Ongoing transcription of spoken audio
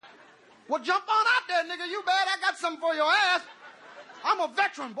Well, jump on out there, nigga. You bad. I got something for your ass. I'm a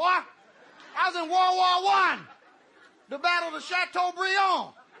veteran, boy. I was in World War I. The Battle of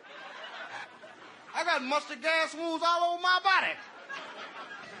Chateaubriand. I got mustard gas wounds all over my body.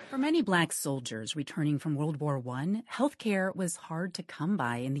 For many black soldiers returning from World War I, health care was hard to come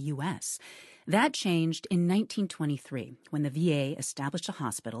by in the U.S. That changed in 1923 when the VA established a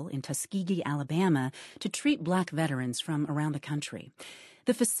hospital in Tuskegee, Alabama, to treat black veterans from around the country.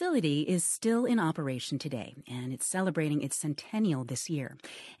 The facility is still in operation today, and it's celebrating its centennial this year.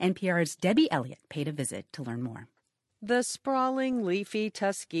 NPR's Debbie Elliott paid a visit to learn more. The sprawling, leafy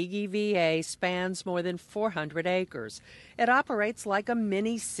Tuskegee VA spans more than 400 acres. It operates like a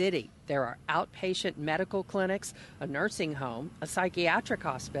mini city. There are outpatient medical clinics, a nursing home, a psychiatric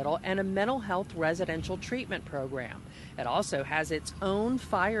hospital, and a mental health residential treatment program. It also has its own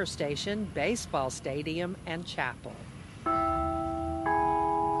fire station, baseball stadium, and chapel.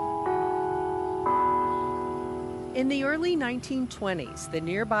 In the early 1920s, the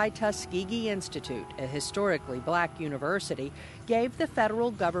nearby Tuskegee Institute, a historically black university, gave the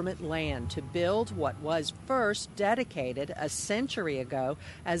federal government land to build what was first dedicated a century ago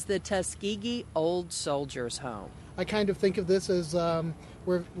as the Tuskegee Old Soldiers' Home. I kind of think of this as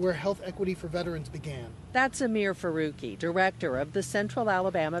where health equity for veterans began. That's Amir Faruqi, director of the Central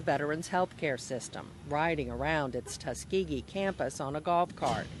Alabama Veterans Healthcare System, riding around its Tuskegee campus on a golf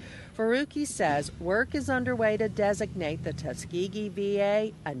cart. Faruqi says work is underway to designate the Tuskegee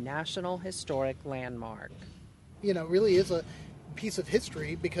VA a National Historic Landmark. You know, it really is a piece of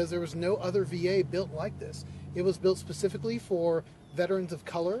history because there was no other VA built like this. It was built specifically for veterans of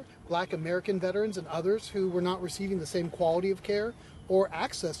color, black American veterans, and others who were not receiving the same quality of care or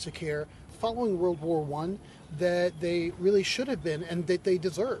access to care following World War I that they really should have been and that they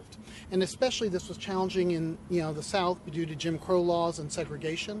deserved. And especially this was challenging in, the South due to Jim Crow laws and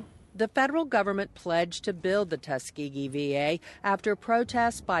segregation. The federal government pledged to build the Tuskegee VA after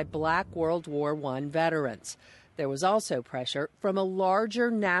protests by black World War I veterans. There was also pressure from a larger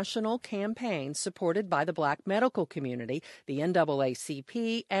national campaign supported by the black medical community, the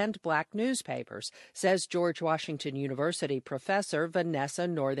NAACP, and black newspapers, says George Washington University professor Vanessa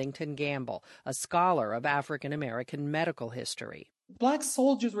Northington Gamble, a scholar of African American medical history. Black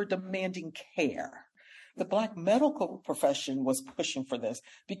soldiers were demanding care. The black medical profession was pushing for this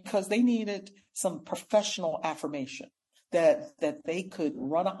because they needed some professional affirmation that they could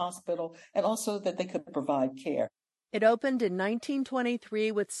run a hospital and also that they could provide care. It opened in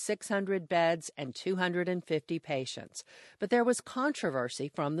 1923 with 600 beds and 250 patients, but there was controversy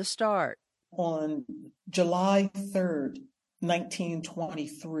from the start. On July 3rd,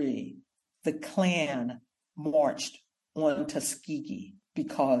 1923, the Klan marched on Tuskegee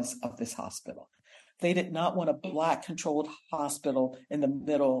because of this hospital. They did not want a black-controlled hospital in the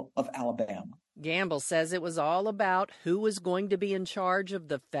middle of Alabama. Gamble says it was all about who was going to be in charge of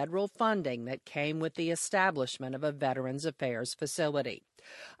the federal funding that came with the establishment of a Veterans Affairs facility.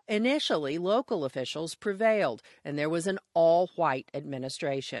 Initially, local officials prevailed, and there was an all-white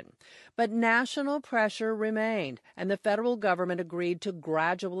administration. But national pressure remained, and the federal government agreed to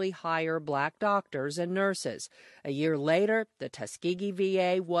gradually hire black doctors and nurses. A year later, the Tuskegee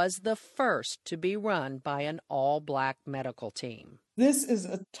VA was the first to be run by an all-black medical team. This is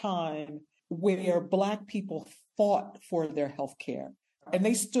a time where black people fought for their health care. And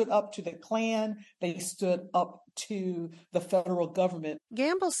they stood up to the Klan. They stood up to the federal government.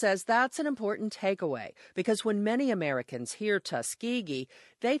 Gamble says that's an important takeaway because when many Americans hear Tuskegee,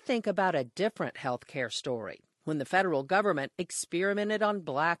 they think about a different health care story. When the federal government experimented on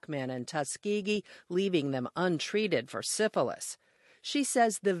black men in Tuskegee, leaving them untreated for syphilis. She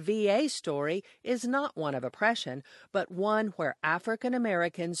says the VA story is not one of oppression, but one where African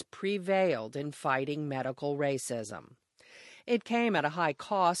Americans prevailed in fighting medical racism. It came at a high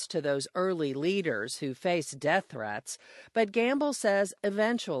cost to those early leaders who faced death threats, but Gamble says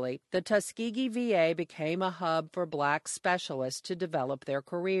eventually the Tuskegee VA became a hub for black specialists to develop their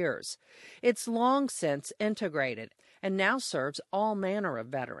careers. It's long since integrated and now serves all manner of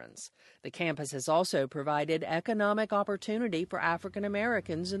veterans. The campus has also provided economic opportunity for African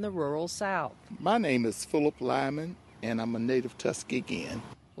Americans in the rural South. My name is Philip Lyman, and I'm a native Tuskegean.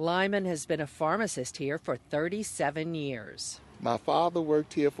 Lyman has been a pharmacist here for 37 years. My father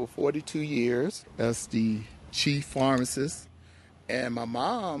worked here for 42 years as the chief pharmacist, and my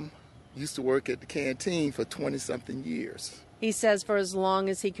mom used to work at the canteen for 20-something years. He says for as long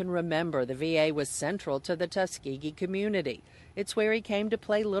as he can remember, the VA was central to the Tuskegee community. It's where he came to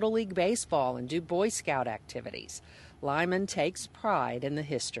play Little League Baseball and do Boy Scout activities. Lyman takes pride in the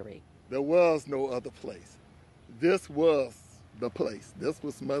history. There was no other place. This was the place. This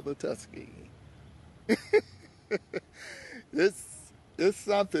was Mother Tuskegee. It's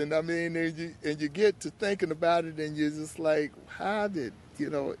something. I mean, and you get to thinking about it, and you're just like, how did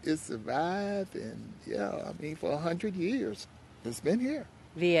it survive? And for 100 years, it's been here.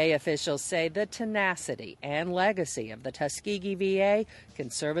 VA officials say the tenacity and legacy of the Tuskegee VA can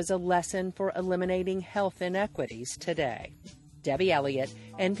serve as a lesson for eliminating health inequities today. Debbie Elliott,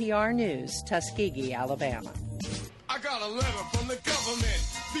 NPR News, Tuskegee, Alabama. I got a letter from the government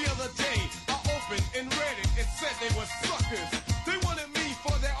the other day. I opened and read it. It said they were suckers. They wanted me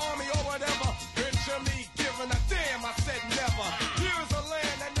for their army or whatever. Picture me giving a damn. I said never. Here's a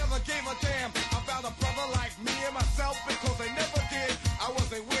land that never gave a damn about a brother like me and myself because they never did. I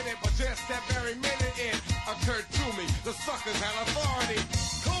wasn't with it, but just that very minute it occurred to me. The suckers had authority.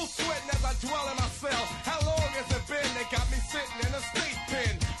 Cold sweating as I dwell in my cell. How long has it been? They got me sitting in a state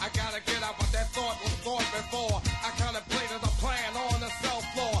pen. I gotta get out, but that thought was thought before. I contemplated a plan on the cell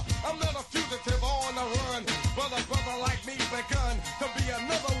floor. I'm not a fugitive on the run, but a brother like me begun to be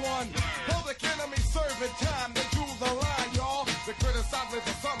another one. Public enemy serving time, they drew the line, y'all. They criticized me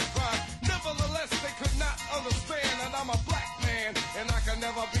for some crime. Nevertheless, they could not understand that I'm a black man, and I can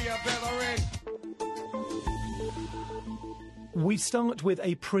never be a veteran. We start with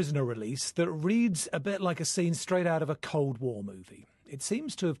a prisoner release that reads a bit like a scene straight out of a Cold War movie. It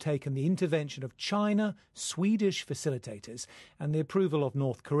seems to have taken the intervention of China, Swedish facilitators, and the approval of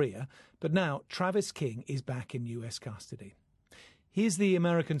North Korea, but now Travis King is back in US custody. Here's the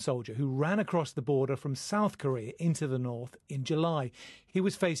American soldier who ran across the border from South Korea into the North in July. He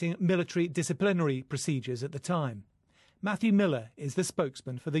was facing military disciplinary procedures at the time. Matthew Miller is the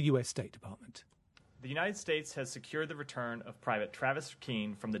spokesman for the US State Department. The United States has secured the return of Private Travis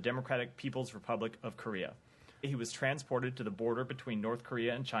King from the Democratic People's Republic of Korea. He was transported to the border between North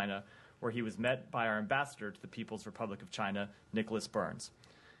Korea and China, where he was met by our ambassador to the People's Republic of China, Nicholas Burns.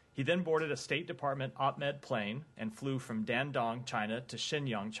 He then boarded a State Department OPMED plane and flew from Dandong, China to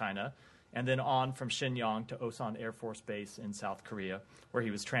Shenyang, China, and then on from Shenyang to Osan Air Force Base in South Korea, where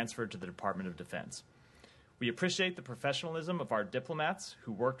he was transferred to the Department of Defense. We appreciate the professionalism of our diplomats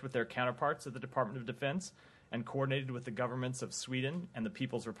who worked with their counterparts at the Department of Defense and coordinated with the governments of Sweden and the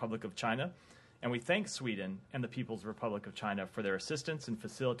People's Republic of China. And we thank Sweden and the People's Republic of China for their assistance in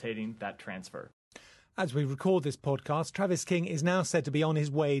facilitating that transfer. As we record this podcast, Travis King is now said to be on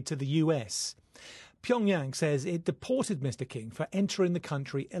his way to the US. Pyongyang says it deported Mr. King for entering the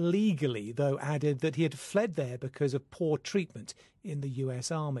country illegally, though added that he had fled there because of poor treatment in the US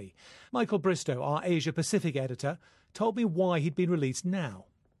Army. Michael Bristow, our Asia-Pacific editor, told me why he'd been released now.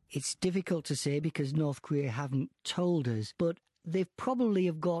 It's difficult to say because North Korea haven't told us, but they probably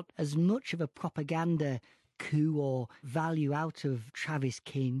have got as much of a propaganda coup or value out of Travis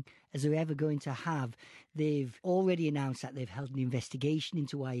King as they're ever going to have. They've already announced that they've held an investigation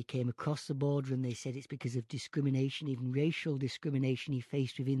into why he came across the border, and they said it's because of discrimination, even racial discrimination he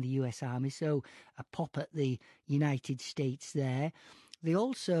faced within the US Army. So a pop at the United States there. They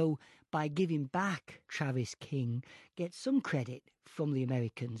also, by giving back Travis King, get some credit from the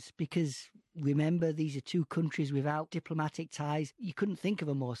Americans because, remember, these are two countries without diplomatic ties. You couldn't think of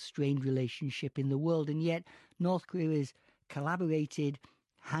a more strained relationship in the world, and yet North Korea has collaborated,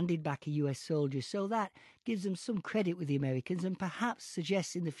 handed back a US soldier, so that gives them some credit with the Americans and perhaps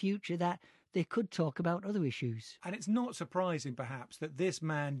suggests in the future that they could talk about other issues. And it's not surprising, perhaps, that this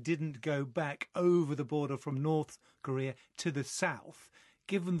man didn't go back over the border from North Korea to the south,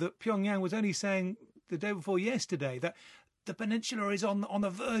 given that Pyongyang was only saying the day before yesterday that the peninsula is on the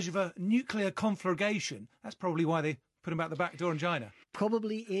verge of a nuclear conflagration. That's probably why they put him out the back door in China.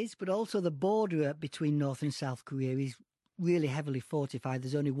 Probably is, but also the border between North and South Korea is really heavily fortified.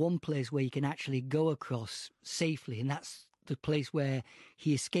 There's only one place where you can actually go across safely, and that's the place where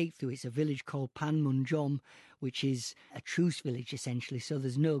he escaped through. It's a village called Panmunjom, which is a truce village, essentially. So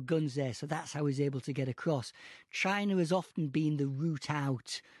there's no guns there. So that's how he's able to get across. China has often been the route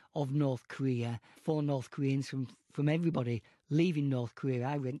out of North Korea for North Koreans from everybody leaving North Korea.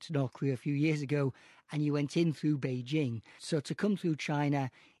 I went to North Korea a few years ago, and you went in through Beijing. So to come through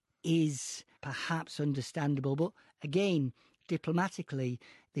China is perhaps understandable. But again, diplomatically,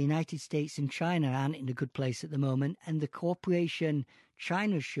 the United States and China aren't in a good place at the moment, and the cooperation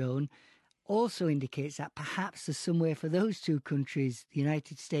China's shown also indicates that perhaps there's somewhere for those two countries, the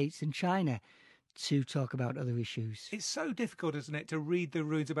United States and China, to talk about other issues. It's so difficult, isn't it, to read the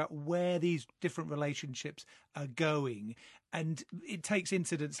runes about where these different relationships are going, and it takes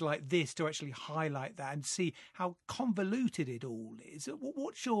incidents like this to actually highlight that and see how convoluted it all is.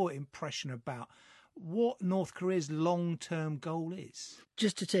 What's your impression about what North Korea's long-term goal is?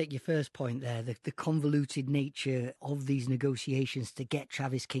 Just to take your first point there, the convoluted nature of these negotiations to get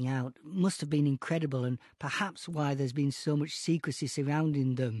Travis King out must have been incredible, and perhaps why there's been so much secrecy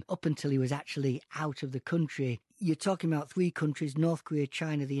surrounding them up until he was actually out of the country. You're talking about three countries, North Korea,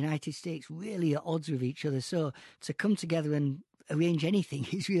 China, the United States, really at odds with each other. So to come together and arrange anything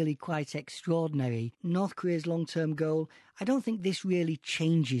is really quite extraordinary. North Korea's long-term goal, I don't think this really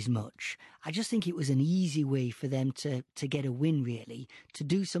changes much. I just think it was an easy way for them to get a win, really, to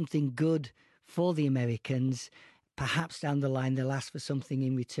do something good for the Americans. Perhaps down the line they'll ask for something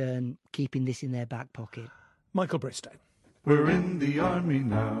in return, keeping this in their back pocket. Michael Bristow. We're in the army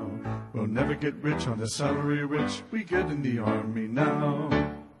now. We'll never get rich on the salary rich. We get in the army now.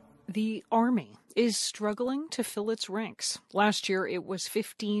 The Army is struggling to fill its ranks. Last year, it was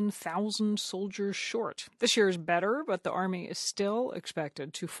 15,000 soldiers short. This year is better, but the Army is still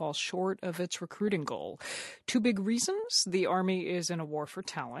expected to fall short of its recruiting goal. Two big reasons. The Army is in a war for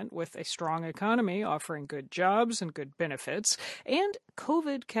talent, with a strong economy offering good jobs and good benefits, and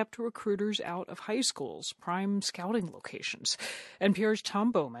COVID kept recruiters out of high schools, prime scouting locations. NPR's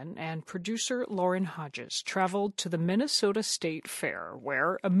Tom Bowman and producer Lauren Hodges traveled to the Minnesota State Fair,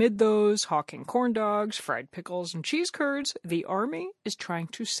 where, amid those hawking corn dogs, fried pickles, and cheese curds, the Army is trying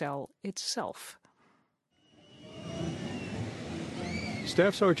to sell itself.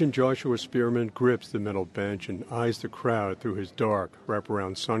 Staff Sergeant Joshua Spearman grips the metal bench and eyes the crowd through his dark,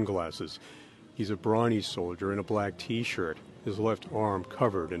 wraparound sunglasses. He's a brawny soldier in a black T-shirt, his left arm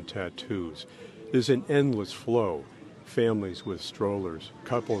covered in tattoos. There's an endless flow. Families with strollers,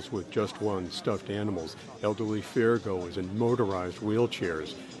 couples with just one, stuffed animals, elderly fairgoers in motorized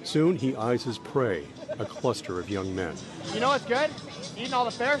wheelchairs. Soon he eyes his prey, a cluster of young men. You know what's good? Eating all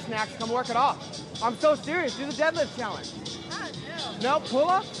the fair snacks, come work it off. I'm so serious, do the deadlift challenge. No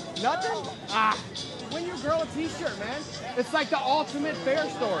pull-up? Nothing? Win your girl a t-shirt, man. It's like the ultimate fair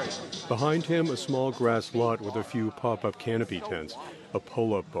story. Behind him, a small grass lot with a few pop-up canopy tents, a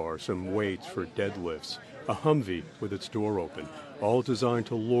pull-up bar, some weights for deadlifts, a Humvee with its door open, all designed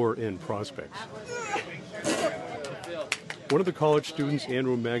to lure in prospects. One of the college students,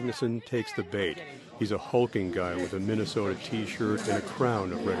 Andrew Magnuson, takes the bait. He's a hulking guy with a Minnesota T-shirt and a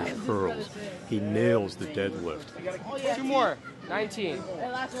crown of reddish curls. He nails the deadlift. Two more. 19.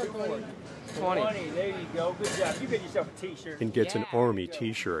 20. There you go. Good job. You get yourself a T-shirt. And gets an Army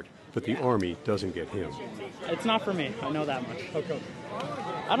T-shirt, but the Army doesn't get him. It's not for me. I know that much. Okay.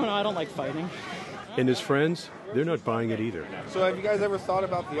 I don't know. I don't like fighting. And his friends, they're not buying it either. So have you guys ever thought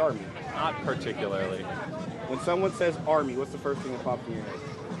about the Army? Not particularly. When someone says Army, what's the first thing that pops in your head?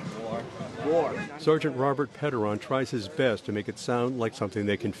 War. Sergeant Robert Petteron tries his best to make it sound like something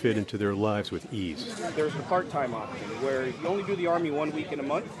they can fit into their lives with ease. There's the part-time option, where you only do the Army 1 week in a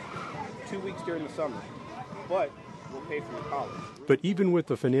month, 2 weeks during the summer. But we'll pay for your college. But even with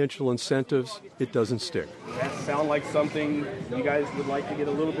the financial incentives, it doesn't stick. Does that sound like something you guys would like to get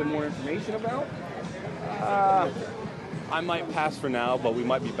a little bit more information about? I might pass for now, but we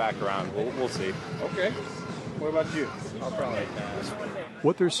might be back around. We'll see. Okay. What about you? I'll probably pass.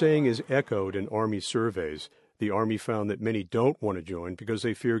 What they're saying is echoed in Army surveys. The Army found that many don't want to join because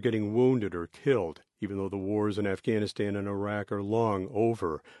they fear getting wounded or killed, even though the wars in Afghanistan and Iraq are long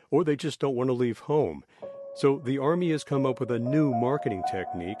over, or they just don't want to leave home. So the Army has come up with a new marketing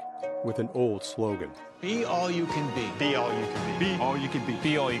technique with an old slogan. Be all you can be. Be all you can be. Be all you can be.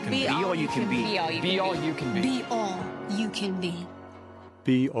 Be all you can be. Be all you can be. Be all you can be. Be all you can be.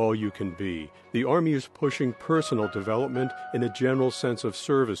 Be all you can be. The Army is pushing personal development and a general sense of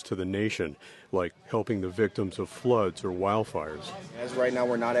service to the nation, like helping the victims of floods or wildfires. As right now,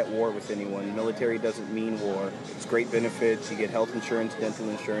 we're not at war with anyone. Military doesn't mean war. It's great benefits. You get health insurance, dental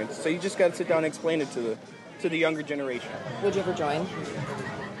insurance. So you just got to sit down and explain it to the younger generation. Would you ever join?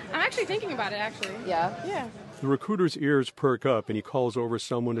 I'm actually thinking about it, actually. Yeah? The recruiter's ears perk up and he calls over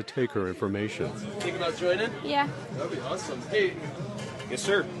someone to take her information. Thinking about joining? Yeah. That'd be awesome. Hey. Yes,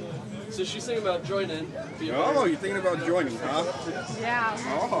 sir. So she's thinking about joining. Oh, you're thinking about joining, huh? Yeah.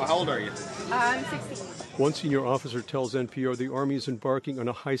 Oh, how old are you? I'm 16. One senior officer tells NPR the Army is embarking on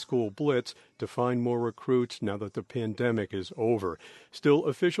a high school blitz to find more recruits now that the pandemic is over. Still,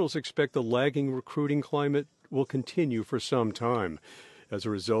 officials expect the lagging recruiting climate will continue for some time. As a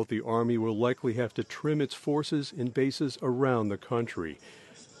result, the Army will likely have to trim its forces in bases around the country.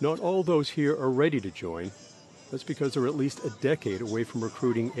 Not all those here are ready to join. That's because they're at least a decade away from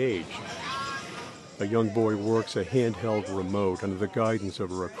recruiting age. A young boy works a handheld remote under the guidance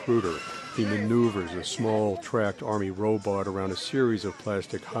of a recruiter. He maneuvers a small tracked Army robot around a series of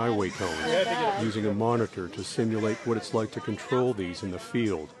plastic highway cones, using a monitor to simulate what it's like to control these in the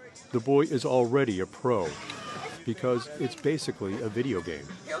field. The boy is already a pro because it's basically a video game.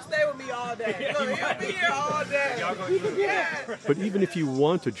 He'll stay with me all day. Look, he'll be here all day. But even if you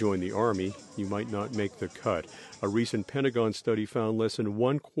want to join the Army, you might not make the cut. A recent Pentagon study found less than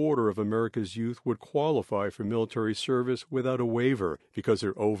 1/4 of America's youth would qualify for military service without a waiver because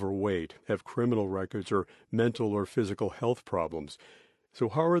they're overweight, have criminal records, or mental or physical health problems. So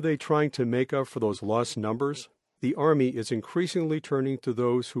how are they trying to make up for those lost numbers? The Army is increasingly turning to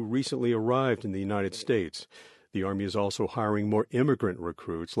those who recently arrived in the United States. The Army is also hiring more immigrant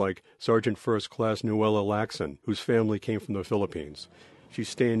recruits, like Sergeant First Class Nuella Laxon, whose family came from the Philippines. She's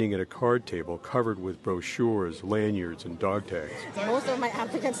standing at a card table covered with brochures, lanyards, and dog tags. Most of my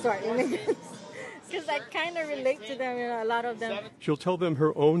applicants are immigrants because I kind of relate to them, a lot of them. She'll tell them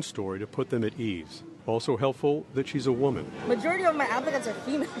her own story to put them at ease. Also helpful that she's a woman. Majority of my applicants are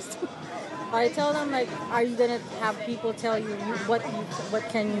females. I tell them, like, are you going to have people tell you what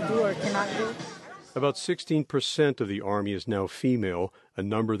can you do or cannot do? About 16% of the Army is now female, a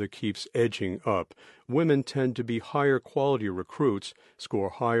number that keeps edging up. Women tend to be higher quality recruits, score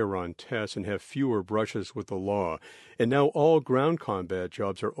higher on tests, and have fewer brushes with the law. And now all ground combat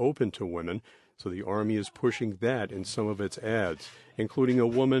jobs are open to women, so the Army is pushing that in some of its ads, including a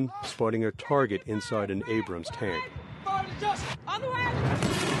woman spotting a target inside an Abrams tank. On the way!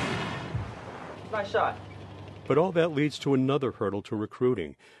 Nice shot. But all that leads to another hurdle to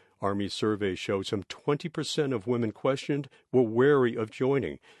recruiting. Army surveys show some 20% of women questioned were wary of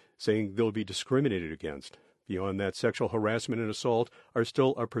joining, saying they'll be discriminated against. Beyond that, sexual harassment and assault are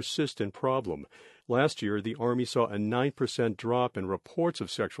still a persistent problem. Last year, the Army saw a 9% drop in reports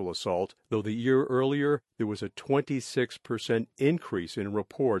of sexual assault, though the year earlier there was a 26% increase in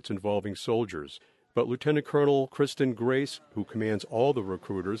reports involving soldiers. But Lieutenant Colonel Kristen Grace, who commands all the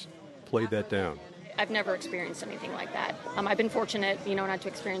recruiters, played that down. I've never experienced anything like that. I've been fortunate, not to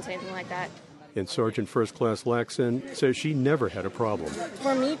experience anything like that. And Sergeant First Class Laxon says she never had a problem.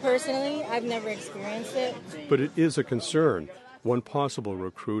 For me personally, I've never experienced it. But it is a concern. One possible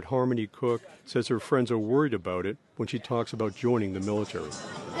recruit, Harmony Cook, says her friends are worried about it when she talks about joining the military.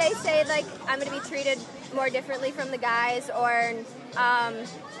 They say, I'm going to be treated more differently from the guys, or,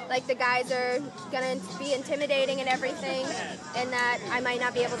 the guys are going to be intimidating and everything, and that I might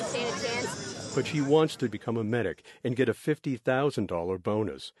not be able to stand a chance. But she wants to become a medic and get a $50,000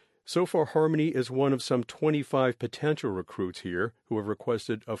 bonus. So far, Harmony is one of some 25 potential recruits here who have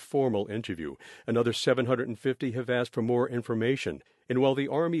requested a formal interview. Another 750 have asked for more information. And while the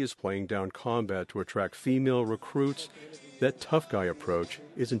Army is playing down combat to attract female recruits, that tough guy approach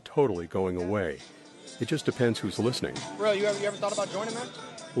isn't totally going away. It just depends who's listening. Bro, you ever thought about joining, man?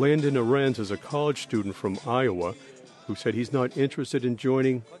 Landon Arens is a college student from Iowa who said he's not interested in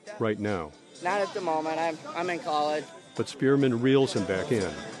joining right now. Not at the moment. I'm in college. But Spearman reels him back in.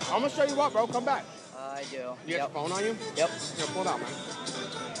 I'm going to show you what, bro. Come back. I do. You got your phone on you? Yep. Here, pull it out, man.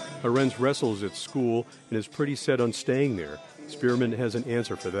 Arens wrestles at school and is pretty set on staying there. Spearman has an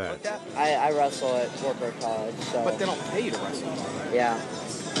answer for that. I wrestle at corporate college. So. But they don't pay you to wrestle. Yeah.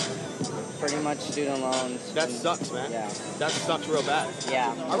 Pretty much student loans. That sucks, man. Yeah. That sucks real bad.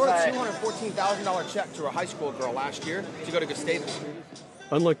 Yeah. I wrote a $214,000 check to a high school girl last year to go to Gustavus.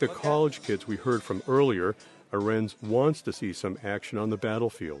 Unlike the college kids we heard from earlier, Arens wants to see some action on the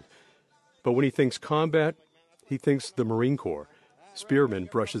battlefield. But when he thinks combat, he thinks the Marine Corps. Spearman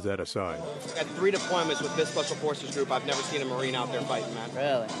brushes that aside. At 3 deployments with this Special Forces group, I've never seen a Marine out there fighting, man.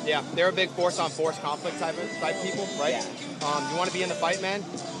 Really? Yeah, they're a big force-on-force conflict type people, right? Yeah. You want to be in the fight, man?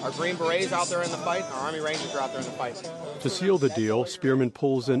 Our Green Berets out there in the fight, our Army Rangers are out there in the fight. To seal the deal, Spearman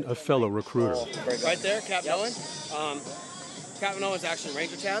pulls in a fellow recruiter. Right there, Captain Owen. Captain Owen's actually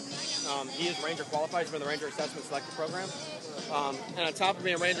Ranger Tab. He is Ranger qualified for the Ranger Assessment Selector Program. And on top of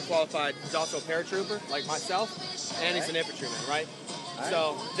being Ranger qualified, he's also a paratrooper, like myself, and he's an infantryman, right?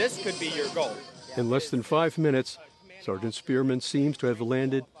 So this could be your goal. In less than 5 minutes, Sergeant Spearman seems to have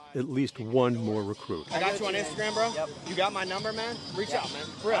landed at least one more recruit. I got you on Instagram, bro. Yep. You got my number, man? Reach out, man.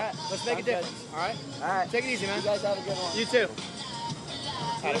 For real. Right. Let's make a difference. All right? All right. Take it easy, man. You guys have a good one. You too.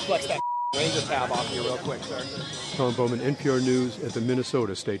 All right, let's flex that Ranger tab off here real quick, sir. Tom Bowman, NPR News at the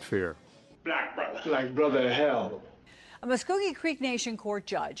Minnesota State Fair. Black brother. Like brother hell. A Muskogee Creek Nation court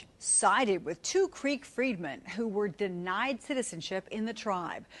judge sided with 2 Creek freedmen who were denied citizenship in the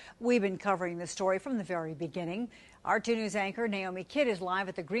tribe. We've been covering this story from the very beginning. Our 2 News anchor Naomi Kidd is live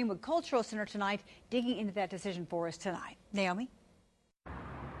at the Greenwood Cultural Center tonight, digging into that decision for us tonight. Naomi?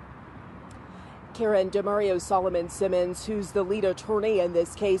 Karen, DeMario Solomon Simmons, who's the lead attorney in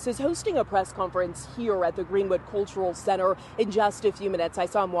this case, is hosting a press conference here at the Greenwood Cultural Center in just a few minutes. I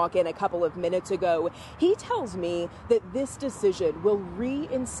saw him walk in a couple of minutes ago. He tells me that this decision will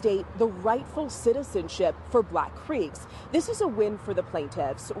reinstate the rightful citizenship for Black Creeks. This is a win for the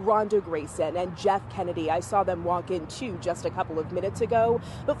plaintiffs, Rhonda Grayson and Jeff Kennedy. I saw them walk in too just a couple of minutes ago.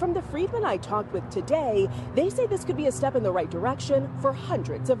 But from the freedmen I talked with today, they say this could be a step in the right direction for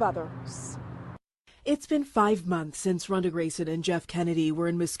hundreds of others. It's been 5 months since Rhonda Grayson and Jeff Kennedy were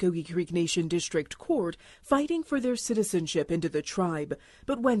in Muskogee Creek Nation District Court fighting for their citizenship into the tribe.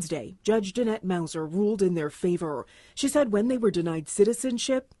 But Wednesday, Judge Danette Mauser ruled in their favor. She said when they were denied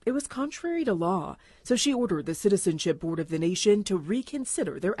citizenship, it was contrary to law. So she ordered the Citizenship Board of the Nation to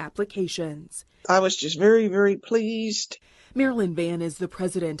reconsider their applications. I was just very, very pleased. Marilyn Vann is the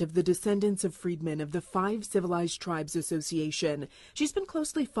president of the Descendants of Freedmen of the Five Civilized Tribes Association. She's been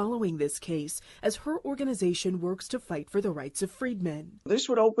closely following this case as her organization works to fight for the rights of freedmen. This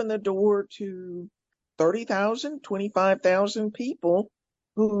would open the door to 30,000, 25,000 people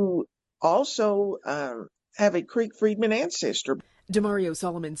who also have a Creek freedman ancestor. DeMario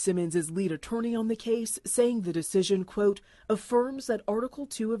Solomon Simmons is lead attorney on the case, saying the decision, quote, affirms that Article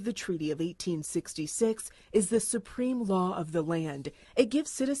 2 of the Treaty of 1866 is the supreme law of the land. It gives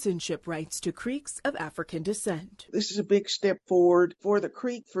citizenship rights to Creeks of African descent. This is a big step forward for the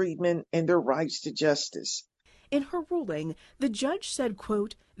Creek freedmen and their rights to justice. In her ruling, the judge said,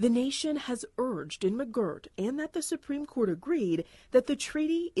 quote, the nation has urged in McGirt and that the Supreme Court agreed that the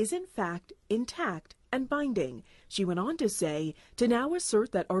treaty is in fact intact and binding. She went on to say, to now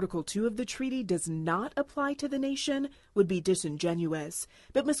assert that Article 2 of the treaty does not apply to the nation would be disingenuous.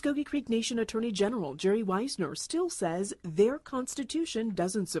 But Muskogee Creek Nation Attorney General Jerry Weisner still says their constitution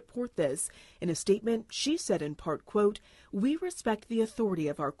doesn't support this. In a statement, she said in part, quote, we respect the authority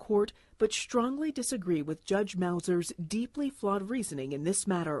of our court, but strongly disagree with Judge Mauser's deeply flawed reasoning in this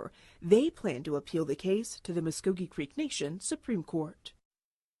matter. They plan to appeal the case to the Muskogee Creek Nation Supreme Court.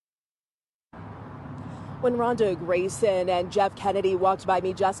 When Rhonda Grayson and Jeff Kennedy walked by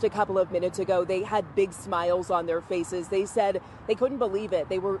me just a couple of minutes ago, they had big smiles on their faces. They said they couldn't believe it.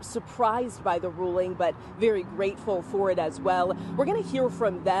 They were surprised by the ruling, but very grateful for it as well. We're going to hear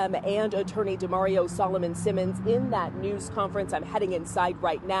from them and attorney DeMario Solomon Simmons in that news conference. I'm heading inside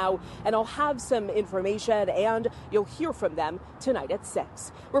right now, and I'll have some information, and you'll hear from them tonight at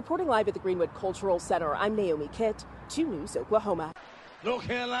 6. Reporting live at the Greenwood Cultural Center, I'm Naomi Kitt, 2 News, Oklahoma. North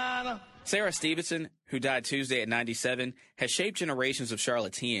Carolina. Sarah Stevenson, who died Tuesday at 97, has shaped generations of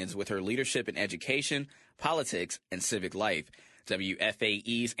Charlotteans with her leadership in education, politics, and civic life.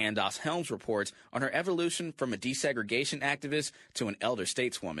 WFAE's Andos Helms reports on her evolution from a desegregation activist to an elder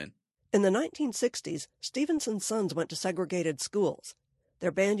stateswoman. In the 1960s, Stevenson's sons went to segregated schools.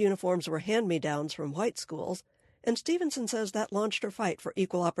 Their band uniforms were hand-me-downs from white schools, and Stevenson says that launched her fight for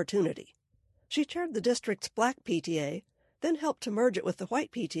equal opportunity. She chaired the district's black PTA, then helped to merge it with the white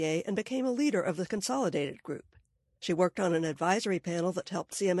PTA and became a leader of the consolidated group. She worked on an advisory panel that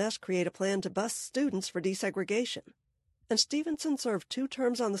helped CMS create a plan to bus students for desegregation. And Stevenson served 2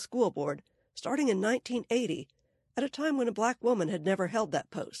 terms on the school board, starting in 1980, at a time when a black woman had never held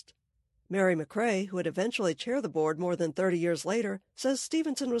that post. Mary McCrae, who would eventually chair the board more than 30 years later, says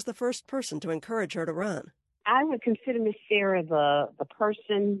Stevenson was the first person to encourage her to run. I would consider Miss Sarah the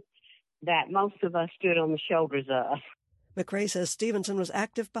person that most of us stood on the shoulders of. McCrae says Stevenson was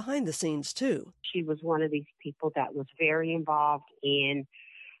active behind the scenes, too. She was one of these people that was very involved in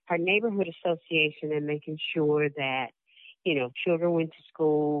her neighborhood association and making sure that, children went to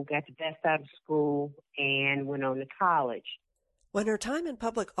school, got the best out of school, and went on to college. When her time in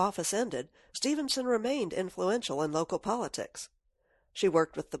public office ended, Stevenson remained influential in local politics. She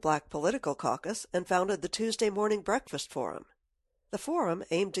worked with the Black Political Caucus and founded the Tuesday Morning Breakfast Forum. The forum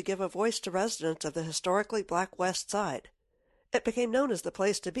aimed to give a voice to residents of the historically black West Side. It became known as the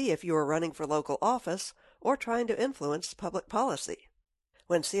place to be if you were running for local office or trying to influence public policy.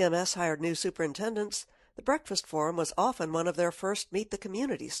 When CMS hired new superintendents, the Breakfast Forum was often one of their first Meet the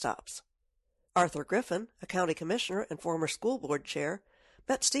Community stops. Arthur Griffin, a county commissioner and former school board chair,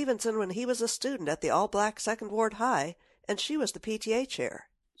 met Stevenson when he was a student at the all-black Second Ward High, and she was the PTA chair.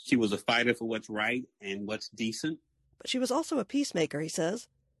 She was a fighter for what's right and what's decent. But she was also a peacemaker, he says,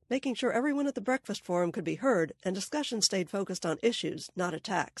 making sure everyone at the Breakfast Forum could be heard and discussion stayed focused on issues, not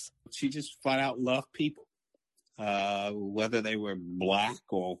attacks. She just flat out loved people, whether they were black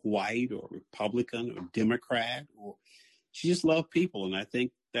or white or Republican or Democrat. She just loved people, and I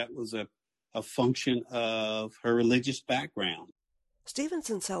think that was a function of her religious background.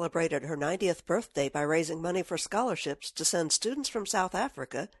 Stevenson celebrated her 90th birthday by raising money for scholarships to send students from South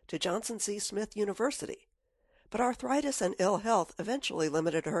Africa to Johnson C. Smith University. But arthritis and ill health eventually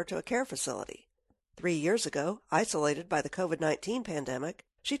limited her to a care facility. 3 years ago, isolated by the COVID-19 pandemic,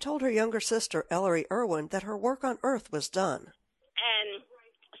 she told her younger sister, Ellery Irwin, that her work on Earth was done. And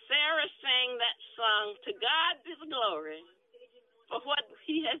Sarah sang that song, "To God Be the Glory," for what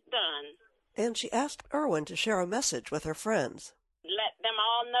he has done. And she asked Irwin to share a message with her friends. Let them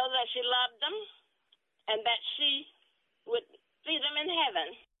all know that she loved them and that she would see them in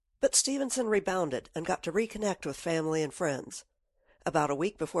heaven. But Stevenson rebounded and got to reconnect with family and friends. About a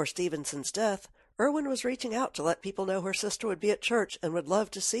week before Stevenson's death, Irwin was reaching out to let people know her sister would be at church and would love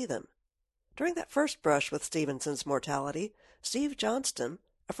to see them. During that first brush with Stevenson's mortality, Steve Johnston,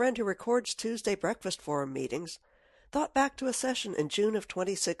 a friend who records Tuesday Breakfast Forum meetings, thought back to a session in June of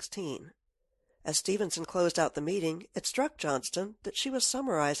 2016. As Stevenson closed out the meeting, it struck Johnston that she was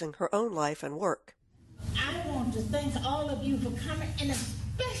summarizing her own life and work. I want to thank all of you for coming, and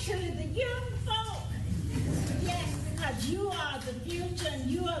especially the young folk. Yes, because you are the future,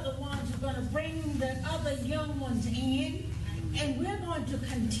 and you are the ones who are going to bring the other young ones in, and we're going to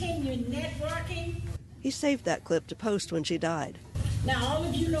continue networking. He saved that clip to post when she died. Now, all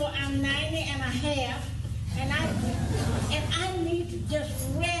of you know I'm 90 and a half, and I need to just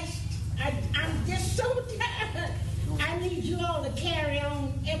rest. I'm just so tired. I need you all to carry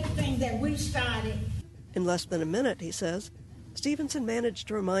on everything that we started. In less than a minute, he says, Stevenson managed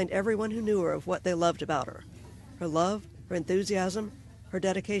to remind everyone who knew her of what they loved about her. Her love, her enthusiasm, her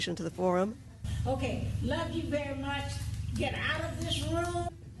dedication to the forum. Okay, love you very much. Get out of this room.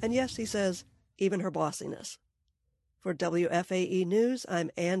 And yes, he says, even her bossiness. For WFAE News, I'm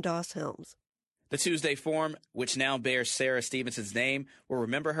Ann Doss-Helms. The Tuesday Forum, which now bears Sarah Stevenson's name, will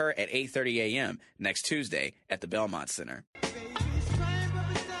remember her at 8:30 a.m. next Tuesday at the Belmont Center.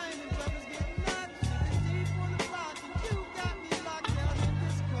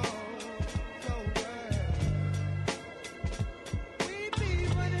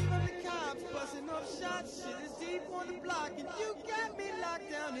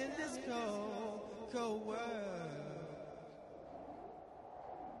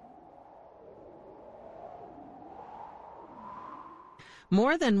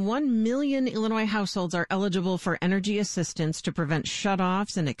 More than 1 million Illinois households are eligible for energy assistance to prevent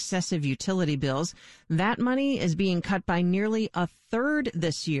shutoffs and excessive utility bills. That money is being cut by nearly a third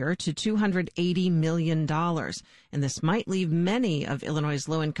this year to $280 million. And this might leave many of Illinois'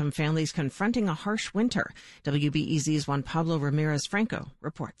 low-income families confronting a harsh winter. WBEZ's Juan Pablo Ramirez-Franco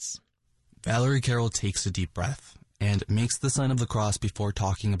reports. Valerie Carroll takes a deep breath and makes the sign of the cross before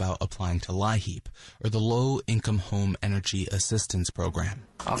talking about applying to LIHEAP, or the Low Income Home Energy Assistance Program.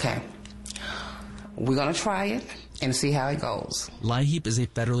 Okay, we're going to try it and see how it goes. LIHEAP is a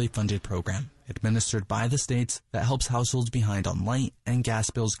federally funded program administered by the states that helps households behind on light and gas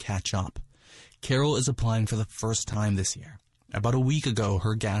bills catch up. Carol is applying for the first time this year. About a week ago,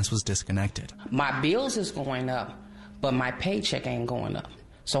 her gas was disconnected. My bills is going up, but my paycheck ain't going up.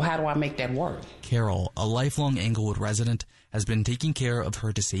 So how do I make that work? Carol, a lifelong Englewood resident, has been taking care of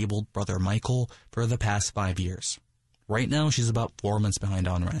her disabled brother Michael for the past 5 years. Right now, she's about 4 months behind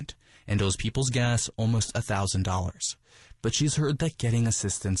on rent and owes People's Gas almost $1,000. But she's heard that getting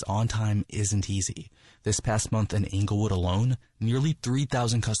assistance on time isn't easy. This past month in Englewood alone, nearly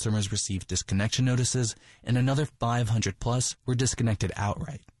 3,000 customers received disconnection notices, and another 500 plus were disconnected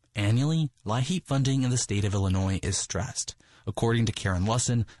outright. Annually, LIHEAP funding in the state of Illinois is stressed, according to Karen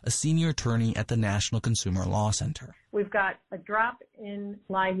Lusson, a senior attorney at the National Consumer Law Center. We've got a drop in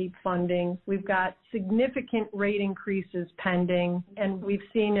LIHEAP funding. We've got significant rate increases pending, and we've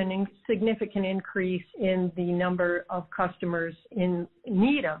seen a significant increase in the number of customers in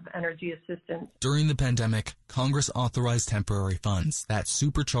need of energy assistance. During the pandemic, Congress authorized temporary funds that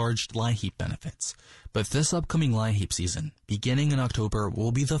supercharged LIHEAP benefits. But this upcoming LIHEAP season, beginning in October,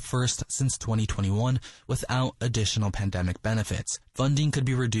 will be the first since 2021 without additional pandemic benefits. Funding could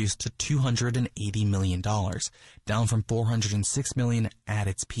be reduced to $280 million, down from $406 million at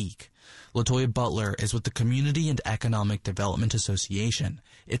its peak. LaToya Butler is with the Community and Economic Development Association.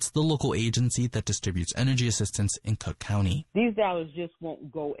 It's the local agency that distributes energy assistance in Cook County. These dollars just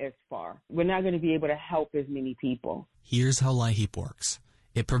won't go as far. We're not going to be able to help as many people. Here's how LIHEAP works.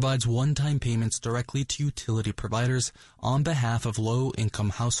 It provides one-time payments directly to utility providers on behalf of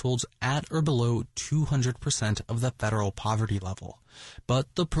low-income households at or below 200% of the federal poverty level.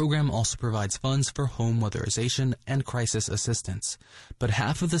 But the program also provides funds for home weatherization and crisis assistance. But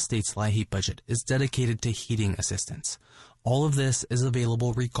half of the state's LIHEAP budget is dedicated to heating assistance. All of this is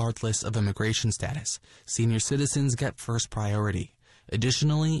available regardless of immigration status. Senior citizens get first priority.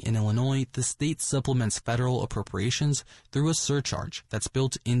 Additionally, in Illinois, the state supplements federal appropriations through a surcharge that's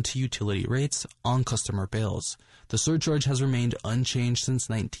built into utility rates on customer bills. The surcharge has remained unchanged since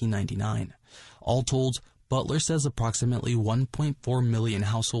 1999. All told, Butler says approximately 1.4 million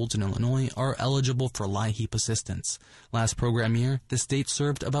households in Illinois are eligible for LIHEAP assistance. Last program year, the state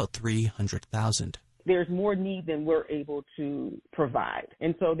served about 300,000. There's more need than we're able to provide.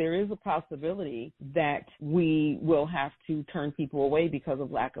 And so there is a possibility that we will have to turn people away because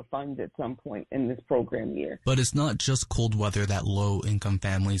of lack of funds at some point in this program year. But it's not just cold weather that low-income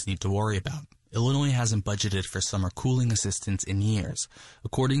families need to worry about. Illinois hasn't budgeted for summer cooling assistance in years,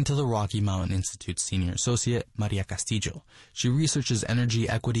 according to the Rocky Mountain Institute's senior associate, Maria Castillo. She researches energy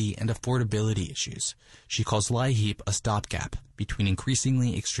equity and affordability issues. She calls LIHEAP a stopgap between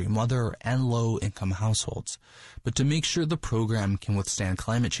increasingly extreme weather and low-income households. But to make sure the program can withstand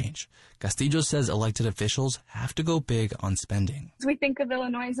climate change, Castillo says elected officials have to go big on spending. We think of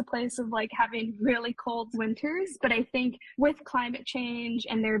Illinois as a place of having really cold winters, but I think with climate change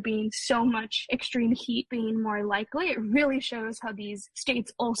and there being so much extreme heat being more likely, it really shows how these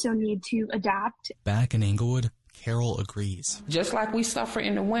states also need to adapt. Back in Englewood, Carol agrees. Just like we suffer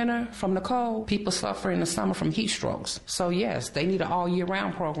in the winter from the cold, people suffer in the summer from heat strokes. So yes, they need an all year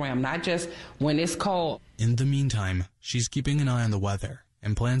round program, not just when it's cold. In the meantime, she's keeping an eye on the weather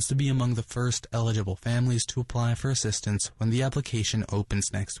and plans to be among the first eligible families to apply for assistance when the application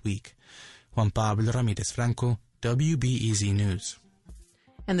opens next week. Juan Pablo Ramirez Franco, WBEZ News.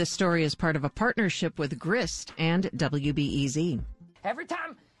 And this story is part of a partnership with Grist and WBEZ. Every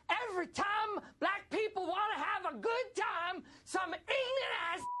time black people want to have a good time, some ignorant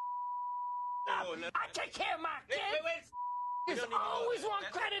ass I take care of my kids. Always want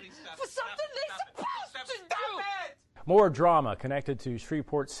credit for something they're supposed to do. More drama connected to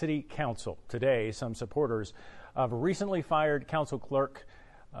Shreveport City Council. Today, some supporters of recently fired council clerk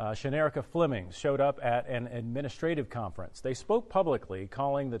Shanerica Flemings showed up at an administrative conference. They spoke publicly,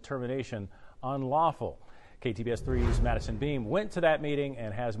 calling the termination unlawful. KTBS 3's Madison Beam went to that meeting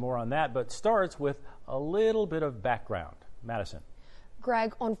and has more on that, but starts with a little bit of background. Madison.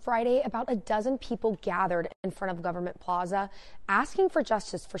 Greg, on Friday, about a dozen people gathered in front of Government Plaza asking for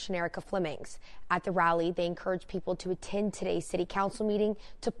justice for Shanerica Flemings. At the rally, they encouraged people to attend today's city council meeting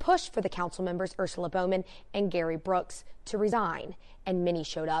to push for the council members Ursula Bowman and Gary Brooks to resign, and many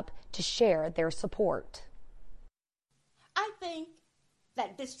showed up to share their support. I think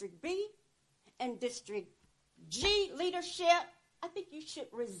that District B and District G leadership, I think you should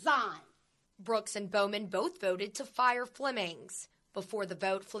resign. Brooks and Bowman both voted to fire Flemings. Before the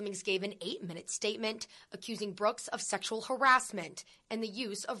vote, Flemings gave an 8-minute statement accusing Brooks of sexual harassment and the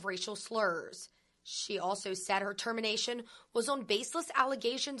use of racial slurs. She also said her termination was on baseless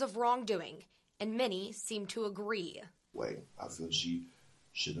allegations of wrongdoing, and many seem to agree. I feel she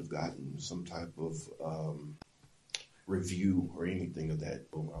should have gotten some type of review or anything of that.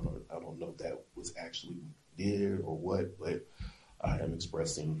 I don't know if that was actually did or what, but I am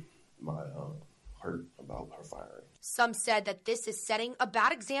expressing my hurt about her firing. Some said that this is setting a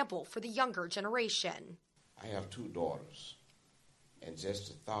bad example for the younger generation. I have 2 daughters, and just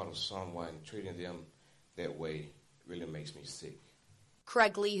the thought of someone treating them that way really makes me sick.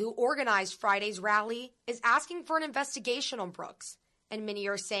 Craig Lee, who organized Friday's rally, is asking for an investigation on Brooks, and many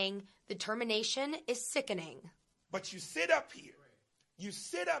are saying the termination is sickening. But you sit up here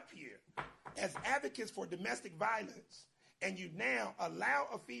as advocates for domestic violence, and you now allow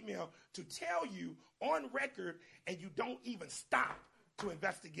a female to tell you on record, and you don't even stop to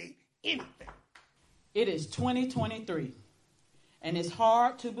investigate anything. It is 2023, and it's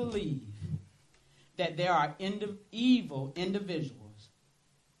hard to believe that there are evil individuals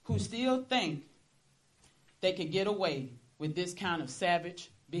who still think they could get away with this kind of savage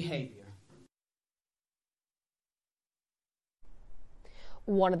behavior.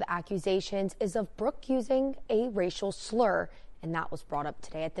 One of the accusations is of Brooke using a racial slur, and that was brought up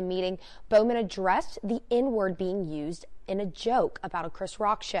today at the meeting. Bowman addressed the N-word being used in a joke about a Chris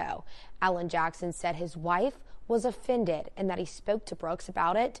Rock show. Alan Jackson said his wife was offended and that he spoke to Brooks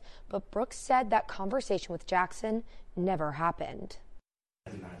about it, but Brooks said that conversation with Jackson never happened.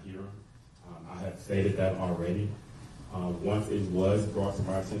 I did not hear him. I have stated that already. Once it was brought to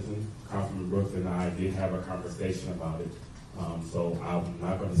my attention, Councilman Brooks and I did have a conversation about it. So I'm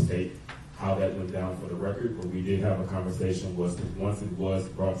not going to state how that went down for the record, but we did have a conversation once it was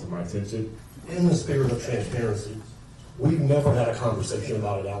brought to my attention. In the spirit of transparency, we've never had a conversation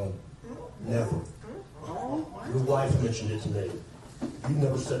about it, Alan. Never. Your wife mentioned it to me. You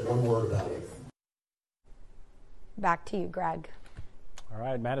never said one word about it. Back to you, Greg. All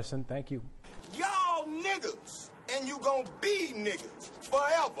right, Madison, thank you. Y'all niggas and you gonna be niggas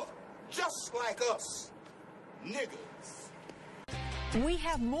forever, just like us, niggas. We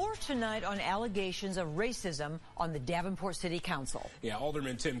have more tonight on allegations of racism on the Davenport City Council. Yeah,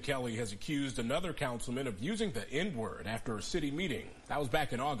 Alderman Tim Kelly has accused another councilman of using the N-word after a city meeting. That was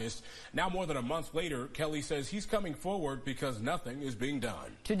back in August. Now, more than a month later, Kelly says he's coming forward because nothing is being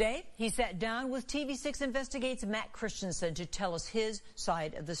done. Today, he sat down with TV6 Investigates' Matt Christensen to tell us his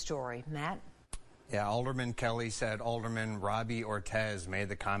side of the story. Matt? Yeah, Alderman Kelly said Alderman Robbie Ortez made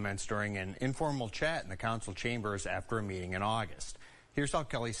the comments during an informal chat in the council chambers after a meeting in August. Here's how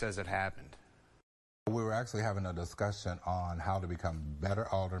Kelly says it happened. We were actually having a discussion on how to become better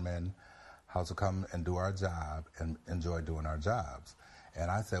aldermen, how to come and do our job and enjoy doing our jobs.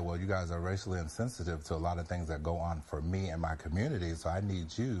 And I said, well, you guys are racially insensitive to a lot of things that go on for me and my community, so I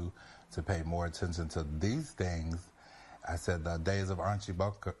need you to pay more attention to these things. I said the days of Archie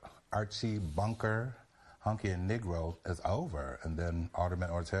Bunker, Hunky, and Negro is over. And then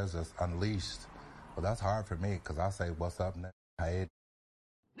Alderman Ortez just unleashed. Well, that's hard for me because I say, what's up, nigga?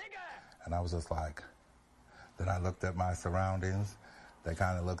 And I was just like, then I looked at my surroundings. They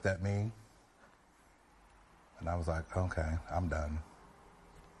kind of looked at me. And I was like, okay, I'm done.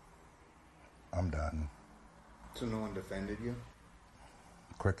 I'm done. So no one defended you?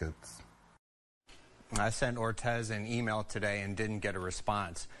 Crickets. I sent Ortez an email today and didn't get a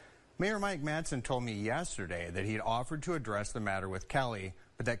response. Mayor Mike Mattson told me yesterday that he'd offered to address the matter with Kelly,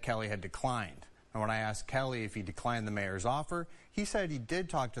 but that Kelly had declined. And when I asked Kelly if he declined the mayor's offer, he said he did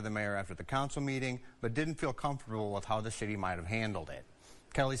talk to the mayor after the council meeting, but didn't feel comfortable with how the city might have handled it.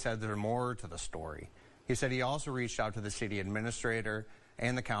 Kelly said there's more to the story. He said he also reached out to the city administrator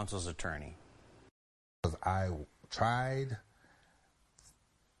and the council's attorney. I tried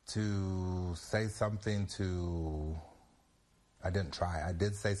to say something to, I didn't try, I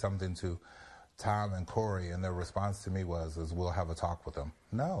did say something to Tom and Corey, and their response to me was, we'll have a talk with them.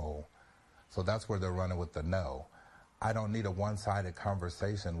 No. So that's where they're running with the no. I don't need a one-sided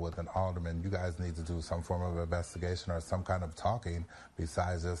conversation with an alderman. You guys need to do some form of investigation or some kind of talking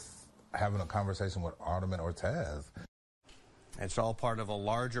besides just having a conversation with Alderman Ortez. It's all part of a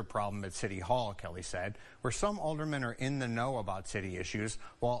larger problem at City Hall, Kelly said, where some aldermen are in the know about city issues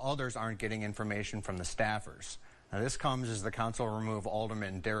while others aren't getting information from the staffers. Now, this comes as the council removed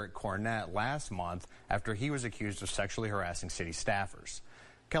Alderman Derek Cornett last month after he was accused of sexually harassing city staffers.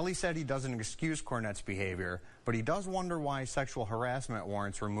 Kelly said he doesn't excuse Cornett's behavior, but he does wonder why sexual harassment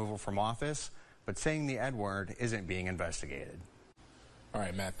warrants removal from office, but saying the N-word isn't being investigated. All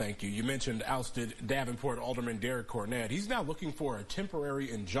right, Matt, thank you. You mentioned ousted Davenport Alderman Derek Cornett. He's now looking for a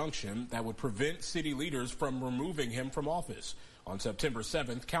temporary injunction that would prevent city leaders from removing him from office. On September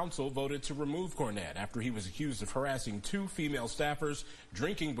 7th, council voted to remove Cornett after he was accused of harassing 2 female staffers,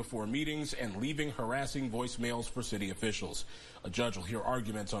 drinking before meetings, and leaving harassing voicemails for city officials. A judge will hear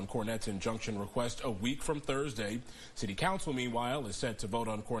arguments on Cornett's injunction request a week from Thursday. City Council, meanwhile, is set to vote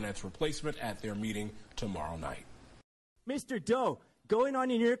on Cornett's replacement at their meeting tomorrow night. Mr. Doe, going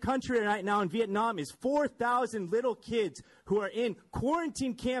on in your country right now in Vietnam is 4,000 little kids who are in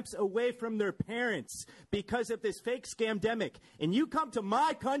quarantine camps away from their parents because of this fake scamdemic. And you come to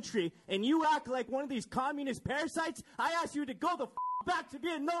my country and you act like one of these communist parasites, I ask you to go the back to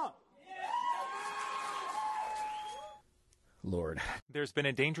Vietnam. Lord. There's been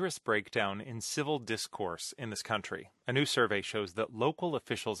a dangerous breakdown in civil discourse in this country. A new survey shows that local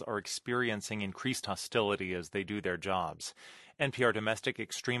officials are experiencing increased hostility as they do their jobs. NPR domestic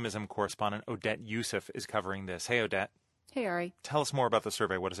extremism correspondent Odette Youssef is covering this. Hey, Odette. Hey, Ari. Tell us more about the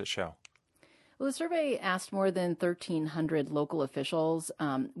survey. What does it show? Well, the survey asked more than 1,300 local officials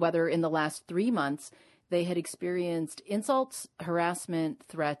whether in the last 3 months they had experienced insults, harassment,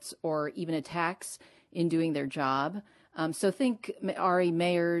 threats, or even attacks in doing their job. So think, Ari,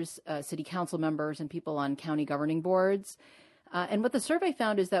 mayors, city council members, and people on county governing boards. And what the survey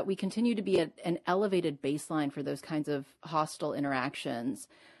found is that we continue to be at an elevated baseline for those kinds of hostile interactions.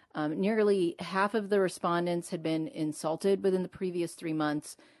 Nearly half of the respondents had been insulted within the previous 3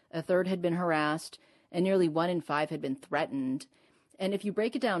 months. A third had been harassed, and nearly 1 in 5 had been threatened. And if you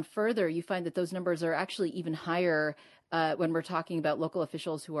break it down further, you find that those numbers are actually even higher when we're talking about local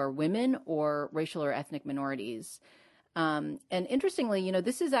officials who are women or racial or ethnic minorities. And interestingly,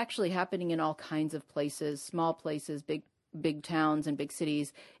 this is actually happening in all kinds of places, small places, big towns and big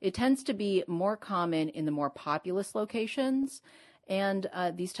cities. It tends to be more common in the more populous locations. And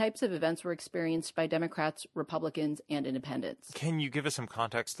these types of events were experienced by Democrats, Republicans, and independents. Can you give us some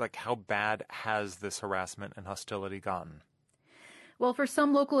context, like how bad has this harassment and hostility gotten? Well, for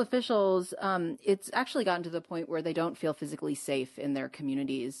some local officials, it's actually gotten to the point where they don't feel physically safe in their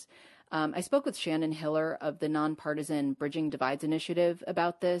communities. I spoke with Shannon Hiller of the nonpartisan Bridging Divides Initiative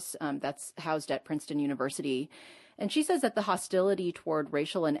about this. That's housed at Princeton University. And she says that the hostility toward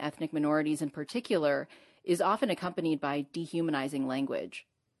racial and ethnic minorities in particular is often accompanied by dehumanizing language.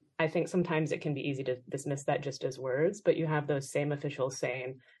 I think sometimes it can be easy to dismiss that just as words, but you have those same officials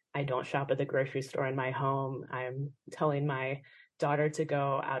saying, I don't shop at the grocery store in my home. I'm telling my daughter to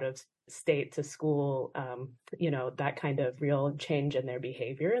go out of state to school, that kind of real change in their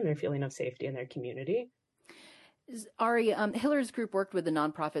behavior and their feeling of safety in their community. Ari, Hiller's group worked with the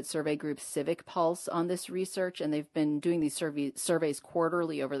nonprofit survey group Civic Pulse on this research, and they've been doing these surveys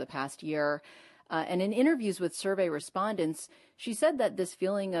quarterly over the past year. And in interviews with survey respondents, she said that this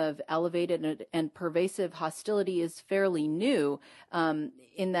feeling of elevated and pervasive hostility is fairly new,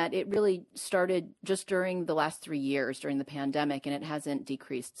 in that it really started just during the last 3 years during the pandemic, and it hasn't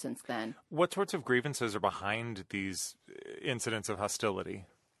decreased since then. What sorts of grievances are behind these incidents of hostility?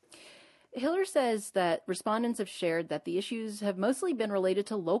 Hiller says that respondents have shared that the issues have mostly been related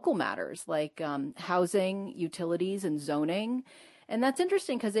to local matters like housing, utilities, and zoning. And that's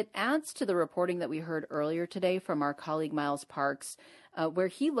interesting because it adds to the reporting that we heard earlier today from our colleague Miles Parks, where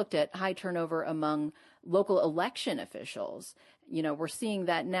he looked at high turnover among local election officials. We're seeing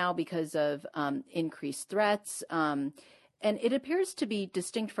that now because of increased threats. And it appears to be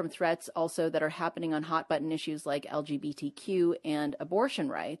distinct from threats also that are happening on hot button issues like LGBTQ and abortion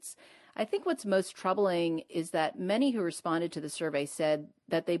rights. I think what's most troubling is that many who responded to the survey said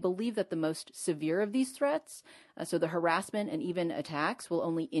that they believe that the most severe of these threats, so the harassment and even attacks, will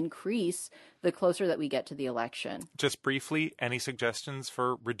only increase the closer that we get to the election. Just briefly, any suggestions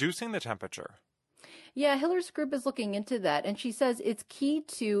for reducing the temperature? Yeah, Hiller's group is looking into that, and she says it's key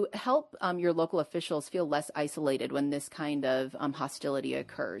to help your local officials feel less isolated when this kind of hostility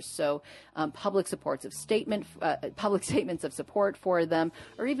occurs. So public statements of support for them,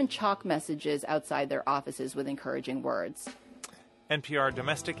 or even chalk messages outside their offices with encouraging words. NPR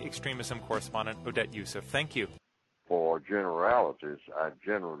domestic extremism correspondent Odette Youssef, thank you. For generalities, I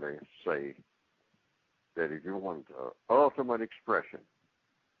generally say that if you want ultimate expression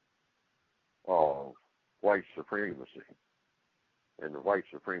of white supremacy and the white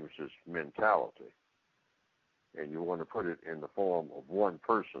supremacist mentality, and you want to put it in the form of one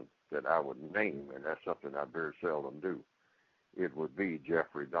person that I would name, and that's something I very seldom do, it would be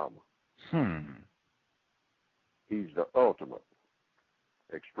Jeffrey Dahmer. He's the ultimate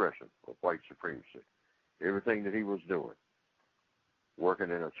expression of white supremacy. Everything that he was doing, working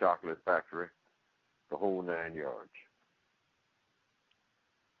in a chocolate factory, the whole 9 yards,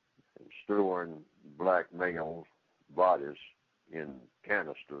 and storing black males' bodies in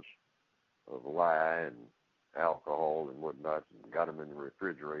canisters of lye and alcohol and whatnot, and got them in the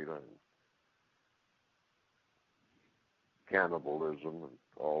refrigerator, and cannibalism and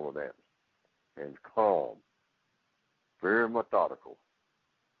all of that, and calm, very methodical.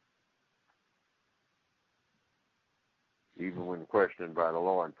 Even when questioned by the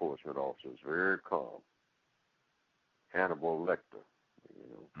law enforcement officers, very calm. Hannibal Lecter,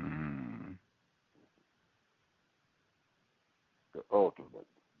 the ultimate.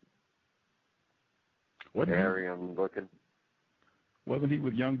 Aryan looking. Wasn't he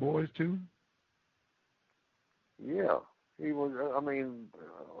with young boys too? Yeah, he was.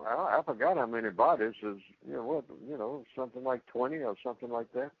 I forgot how many bodies. Something like 20 or something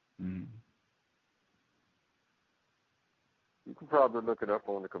like that. Mm. You can probably look it up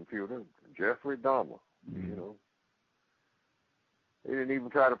on the computer. Jeffrey Dahmer. Mm. They didn't even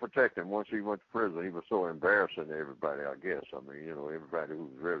try to protect him once he went to prison. He was so embarrassing to everybody, I guess. Everybody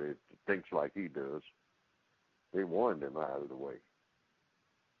who really thinks like he does, they warned him out of the way.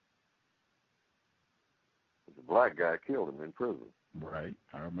 The black guy killed him in prison. Right,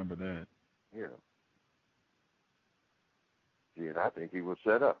 I remember that. Yeah. See, and I think he was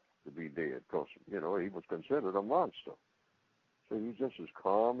set up to be dead because, he was considered a monster. So he's just as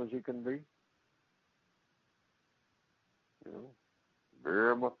calm as he can be.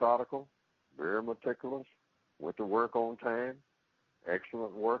 Very methodical, very meticulous, went to work on time,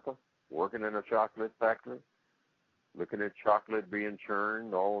 excellent worker, working in a chocolate factory, looking at chocolate being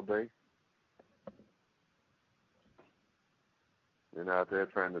churned all day. Then out there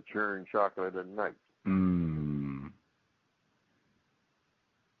trying to churn chocolate at night. Mm.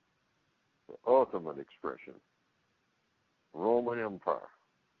 The ultimate expression. Roman Empire.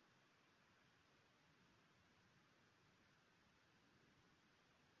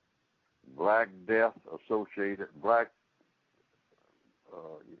 Black death associated, black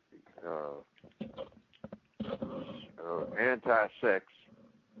anti-sex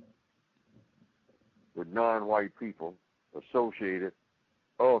with non-white people associated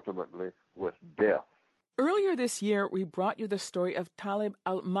ultimately with death. Earlier this year, we brought you the story of Talib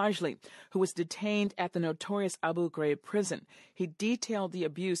al-Majli, who was detained at the notorious Abu Ghraib prison. He detailed the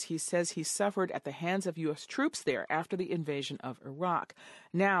abuse he says he suffered at the hands of U.S. troops there after the invasion of Iraq.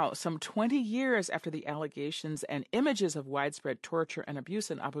 Now, some 20 years after the allegations and images of widespread torture and abuse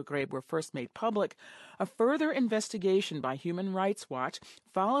in Abu Ghraib were first made public, a further investigation by Human Rights Watch,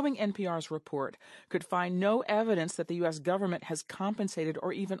 following NPR's report, could find no evidence that the U.S. government has compensated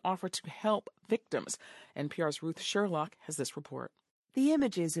or even offered to help victims. NPR's Ruth Sherlock has this report. The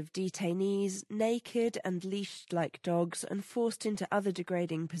images of detainees naked and leashed like dogs and forced into other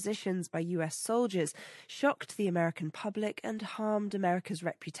degrading positions by US soldiers shocked the American public and harmed America's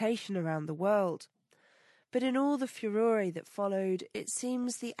reputation around the world. But in all the furore that followed, it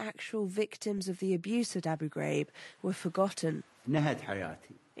seems the actual victims of the abuse at Abu Ghraib were forgotten.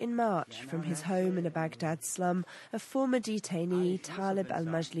 In March, from his home in a Baghdad slum, a former detainee, Talib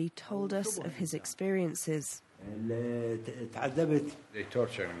al-Majli, told us of his experiences. They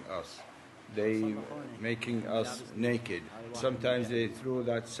torturing us. They making us naked. Sometimes they threw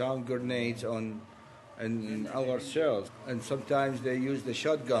that sound grenades on our cells, and sometimes they use the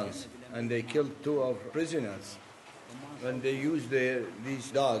shotguns, and they killed 2 of prisoners. And they used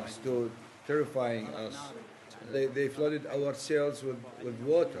these dogs to terrifying us. They flooded our cells with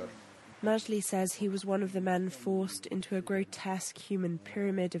water. Majli says he was one of the men forced into a grotesque human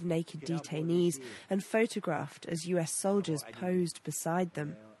pyramid of naked detainees and photographed as US soldiers posed beside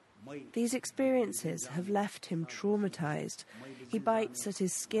them. These experiences have left him traumatized. He bites at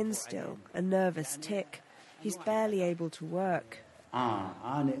his skin still, a nervous tic. He's barely able to work.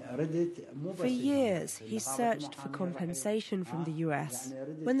 For years, he searched for compensation from the US.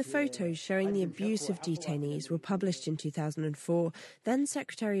 When the photos showing the abuse of detainees were published in 2004, then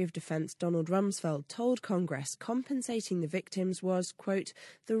Secretary of Defense Donald Rumsfeld told Congress compensating the victims was, quote,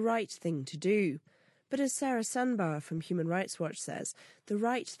 the right thing to do. But as Sarah Sunbauer from Human Rights Watch says, the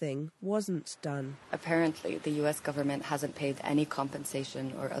right thing wasn't done. Apparently, the US government hasn't paid any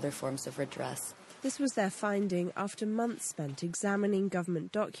compensation or other forms of redress. This was their finding after months spent examining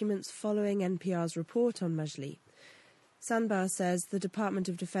government documents following NPR's report on Majli. Sunbauer says the Department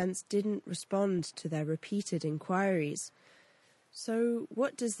of Defense didn't respond to their repeated inquiries. So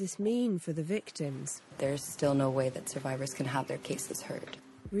what does this mean for the victims? There's still no way that survivors can have their cases heard.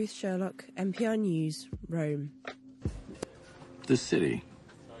 Ruth Sherlock, NPR News, Rome. This city,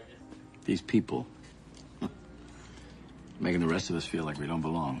 these people, making the rest of us feel like we don't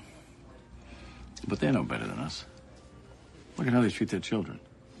belong. But they know better than us. Look at how they treat their children.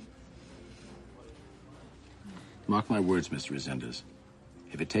 Mark my words, Mr. Resendez.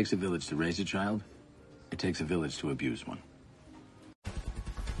 If it takes a village to raise a child, it takes a village to abuse one.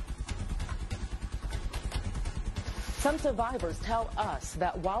 Some survivors tell us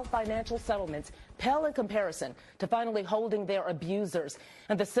that while financial settlements pale in comparison to finally holding their abusers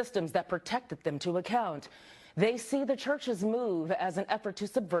and the systems that protected them to account, they see the church's move as an effort to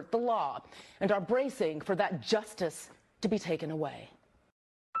subvert the law and are bracing for that justice to be taken away.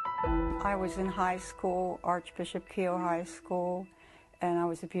 I was in high school, Archbishop Keogh High School, and I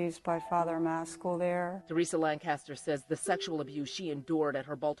was abused by Father Maskell there. Teresa Lancaster says the sexual abuse she endured at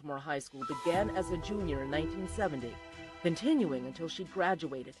her Baltimore high school began as a junior in 1970, continuing until she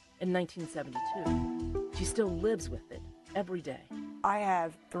graduated in 1972. She still lives with it every day. I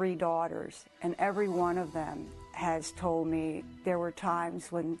have 3 daughters, and every one of them has told me there were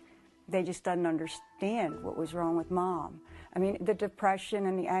times when they just didn't understand what was wrong with Mom. I mean, the depression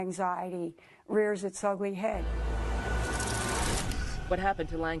and the anxiety rears its ugly head. What happened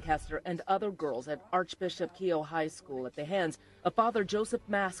to Lancaster and other girls at Archbishop Keogh High School at the hands of Father Joseph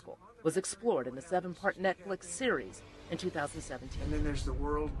Maskell was explored in the 7-part Netflix series in 2017. And then there's the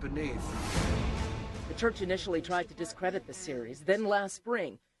world beneath. The church initially tried to discredit the series. Then last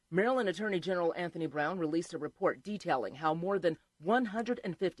spring, Maryland Attorney General Anthony Brown released a report detailing how more than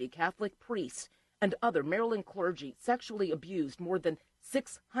 150 Catholic priests and other Maryland clergy sexually abused more than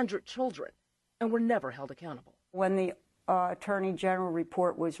 600 children and were never held accountable. When the Attorney General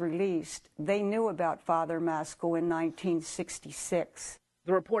report was released, they knew about Father Maskell in 1966.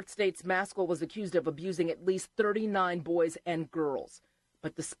 The report states Maskell was accused of abusing at least 39 boys and girls.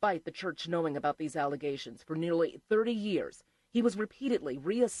 But despite the church knowing about these allegations for nearly 30 years, he was repeatedly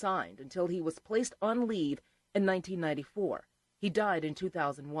reassigned until he was placed on leave in 1994. He died in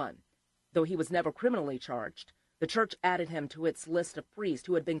 2001. Though he was never criminally charged, the church added him to its list of priests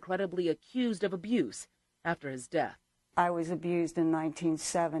who had been credibly accused of abuse after his death. I was abused in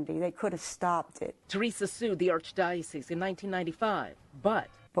 1970. They could have stopped it. Teresa sued the Archdiocese in 1995, but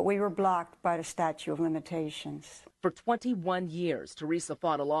but we were blocked by the statute of limitations. For 21 years, Teresa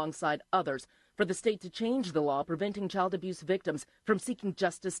fought alongside others for the state to change the law preventing child abuse victims from seeking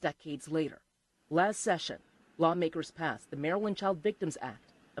justice decades later. Last session, lawmakers passed the Maryland Child Victims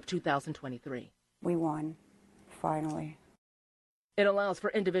Act of 2023. We won, finally. It allows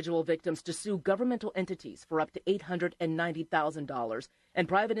for individual victims to sue governmental entities for up to $890,000 and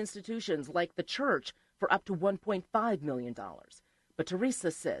private institutions like the church for up to $1.5 million. But Teresa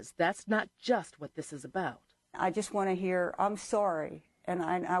says that's not just what this is about. I just want to hear, I'm sorry, and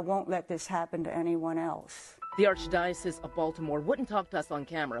I won't let this happen to anyone else. The Archdiocese of Baltimore wouldn't talk to us on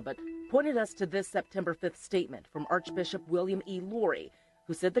camera, but pointed us to this September 5th statement from Archbishop William E. Laurie,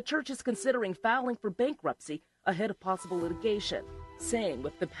 who said the church is considering filing for bankruptcy ahead of possible litigation, saying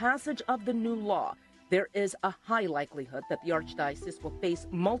with the passage of the new law, there is a high likelihood that the Archdiocese will face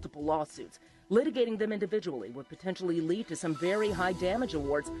multiple lawsuits. Litigating them individually would potentially lead to some very high damage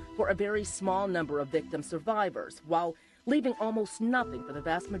awards for a very small number of victim survivors, while leaving almost nothing for the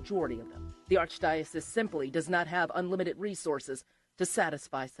vast majority of them. The Archdiocese simply does not have unlimited resources to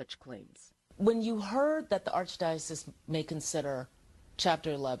satisfy such claims. When you heard that the Archdiocese may consider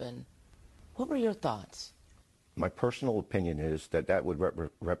Chapter 11, what were your thoughts? My personal opinion is that that would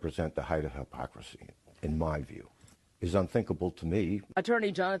represent the height of hypocrisy, in my view. Is unthinkable to me.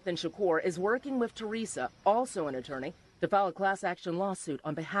 Attorney Jonathan Shakur is working with Teresa, also an attorney, to file a class action lawsuit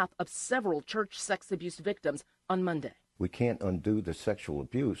on behalf of several church sex abuse victims on Monday. We can't undo the sexual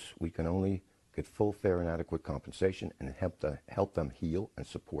abuse. We can only get full, fair, and adequate compensation and help them heal and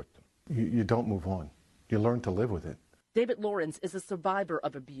support them. You don't move on. You learn to live with it. David Lawrence is a survivor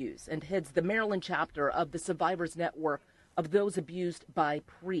of abuse and heads the Maryland chapter of the Survivors Network of those abused by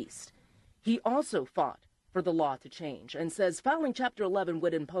priests. He also fought for the law to change and says filing Chapter 11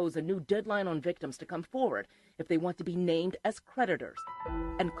 would impose a new deadline on victims to come forward if they want to be named as creditors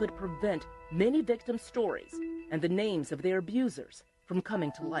and could prevent many victim stories and the names of their abusers from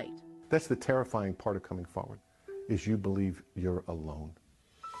coming to light. That's the terrifying part of coming forward, is you believe you're alone.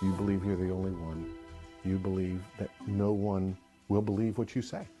 You believe you're the only one. You believe that no one will believe what you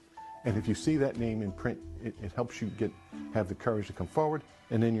say. And if you see that name in print, it helps you have the courage to come forward,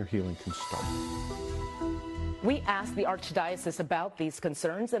 and then your healing can start. We asked the Archdiocese about these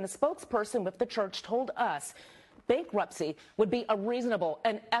concerns, and a spokesperson with the church told us bankruptcy would be a reasonable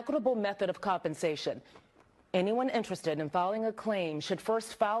and equitable method of compensation. Anyone interested in filing a claim should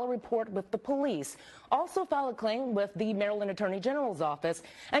first file a report with the police, also file a claim with the Maryland Attorney General's office,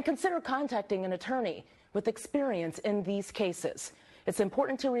 and consider contacting an attorney with experience in these cases. It's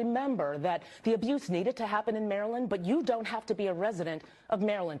important to remember that the abuse needed to happen in Maryland, but you don't have to be a resident of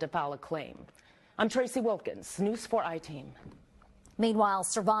Maryland to file a claim. I'm Tracy Wilkins, News 4 I-Team. Meanwhile,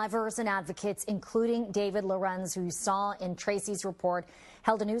 survivors and advocates, including David Lorenz, who you saw in Tracy's report,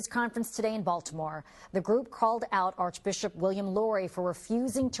 held a news conference today in Baltimore. The group called out Archbishop William Laurie for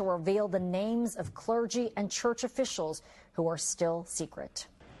refusing to reveal the names of clergy and church officials who are still secret.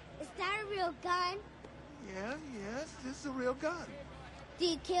 Is that a real gun? Yes, this is a real gun. Do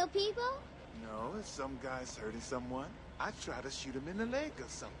you kill people? No, if some guy's hurting someone, I try to shoot him in the leg or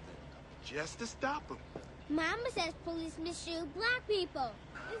something, just to stop him. Mama says police misshoot black people.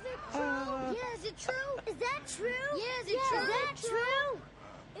 Is it true? Yeah, is it true? Is that true? Yeah, is it true? Is that true?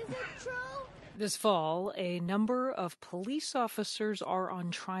 Is it true? This fall, a number of police officers are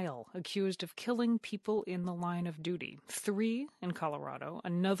on trial, accused of killing people in the line of duty. 3 in Colorado,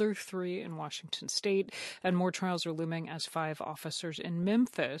 another 3 in Washington state, and more trials are looming as 5 officers in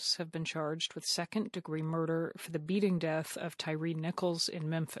Memphis have been charged with second-degree murder for the beating death of Tyree Nichols in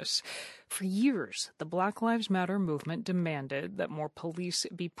Memphis. For years, the Black Lives Matter movement demanded that more police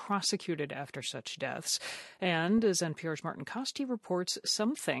be prosecuted after such deaths. And, as NPR's Martin Costi reports,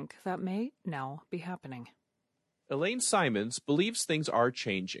 some think that may now be happening. Elaine Simons believes things are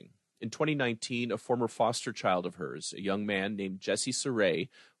changing. In 2019, a former foster child of hers, a young man named Jesse Saray,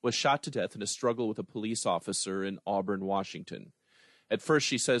 was shot to death in a struggle with a police officer in Auburn, Washington. At first,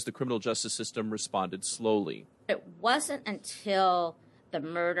 she says the criminal justice system responded slowly. It wasn't until the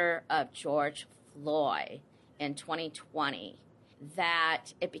murder of George Floyd in 2020 that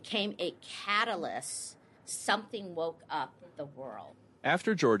it became a catalyst. Something woke up the world.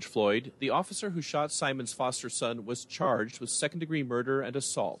 After George Floyd, the officer who shot Simon's foster son was charged with second-degree murder and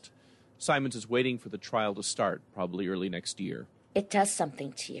assault. Simons is waiting for the trial to start, probably early next year. It does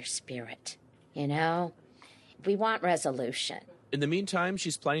something to your spirit, you know? We want resolution. In the meantime,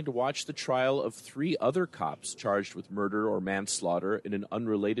 she's planning to watch the trial of 3 other cops charged with murder or manslaughter in an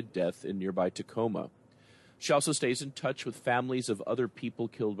unrelated death in nearby Tacoma. She also stays in touch with families of other people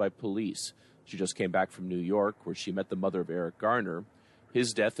killed by police. She just came back from New York, where she met the mother of Eric Garner.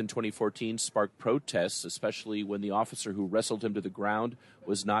 His death in 2014 sparked protests, especially when the officer who wrestled him to the ground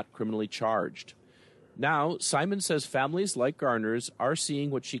was not criminally charged. Now, Simon says families like Garner's are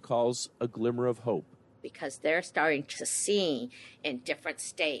seeing what she calls a glimmer of hope. Because they're starting to see in different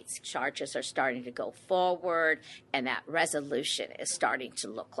states, charges are starting to go forward, and that resolution is starting to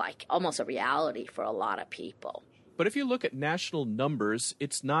look like almost a reality for a lot of people. But if you look at national numbers,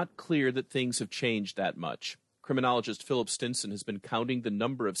 it's not clear that things have changed that much. Criminologist Philip Stinson has been counting the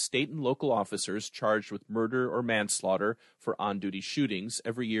number of state and local officers charged with murder or manslaughter for on-duty shootings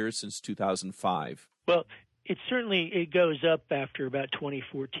every year since 2005. Well, it goes up after about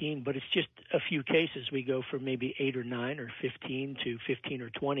 2014, but it's just a few cases. We go from maybe 8 or 9 or 15 to 15 or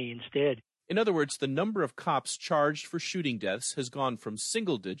 20 instead. In other words, the number of cops charged for shooting deaths has gone from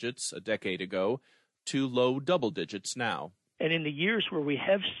single digits a decade ago to low double digits now. And in the years where we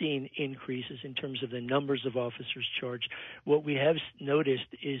have seen increases in terms of the numbers of officers charged, what we have noticed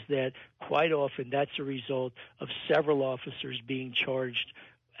is that quite often that's a result of several officers being charged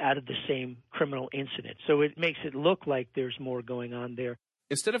out of the same criminal incident. So it makes it look like there's more going on there.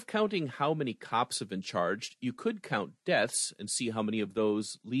 Instead of counting how many cops have been charged, you could count deaths and see how many of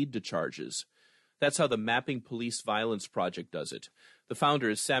those lead to charges. That's how the Mapping Police Violence Project does it. The founder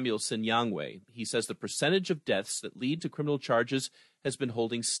is Samuel Sinyangwe. He says the percentage of deaths that lead to criminal charges has been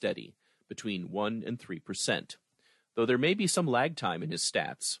holding steady, between 1% and 3%, though there may be some lag time in his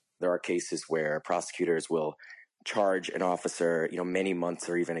stats. There are cases where prosecutors will charge an officer, many months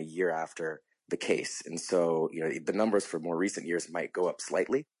or even a year after the case. And so, the numbers for more recent years might go up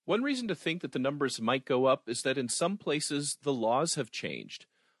slightly. One reason to think that the numbers might go up is that in some places the laws have changed.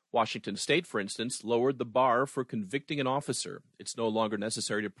 Washington State, for instance, lowered the bar for convicting an officer. It's no longer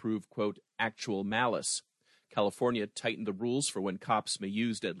necessary to prove, quote, actual malice. California tightened the rules for when cops may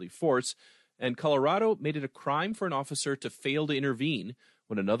use deadly force, and Colorado made it a crime for an officer to fail to intervene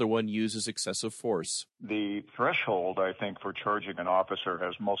when another one uses excessive force. The threshold, I think, for charging an officer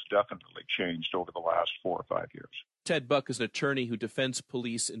has most definitely changed over the last 4 or 5 years. Ted Buck is an attorney who defends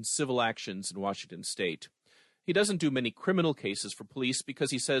police in civil actions in Washington State. He doesn't do many criminal cases for police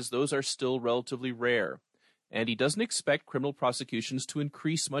because he says those are still relatively rare. And he doesn't expect criminal prosecutions to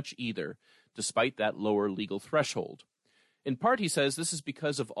increase much either, despite that lower legal threshold. In part, he says this is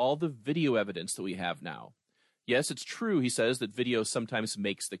because of all the video evidence that we have now. Yes, it's true, he says, that video sometimes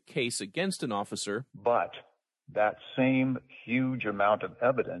makes the case against an officer. But that same huge amount of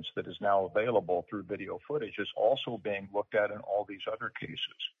evidence that is now available through video footage is also being looked at in all these other cases.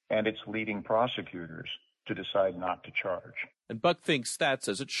 And it's leading prosecutors to decide not to charge. And Buck thinks that's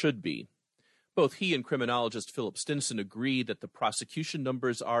as it should be. Both he and criminologist Philip Stinson agree that the prosecution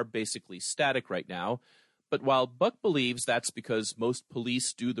numbers are basically static right now. But while Buck believes that's because most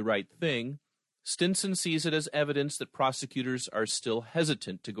police do the right thing, Stinson sees it as evidence that prosecutors are still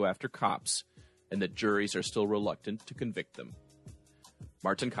hesitant to go after cops and that juries are still reluctant to convict them.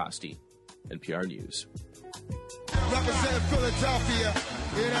 Martin Costi, NPR News. Represent Philadelphia,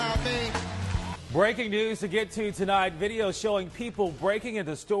 you know what I mean? Breaking news to get to tonight. Video showing people breaking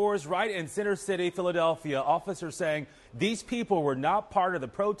into stores right in Center City, Philadelphia. Officers saying these people were not part of the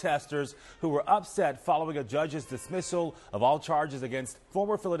protesters who were upset following a judge's dismissal of all charges against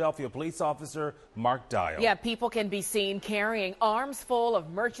former Philadelphia police officer Mark Dial. Yeah, people can be seen carrying arms full of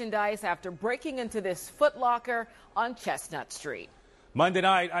merchandise after breaking into this Foot Locker on Chestnut Street. Monday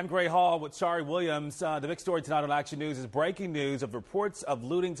night, I'm Gray Hall with Shari Williams. The big story tonight on Action News is breaking news of reports of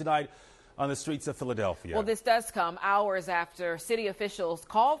looting tonight on the streets of Philadelphia. Well, this does come hours after city officials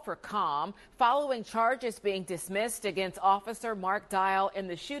called for calm following charges being dismissed against Officer Mark Dial in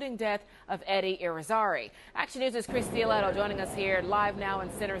the shooting death of Eddie Irizarry. Action News' Christy Aletto joining us here live now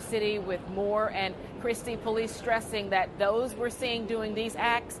in Center City with more. And Christy, police stressing that those we're seeing doing these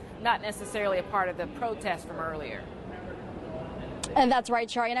acts not necessarily a part of the protest from earlier. And that's right,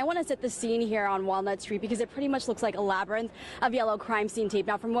 Shari. And I want to set the scene here on Walnut Street because it pretty much looks like a labyrinth of yellow crime scene tape.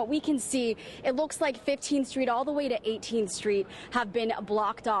 Now, from what we can see, it looks like 15th Street all the way to 18th Street have been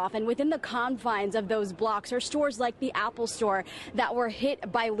blocked off. And within the confines of those blocks are stores like the Apple Store that were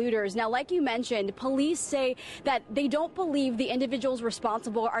hit by looters. Now, like you mentioned, police say that they don't believe the individuals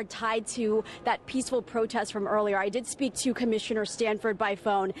responsible are tied to that peaceful protest from earlier. I did speak to Commissioner Stanford by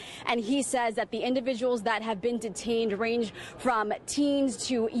phone, and he says that the individuals that have been detained range from teens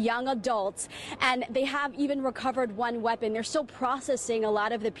to young adults, and they have even recovered one weapon. They're still processing a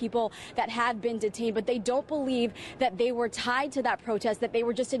lot of the people that have been detained, but they don't believe that they were tied to that protest, that they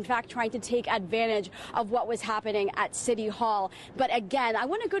were just in fact trying to take advantage of what was happening at City Hall. But again, I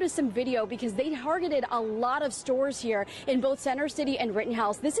want to go to some video because they targeted a lot of stores here in both Center City and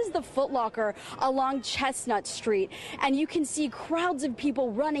Rittenhouse. This is the Foot Locker along Chestnut Street, and you can see crowds of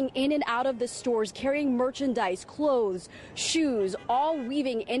people running in and out of the stores, carrying merchandise, clothes, shoes, all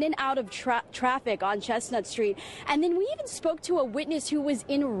weaving in and out of traffic on Chestnut Street. And then we even spoke to a witness who was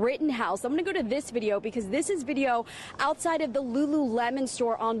in Rittenhouse. I'm going to go to this video because this is video outside of the Lululemon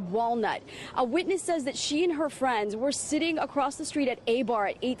store on Walnut. A witness says that she and her friends were sitting across the street at A Bar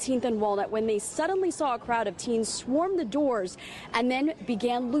at 18th and Walnut when they suddenly saw a crowd of teens swarm the doors and then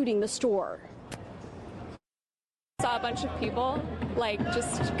began looting the store. Saw a bunch of people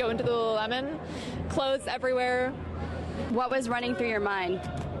just go into the Lululemon, clothes everywhere. What was running through your mind?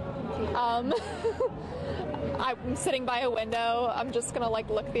 I'm sitting by a window. I'm just gonna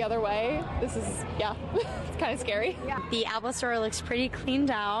look the other way. This is, it's kind of scary. Yeah. The Apple store looks pretty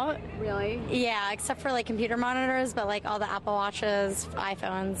cleaned out. Really? Yeah, except for computer monitors, but all the Apple Watches,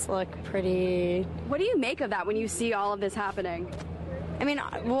 iPhones look pretty. What do you make of that when you see all of this happening? I mean,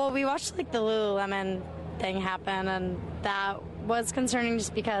 well, we watched the Lululemon thing happen, and that was concerning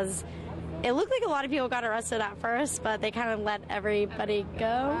just because it looked like a lot of people got arrested at first, but they kind of let everybody go.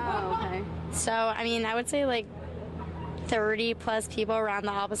 Oh, okay. So, I mean, I would say 30 plus people around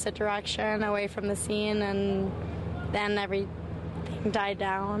the opposite direction away from the scene, and then everything died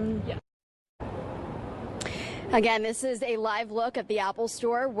down. Yeah. Again, this is a live look at the Apple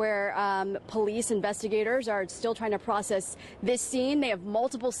store where police investigators are still trying to process this scene. They have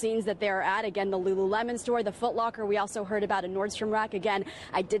multiple scenes that they are at. Again, the Lululemon store, the Foot Locker. We also heard about a Nordstrom Rack. Again,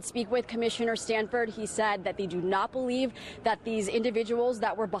 I did speak with Commissioner Stanford. He said that they do not believe that these individuals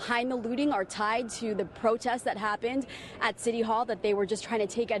that were behind the looting are tied to the protest that happened at City Hall, that they were just trying to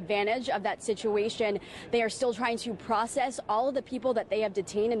take advantage of that situation. They are still trying to process all of the people that they have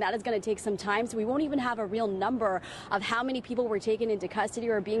detained, and that is going to take some time. So we won't even have a real number of how many people were taken into custody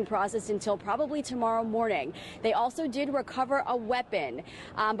or being processed until probably tomorrow morning. They also did recover a weapon,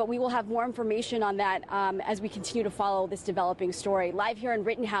 but we will have more information on that as we continue to follow this developing story. Live here in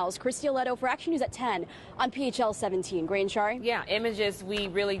Rittenhouse, Christy Aletto for Action News at 10 on PHL 17. Gray and Shari? Yeah, images we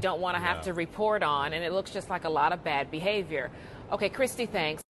really don't want to have to report on, and it looks just like a lot of bad behavior. Okay, Christy,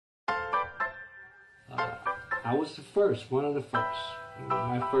 thanks. I was one of the first.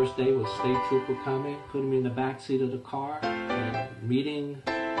 My first day was State Trooper coming, putting me in the back seat of the car, and meeting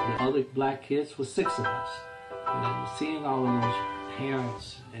the other black kids with 6 of us. And then seeing all of those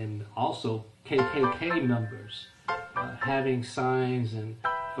parents and also KKK members having signs and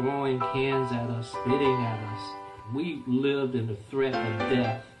throwing cans at us, spitting at us. We lived in the threat of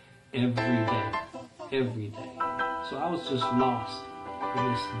death every day. So I was just lost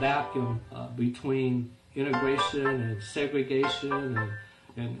in this vacuum between integration and segregation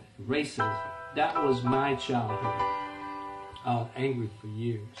and racism. That was my childhood. I was angry for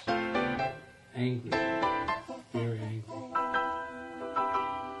years. Angry. Very angry.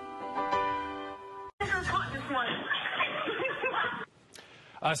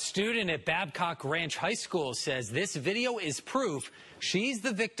 A student at Babcock Ranch High School says this video is proof she's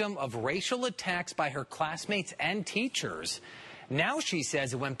the victim of racial attacks by her classmates and teachers. Now she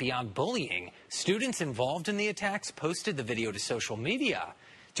says it went beyond bullying. Students involved in the attacks posted the video to social media.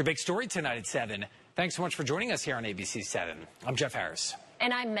 It's your big story tonight at 7. Thanks so much for joining us here on ABC 7. I'm Jeff Harris.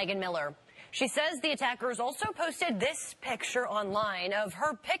 And I'm Megan Miller. She says the attackers also posted this picture online of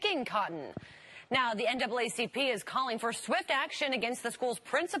her picking cotton. Now, the NAACP is calling for swift action against the school's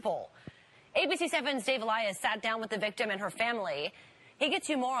principal. ABC 7's Dave Elias sat down with the victim and her family. He gets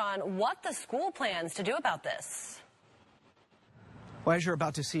you more on what the school plans to do about this. Well, as you're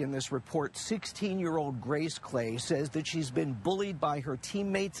about to see in this report, 16-year-old Grace Clay says that she's been bullied by her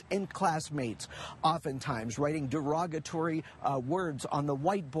teammates and classmates, oftentimes writing derogatory words on the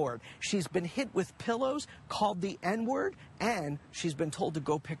whiteboard. She's been hit with pillows, called the N-word, and she's been told to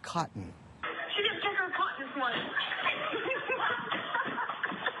go pick cotton. She didn't pick her cotton this morning.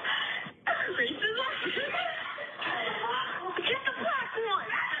 Racism? Get the black one!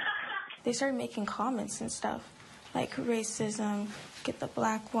 They started making comments and stuff, like racism, get the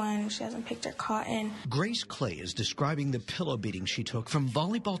black one, she hasn't picked her cotton. Grace Clay is describing the pillow beating she took from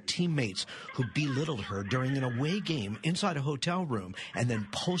volleyball teammates who belittled her during an away game inside a hotel room and then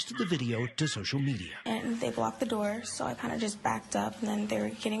posted the video to social media. And they blocked the door, so I kind of just backed up, and then they were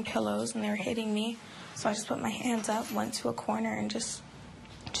getting pillows and they were hitting me. So I just put my hands up, went to a corner, and just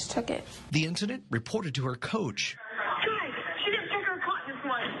took it. The incident reported to her coach. Guys, she didn't pick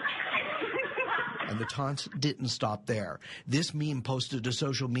And the taunts didn't stop there. This meme posted to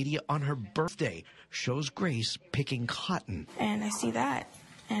social media on her birthday shows Grace picking cotton. And I see that,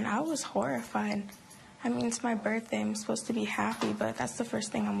 and I was horrified. I mean, it's my birthday. I'm supposed to be happy, but that's the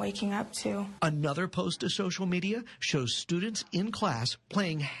first thing I'm waking up to. Another post to social media shows students in class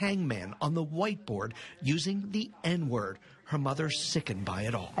playing hangman on the whiteboard using the N-word. Her mother's sickened by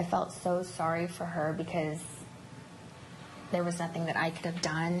it all. I felt so sorry for her because there was nothing that I could have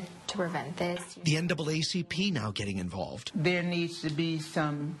done to prevent this. The NAACP now getting involved. There needs to be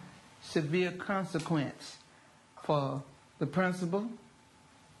some severe consequence for the principal,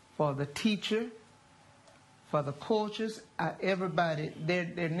 for the teacher, for the coaches, everybody.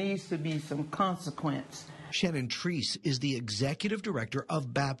 There needs to be some consequence. Shannon Treese is the executive director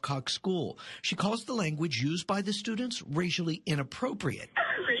of Babcock School. She calls the language used by the students racially inappropriate.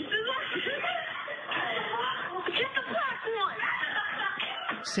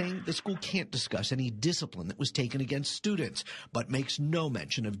 Saying the school can't discuss any discipline that was taken against students, but makes no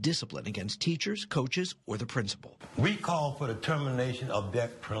mention of discipline against teachers, coaches, or the principal. We call for the termination of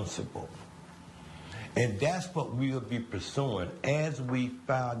that principal. And that's what we will be pursuing as we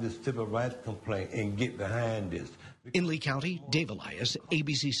file this civil rights complaint and get behind this. In Lee County, Dave Elias,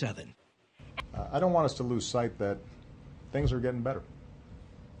 ABC 7. I don't want us to lose sight that things are getting better.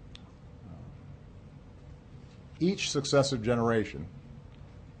 Each successive generation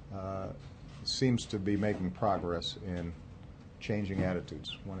seems to be making progress in changing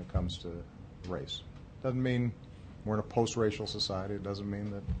attitudes when it comes to race. Doesn't mean we're in a post-racial society. It doesn't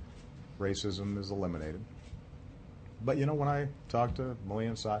mean that racism is eliminated. But you know, when I talk to Malia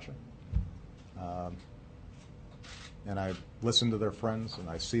and Sasha, and I listen to their friends and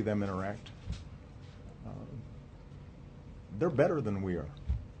I see them interact, they're better than we are.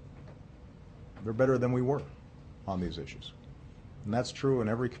 They're better than we were on these issues. And that's true in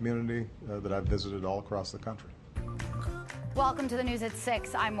every community that I've visited all across the country. Welcome to the news at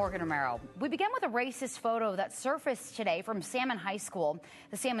 6. I'm Morgan Romero. We begin with a racist photo that surfaced today from Salmon High School.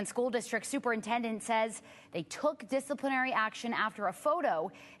 The Salmon School District Superintendent says they took disciplinary action after a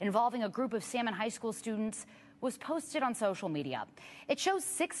photo involving a group of Salmon High School students was posted on social media. It shows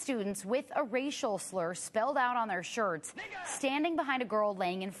 6 students with a racial slur spelled out on their shirts standing behind a girl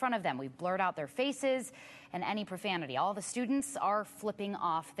laying in front of them. We've blurred out their faces and any profanity. All the students are flipping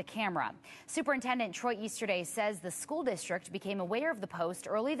off the camera. Superintendent Troy Easterday says the school district became aware of the post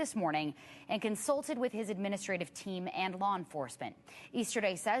early this morning and consulted with his administrative team and law enforcement.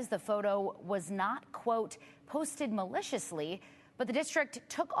 Easterday says the photo was not, quote, posted maliciously, but the district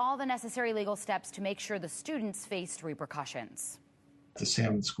took all the necessary legal steps to make sure the students faced repercussions. The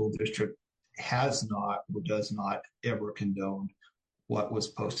Salmon School District has not or does not ever condone what was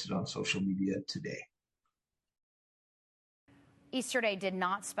posted on social media today. Easterday did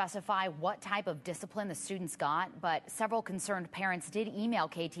not specify what type of discipline the students got, but several concerned parents did email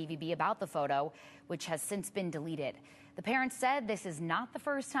KTVB about the photo, which has since been deleted. The parents said this is not the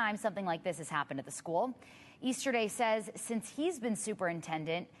first time something like this has happened at the school. Easterday says since he's been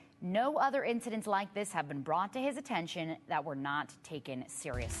superintendent, no other incidents like this have been brought to his attention that were not taken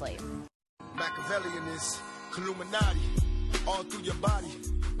seriously. Machiavellian is Illuminati all through your body.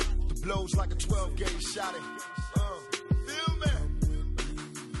 The blows like a 12-gauge shot. Feel me?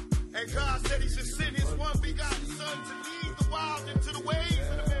 And God said he should send his one begotten son to lead the wild into the ways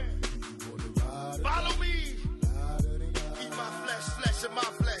of the man. Follow me. Eat my flesh, flesh of my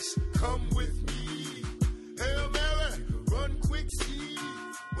flesh. Come with me. Hail Mary, run quick, see.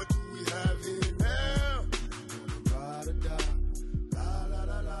 What do we have here now?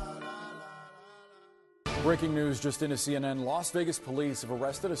 Breaking news just into CNN. Las Vegas police have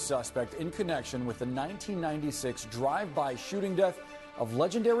arrested a suspect in connection with the 1996 drive-by shooting death of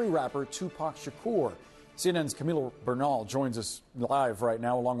legendary rapper Tupac Shakur. CNN's Camila Bernal joins us live right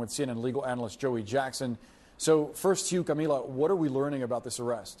now, along with CNN legal analyst Joey Jackson. So first to you, Camila, what are we learning about this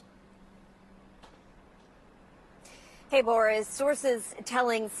arrest? Hey, Boris. Sources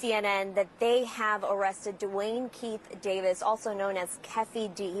telling CNN that they have arrested Dwayne Keith Davis, also known as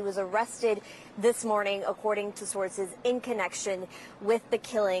Keffy D. He was arrested this morning, according to sources, in connection with the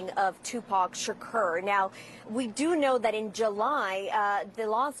killing of Tupac Shakur. Now, we do know that in July, the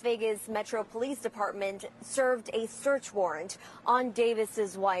Las Vegas Metro Police Department served a search warrant on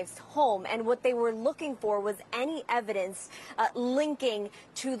Davis's wife's home, and what they were looking for was any evidence linking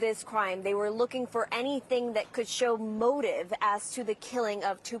to this crime. They were looking for anything that could show motive as to the killing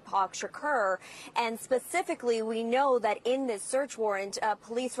of Tupac Shakur. And specifically, we know that in this search warrant,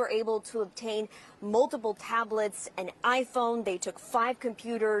 police were able to obtain multiple tablets, an iPhone. They took 5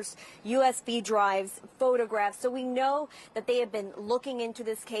 computers, USB drives, photographs. So we know that they have been looking into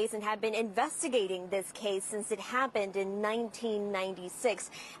this case and have been investigating this case since it happened in 1996.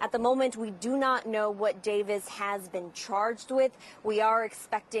 At the moment, we do not know what Davis has been charged with. We are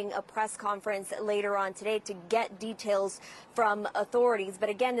expecting a press conference later on today to get details from authorities. But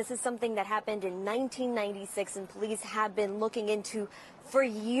again, this is something that happened in 1996 and police have been looking into for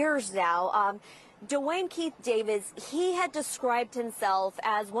years now. Dwayne Keith Davis, he had described himself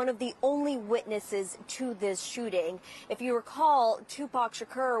as one of the only witnesses to this shooting. If you recall, Tupac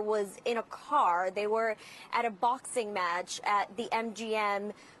Shakur was in a car. They were at a boxing match at the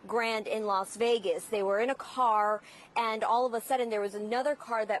MGM Grand in Las Vegas. They were in a car, and all of a sudden there was another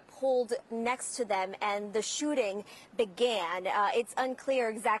car that pulled next to them, and the shooting began. It's unclear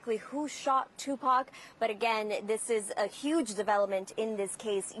exactly who shot Tupac, but again, this is a huge development in this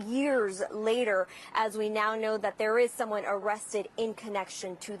case years later, as we now know that there is someone arrested in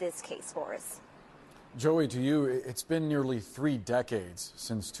connection to this case, Boris. Joey, to you, it's been nearly 3 decades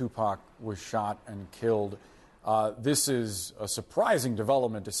since Tupac was shot and killed. This is a surprising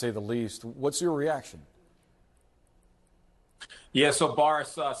development, to say the least. What's your reaction? Yeah, so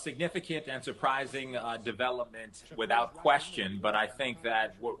Boris, significant and surprising development without question. But I think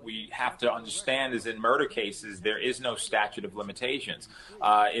that what we have to understand is in murder cases, there is no statute of limitations.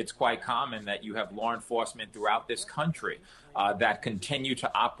 It's quite common that you have law enforcement throughout this country that continue to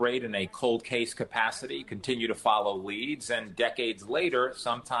operate in a cold case capacity, continue to follow leads, and decades later,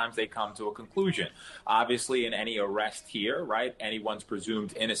 sometimes they come to a conclusion. Obviously, in any arrest here, right, anyone's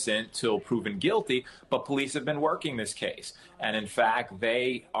presumed innocent till proven guilty, but police have been working this case. And in fact,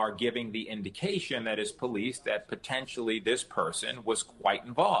 they are giving the indication that is police that potentially this person was quite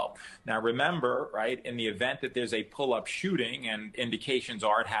involved. Now, remember, right, in the event that there's a pull-up shooting, and indications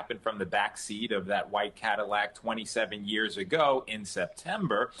are it happened from the back seat of that white Cadillac 27 years ago in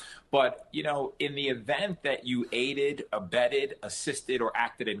September. But, you know, in the event that you aided, abetted, assisted, or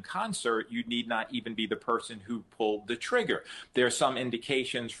acted in concert, you need not even be the person who pulled the trigger. There are some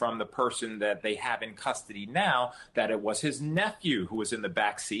indications from the person that they have in custody now that it was his nephew who was in the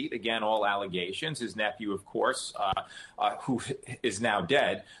back seat. Again, all allegations. His nephew, of course, who is now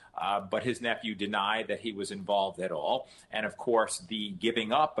dead. But his nephew denied that he was involved at all. And of course, the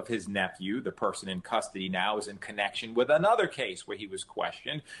giving up of his nephew, the person in custody now, is in connection with another case where he was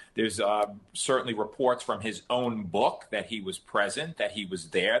questioned. There's certainly reports from his own book that he was present, that he was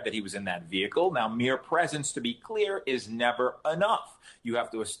there, that he was in that vehicle. Now, mere presence, to be clear, is never enough. You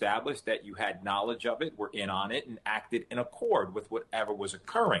have to establish that you had knowledge of it, were in on it, and acted in accord with whatever was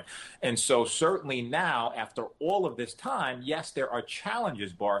occurring. And so certainly now, after all of this time, yes, there are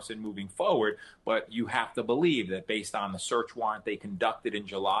challenges, Boris, in moving forward, but you have to believe that based on the search warrant they conducted in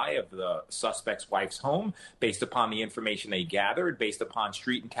July of the suspect's wife's home, based upon the information they gathered, based upon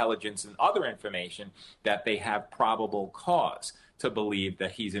street intelligence and other information, that they have probable cause to believe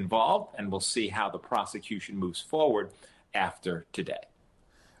that he's involved, and we'll see how the prosecution moves forward after today.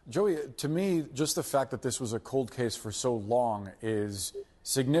 Joey, to me, just the fact that this was a cold case for so long is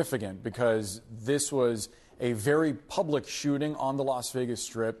significant, because this was a very public shooting on the Las Vegas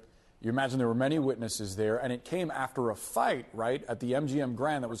Strip. You imagine there were many witnesses there, and it came after a fight, right, at the MGM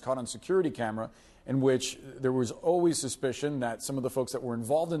Grand that was caught on security camera, in which there was always suspicion that some of the folks that were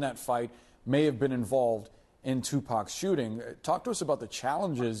involved in that fight may have been involved in Tupac's shooting. Talk to us about the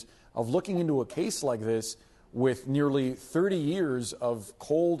challenges of looking into a case like this with nearly 30 years of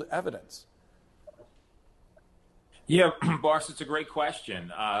cold evidence. Yeah, Boris, it's a great question.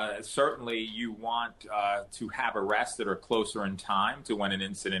 Certainly you want to have arrests that are closer in time to when an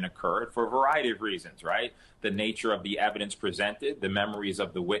incident occurred for a variety of reasons, right? The nature of the evidence presented, the memories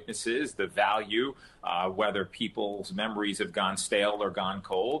of the witnesses, the value, whether people's memories have gone stale or gone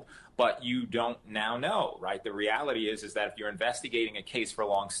cold. But you don't now know, right? The reality is that if you're investigating a case for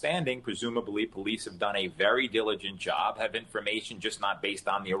long-standing, presumably police have done a very diligent job, have information just not based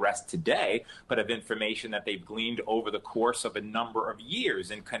on the arrest today, but of information that they've gleaned over the course of a number of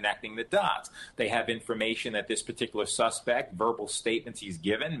years in connecting the dots. They have information that this particular suspect, verbal statements he's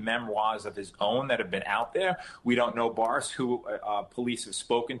given, memoirs of his own that have been out there. We don't know, Boris, who police have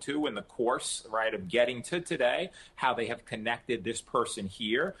spoken to in the course, right, of getting to today, how they have connected this person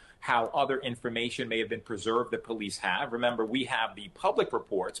here, how other information may have been preserved that police have. Remember, we have the public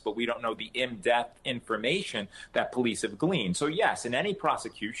reports, but we don't know the in-depth information that police have gleaned. So yes, in any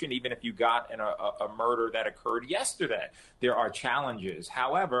prosecution, even if you got a murder that occurred yesterday, there are challenges.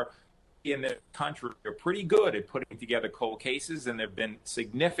 However, in the country are pretty good at putting together cold cases, and there have been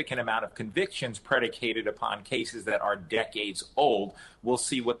significant amount of convictions predicated upon cases that are decades old. We'll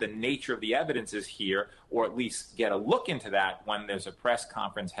see what the nature of the evidence is here, or at least get a look into that when there's a press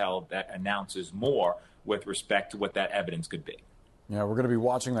conference held that announces more with respect to what that evidence could be. Yeah, we're going to be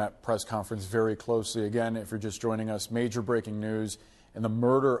watching that press conference very closely. Again, if you're just joining us, major breaking news in the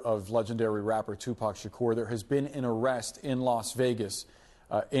murder of legendary rapper Tupac Shakur. There has been an arrest in Las Vegas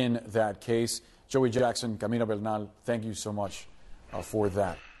in that case. Joey Jackson, Camila Bernal, thank you so much for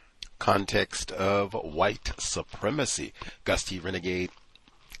that. Context of white supremacy. Gus T. Renegade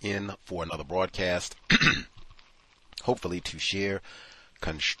in for another broadcast, hopefully to share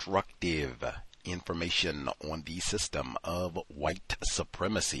constructive information on the system of white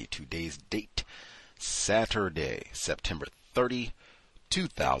supremacy. Today's date, Saturday, September 30,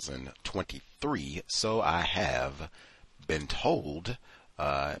 2023. So I have been told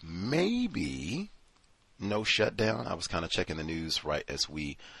maybe no shutdown. I was kind of checking the news right as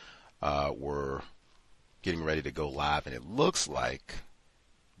we were getting ready to go live, and it looks like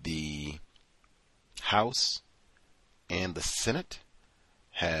the House and the Senate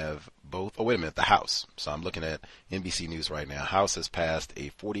have both, oh wait a minute, the House. So I'm looking at NBC News right now. House has passed a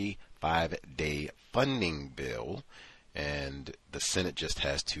 45-day funding bill, and the Senate just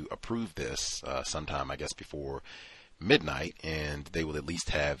has to approve this sometime, I guess, before midnight, and they will at least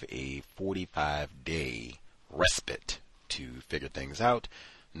have a 45-day respite to figure things out.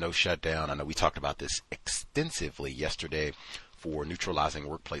 No shutdown. I know we talked about this extensively yesterday for neutralizing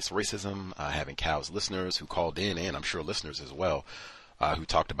workplace racism, having Cal's listeners who called in, and I'm sure listeners as well, who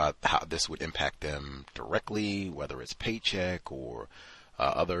talked about how this would impact them directly, whether it's paycheck or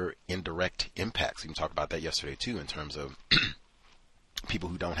other indirect impacts. We can talk about that yesterday too, in terms of people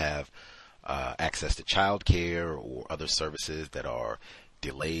who don't have access to child care or other services that are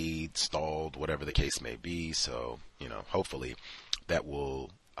delayed, stalled, whatever the case may be. So, hopefully that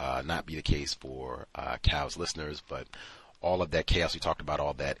will not be the case for Cal's listeners, but all of that chaos, we talked about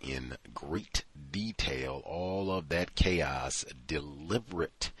all that in great detail, all of that chaos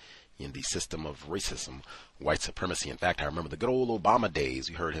deliberate in the system of racism, white supremacy. In fact, I remember the good old Obama days.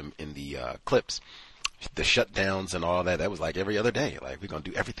 We heard him in the clips, the shutdowns and all that. That was like every other day. Like, we're going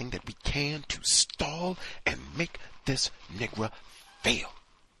to do everything that we can to stall and make this nigger fail.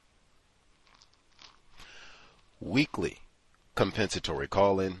 Weekly compensatory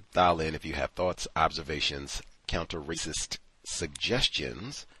call-in. Dial in if you have thoughts, observations, counter-racist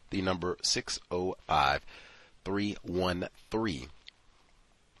suggestions. The number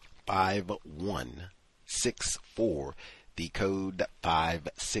 605-313-5164. The code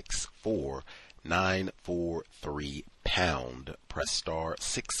 564-943#. Press star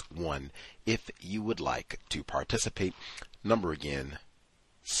 61 if you would like to participate. Number again,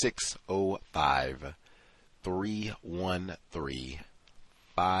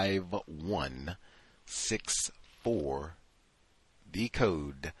 605-313-5164. The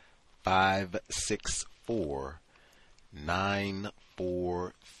code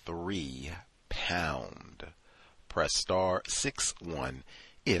 564-943#. Press star 61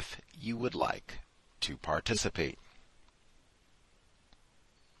 if you would like to participate.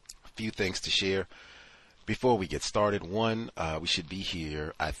 A few things to share before we get started. One, we should be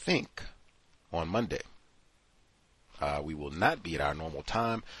here, I think, on Monday. We will not be at our normal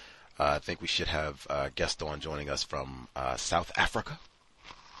time. I think we should have a guest on joining us from South Africa.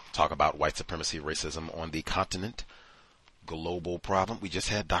 Talk about white supremacy, racism on the continent, global problem. We just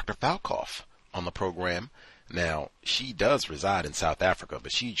had Dr. Falkoff on the program. Now, she does reside in South Africa,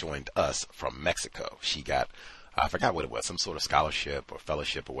 but she joined us from Mexico. She got, I forgot what it was, some sort of scholarship or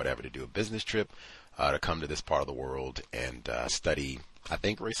fellowship or whatever to do a business trip to come to this part of the world and study, I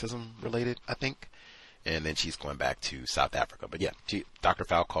think, racism related, And then she's going back to South Africa. But yeah, Dr.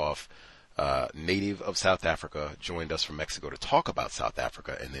 Falkoff, native of South Africa, joined us from Mexico to talk about South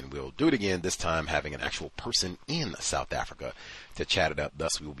Africa. And then we'll do it again, this time having an actual person in South Africa to chat it up.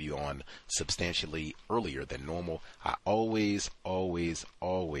 Thus, we will be on substantially earlier than normal. I always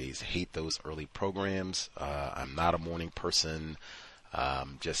hate those early programs. I'm not a morning person.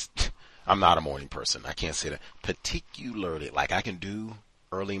 I'm not a morning person. I can't say that. Particularly, like, I can do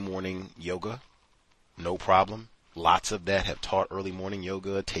early morning yoga. No problem. Lots of that have taught early morning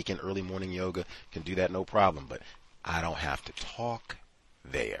yoga, taken early morning yoga, can do that no problem. But I don't have to talk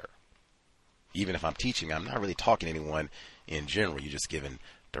there. Even if I'm teaching, I'm not really talking to anyone in general. You're just giving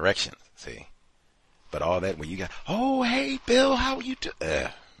directions, see? But all that, when you got, oh, hey, Bill, how are you doing?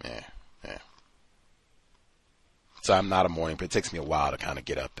 So I'm not a morning, but it takes me a while to kind of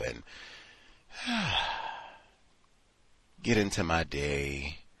get up and get into my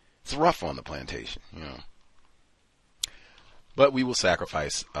day, it's rough on the plantation, you know. But we will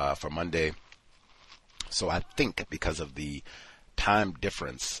sacrifice for Monday. So I think because of the time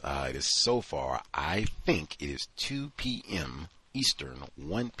difference, it is so far, I think it is 2 p.m. Eastern,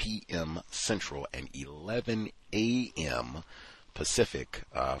 1 p.m. Central, and 11 a.m. Pacific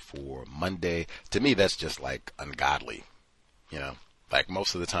for Monday. To me, that's just like ungodly. You know, like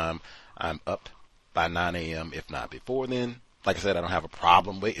most of the time I'm up by 9 a.m., if not before then. Like I said, I don't have a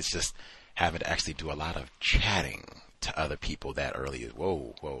problem with it. It's just having to actually do a lot of chatting to other people that early.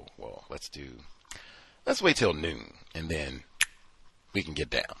 Whoa. Let's wait till noon and then we can get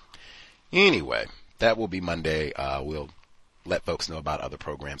down. Anyway, that will be Monday. We'll let folks know about other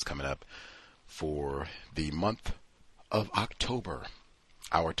programs coming up for the month of October.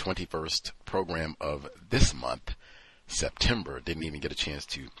 Our 21st program of this month, September. Didn't even get a chance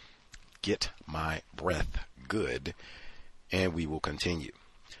to get my breath good. And we will continue.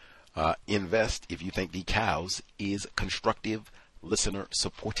 Invest if you think the cows is constructive,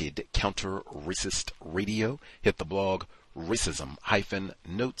 listener-supported, counter-racist radio. Hit the blog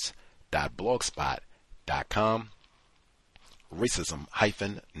racism-notes.blogspot.com.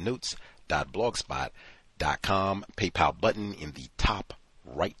 racism-notes.blogspot.com. PayPal button in the top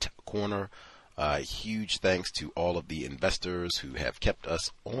right corner. Huge thanks to all of the investors who have kept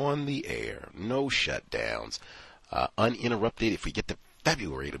us on the air. No shutdowns. Uninterrupted. If we get to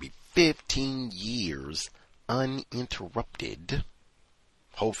February, it'll be 15 years uninterrupted.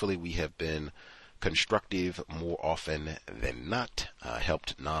 Hopefully we have been constructive more often than not,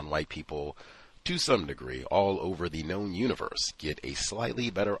 helped non-white people to some degree all over the known universe get a slightly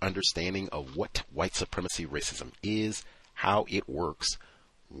better understanding of what white supremacy racism is, how it works,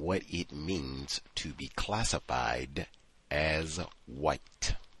 what it means to be classified as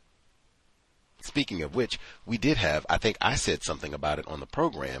white. Speaking of which, we did have, I think I said something about it on the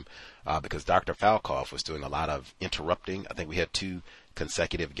program because Dr. Falcoff was doing a lot of interrupting. I think we had 2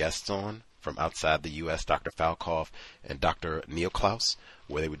 consecutive guests on from outside the U.S., Dr. Falcoff and Dr. Neil Klaus,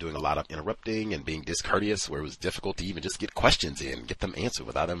 where they were doing a lot of interrupting and being discourteous, where it was difficult to even just get questions in, get them answered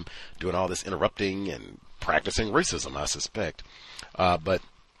without them doing all this interrupting and practicing racism, I suspect. But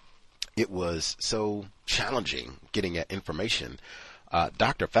it was so challenging getting at information. And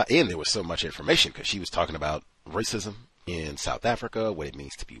there was so much information because she was talking about racism in South Africa, what it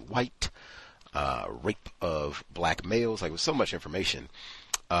means to be white, rape of black males. Like, it was so much information,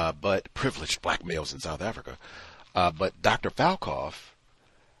 but privileged black males in South Africa. But Dr. Falcoff,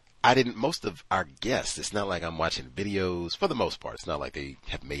 most of our guests, it's not like I'm watching videos for the most part. It's not like they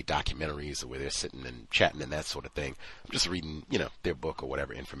have made documentaries where they're sitting and chatting and that sort of thing. I'm just reading, their book or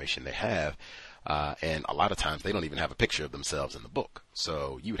whatever information they have. And a lot of times they don't even have a picture of themselves in the book.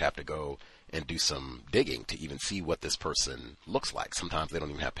 So you would have to go and do some digging to even see what this person looks like. Sometimes they don't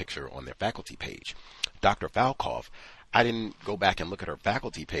even have a picture on their faculty page. Dr. Falcoff, I didn't go back and look at her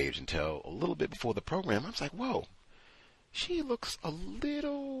faculty page until a little bit before the program. I was like, whoa, she looks a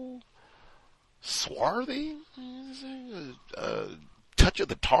little swarthy. Touch of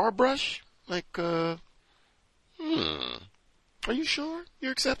the tar brush. Like, are you sure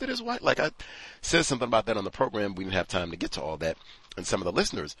you're accepted as white? Like, I said something about that on the program. We didn't have time to get to all that. And some of the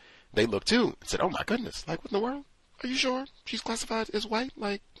listeners, they looked too and said, oh my goodness, like, what in the world? Are you sure she's classified as white?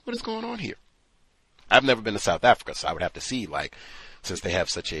 Like, what is going on here? I've never been to South Africa, so I would have to see, like, since they have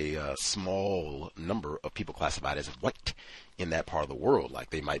such a small number of people classified as white in that part of the world, like,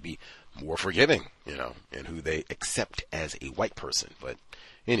 they might be more forgiving, in who they accept as a white person. But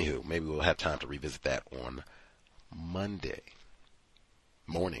anywho, maybe we'll have time to revisit that on Monday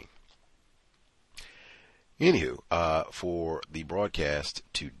morning. Anywho, for the broadcast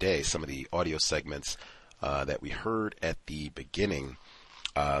today, some of the audio segments that we heard at the beginning.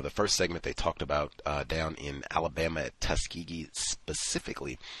 The first segment they talked about down in Alabama at Tuskegee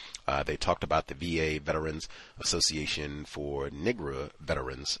specifically. They talked about the VA Veterans Association for Negro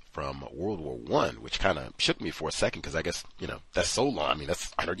veterans from World War I, which kind of shook me for a second because I guess, that's so long. I mean,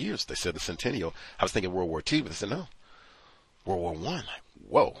 that's 100 years. They said the centennial. I was thinking World War II, but they said no. World War I. Like,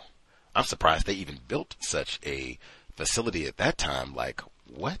 whoa. I'm surprised they even built such a facility at that time. Like,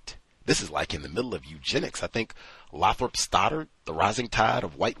 what? This is like in the middle of eugenics. I think Lothrop Stoddard, The Rising Tide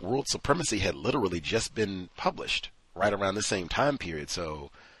of White World Supremacy, had literally just been published right around the same time period.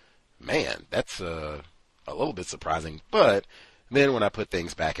 So, man, that's a little bit surprising. But then when I put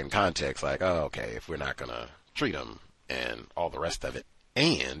things back in context, like, oh, okay, if we're not going to treat them and all the rest of it,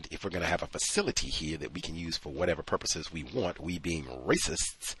 and if we're going to have a facility here that we can use for whatever purposes we want, we being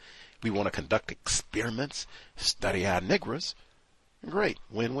racists, we want to conduct experiments, study our Negroes, great,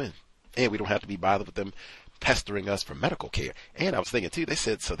 win-win. And we don't have to be bothered with them pestering us for medical care. And I was thinking too, they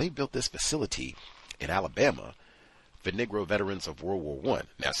said, so they built this facility in Alabama for Negro veterans of World War I.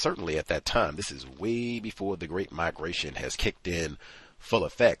 Now, certainly at that time, this is way before the Great Migration has kicked in full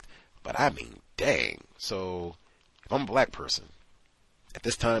effect. But I mean, dang. So if I'm a black person at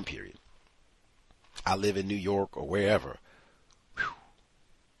this time period, I live in New York or wherever, whew,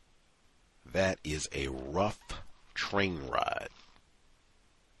 that is a rough train ride,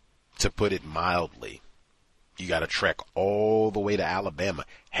 to put it mildly. You got to trek all the way to Alabama.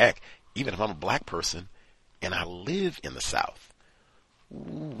 Heck, even if I'm a black person and I live in the South,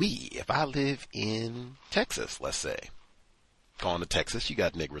 if I live in Texas, let's say, going to Texas, you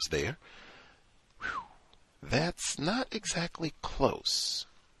got niggers there. Whew, that's not exactly close.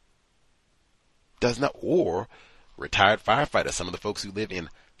 Does not, or retired firefighters, some of the folks who live in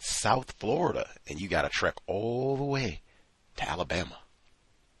South Florida, and you got to trek all the way to Alabama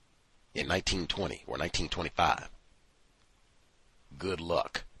in 1920 or 1925. Good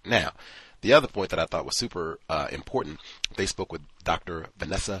luck. Now, the other point that I thought was super important, they spoke with Dr.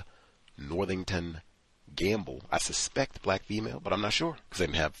 Vanessa Northington Gamble. I suspect black female, but I'm not sure because they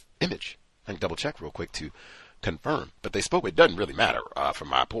didn't have image. I can double check real quick to confirm. But they spoke, it doesn't really matter from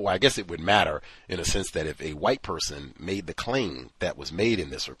my point. I guess it would matter in a sense that if a white person made the claim that was made in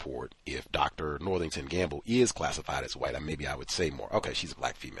this report, if Dr. Northington Gamble is classified as white, maybe I would say more. Okay, she's a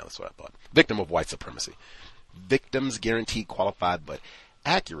black female, that's what I thought. Victim of white supremacy. Victims guaranteed qualified, but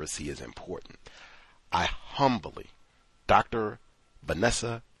accuracy is important. I humbly, Dr.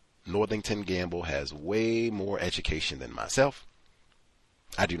 Vanessa Northington Gamble has way more education than myself.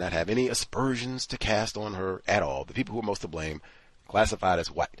 I do not have any aspersions to cast on her at all. The people who are most to blame, classified as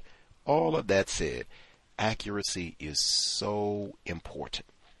white. All of that said, accuracy is so important.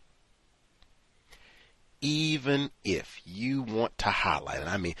 Even if you want to highlight, and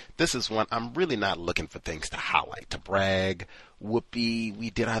I mean, this is one, I'm really not looking for things to highlight, to brag, whoopee, we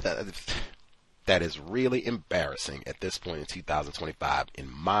did either. That is really embarrassing at this point in 2025, in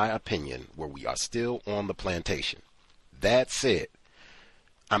my opinion, where we are still on the plantation. That said,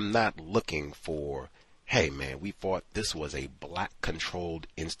 I'm not looking for, hey man, we thought this was a black controlled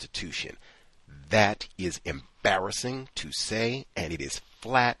institution. That is embarrassing to say, and it is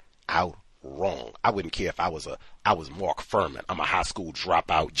flat out wrong. I wouldn't care if I was Mark Furman. I'm a high school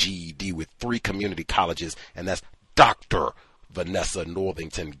dropout GED with 3 community colleges, and that's Dr. Vanessa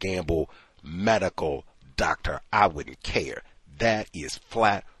Northington Gamble, medical doctor. I wouldn't care. That is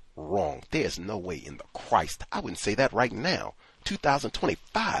flat wrong. There's no way in the Christ. I wouldn't say that right now.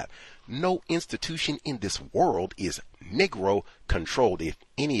 2025. No institution in this world is Negro controlled. If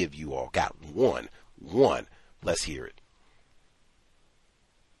any of you all got one, let's hear it.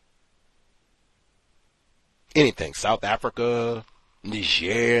 Anything. South Africa,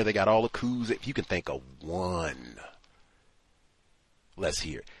 Niger, they got all the coups. If you can think of one, let's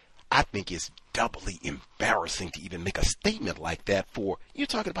hear it. I think it's doubly embarrassing to even make a statement like that for, you're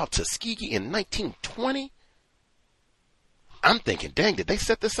talking about Tuskegee in 1920? I'm thinking, dang, did they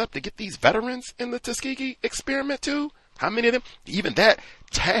set this up to get these veterans in the Tuskegee experiment too? How many of them? Even that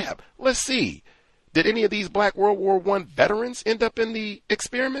tab. Let's see. Did any of these black World War I veterans end up in the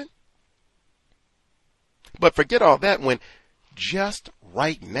experiment? But forget all that when just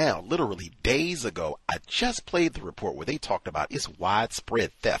right now, literally days ago, I just played the report where they talked about its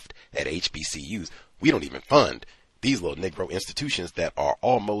widespread theft at HBCUs. We don't even fund these little Negro institutions that are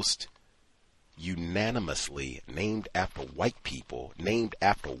almost unanimously named after white people.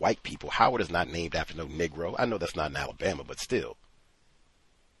 Howard is not named after no Negro. I know that's not in Alabama, but still.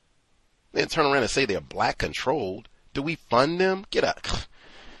 Then turn around and say they're black controlled. Do we fund them? Get out.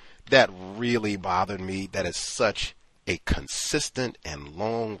 That really bothered me. That is such a consistent and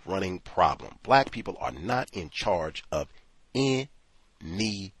long-running problem. Black people are not in charge of anything,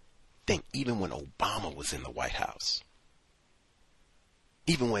 even when Obama was in the White House.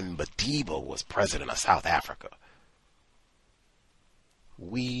 Even when Madiba was president of South Africa.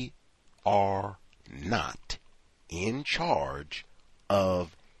 We are not in charge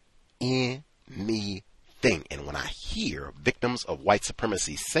of anything. And when I hear victims of white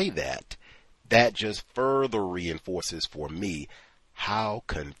supremacy say that, that just further reinforces for me how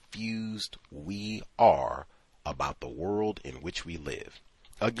confused we are about the world in which we live.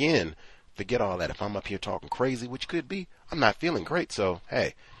 Again, forget all that. If I'm up here talking crazy, which could be, I'm not feeling great. So,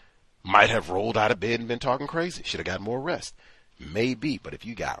 hey, might have rolled out of bed and been talking crazy. Should have got more rest. Maybe, but if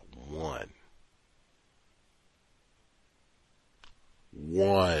you got one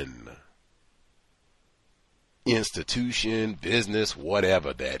institution, business,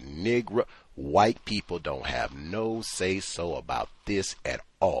 whatever, that Negro, white people don't have no say-so about this at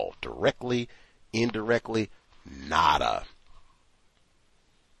all, directly, indirectly? Nada.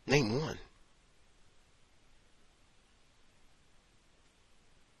 Name one.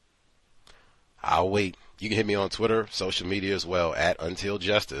 I'll wait. You can hit me on Twitter, social media as well, at Until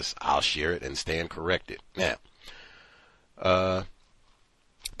Justice. I'll share it and stand corrected. Now,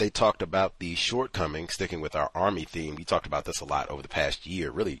 they talked about the shortcomings, sticking with our Army theme. We talked about this a lot over the past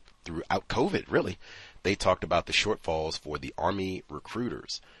year, really, throughout COVID, really. They talked about the shortfalls for the Army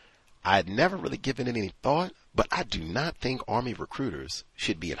recruiters. I had never really given it any thought, but I do not think Army recruiters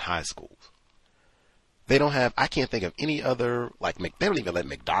should be in high schools. They don't have, I can't think of any other, like, they don't even let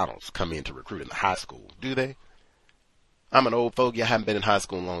McDonald's come in to recruit in the high school, do they? I'm an old fogey. I haven't been in high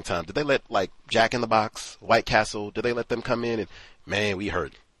school in a long time. Did they let, like, Jack in the Box, White Castle, did they let them come in? And, man, we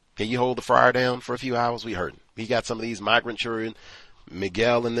hurting. Can you hold the fryer down for a few hours? We hurting. We got some of these migrant children,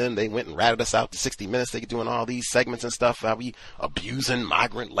 Miguel and them, they went and ratted us out to 60 Minutes. They doing all these segments and stuff. How we abusing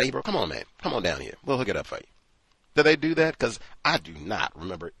migrant labor. Come on, man. Come on down here. We'll hook it up for you. Did they do that? Because I do not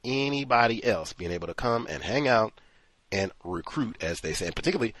remember anybody else being able to come and hang out and recruit, as they say, and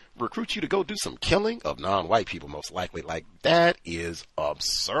particularly recruit you to go do some killing of non-white people, most likely. Like, that is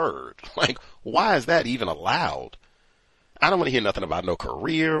absurd. Like, why is that even allowed? I don't want to hear nothing about no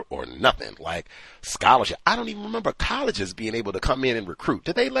career or nothing. Like, scholarship. I don't even remember colleges being able to come in and recruit.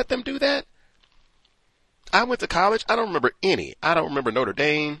 Did they let them do that? I went to college. I don't remember any. I don't remember Notre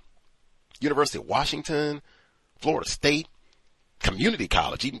Dame, University of Washington, Florida State, community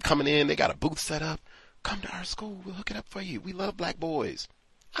college, even coming in. They got a booth set up. Come to our school. We'll hook it up for you. We love black boys.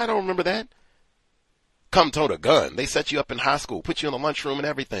 I don't remember that. Come tote a gun. They set you up in high school, put you in the lunchroom and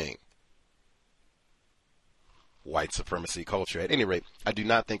everything. White supremacy culture. At any rate, I do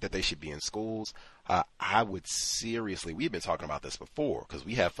not think that they should be in schools. I would seriously, we've been talking about this before, because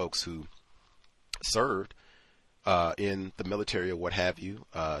we have folks who served in the military or what have you,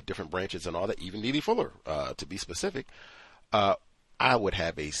 different branches and all that, even Neely Fuller, to be specific. I would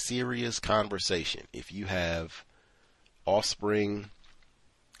have a serious conversation if you have offspring,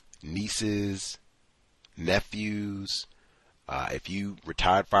 nieces, nephews, if you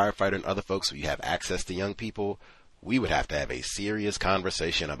retired firefighter and other folks who you have access to young people, we would have to have a serious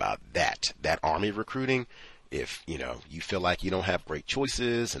conversation about that Army recruiting. If, you feel like you don't have great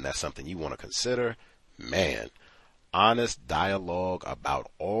choices and that's something you want to consider, man, honest dialogue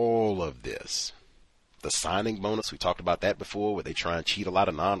about all of this. The signing bonus, we talked about that before, where they try and cheat a lot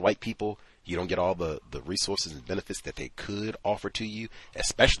of non-white people. You don't get all the resources and benefits that they could offer to you,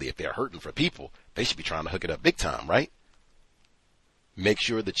 especially if they're hurting for people. They should be trying to hook it up big time, right? Make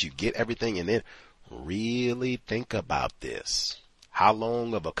sure that you get everything, and then really think about this. How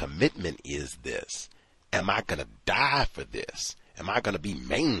long of a commitment is this? Am I going to die for this? Am I going to be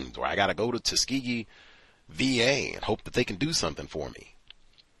maimed, or I got to go to Tuskegee VA and hope that they can do something for me?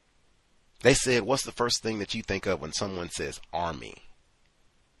 They said, what's the first thing that you think of when someone says Army?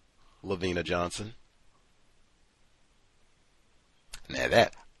 Lavina Johnson. Now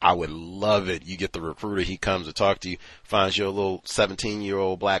that, I would love it. You get the recruiter, he comes to talk to you, finds your little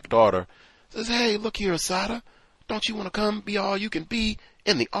 17-year-old black daughter, says, hey, look here, Asada, don't you want to come be all you can be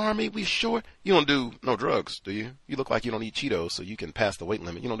in the Army? We sure. You don't do no drugs, do you? You look like you don't eat Cheetos, so you can pass the weight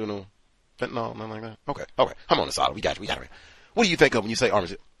limit. You don't do no fentanyl, nothing like that? Okay. Come on, Asada, we got you. What do you think of when you say Army?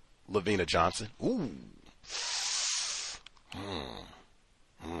 Lavina Johnson. Ooh.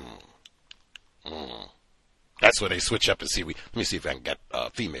 That's where they switch up and see. Let me see if I can get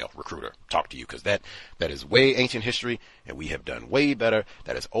a female recruiter talk to you, because that is way ancient history, and we have done way better.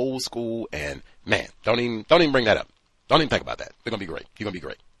 That is old school, and man, don't even bring that up. Don't even think about that. They're gonna be great. You're gonna be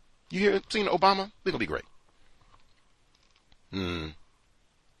great. You seen Obama? They're gonna be great.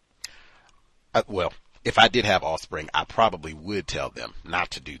 Well, if I did have offspring, I probably would tell them not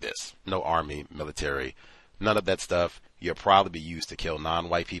to do this. No Army, military, none of that stuff. You'll probably be used to kill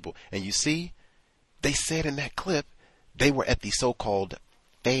non-white people. And you see, they said in that clip, they were at the so-called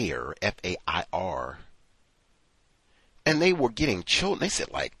fair, F-A-I-R, and they were getting children. They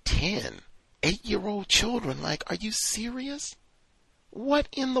said like 10, 8-year-old children. Like, are you serious? What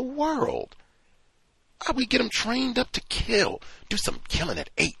in the world? How we get them trained up to kill? Do some killing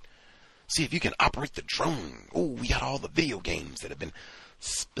at 8. See if you can operate the drone. Oh, we got all the video games that have been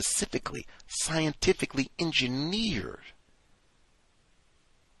specifically, scientifically engineered.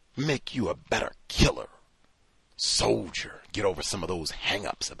 Make you a better killer, soldier. Get over some of those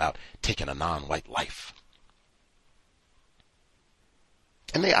hang-ups about taking a non-white life.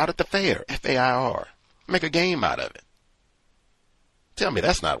 And they out at the fair, F-A-I-R. Make a game out of it. Tell me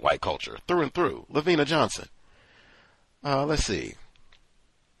that's not white culture, through and through. Lavina Johnson. Let's see.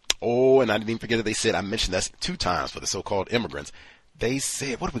 Oh, and I didn't even forget that they said, I mentioned that 2 times for the so-called immigrants. They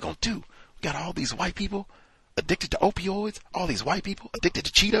said, what are we going to do? got all these white people addicted to opioids, all these white people addicted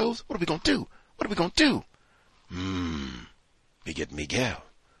to Cheetos. What are we going to do? What are we going to do? We get Miguel.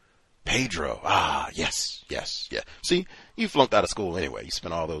 Pedro. Yes. See, you flunked out of school anyway. You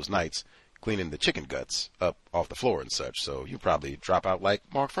spent all those nights cleaning the chicken guts up off the floor and such, so you probably drop out like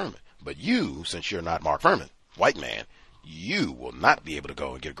Mark Furman. But you, since you're not Mark Furman, white man, you will not be able to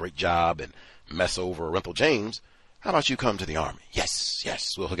go and get a great job and mess over Renthal James. How about you come to the Army?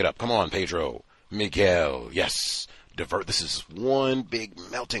 Yes, we'll hook it up. Come on, Pedro. Miguel, yes. Divert. This is one big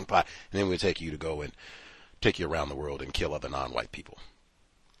melting pot. And then we'll take you to go and take you around the world and kill other non-white people.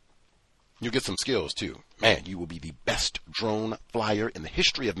 You'll get some skills, too. Man, you will be the best drone flyer in the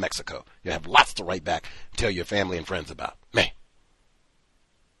history of Mexico. You'll have lots to write back and tell your family and friends about. Man.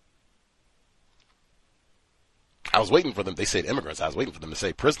 I was waiting for them. They said immigrants. I was waiting for them to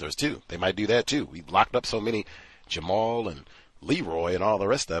say prisoners, too. They might do that, too. We've locked up so many Jamal and Leroy and all the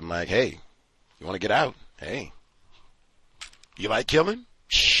rest of them. Like, hey, you want to get out? Hey. You like killing?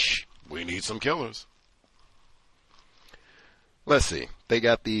 Shh. We need some killers. Let's see. They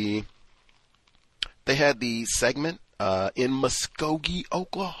had the segment in Muskogee,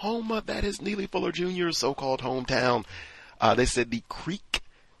 Oklahoma. That is Neely Fuller Jr.'s so-called hometown. They said the Creek,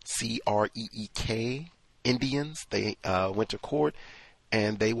 C-R-E-E-K, Indians, they went to court,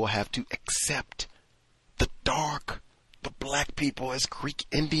 and they will have to accept the black people as Creek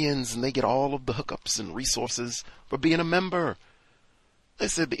Indians, and they get all of the hookups and resources for being a member. They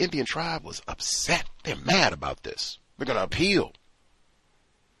said the Indian tribe was upset. They're mad about this. We're going to appeal.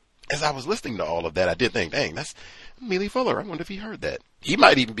 As I was listening to all of that, I did think, dang, that's Neely Fuller. I wonder if he heard that. He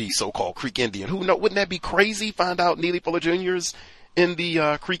might even be so-called Creek Indian. Who knows? Wouldn't that be crazy? Find out Neely Fuller Jr.'s in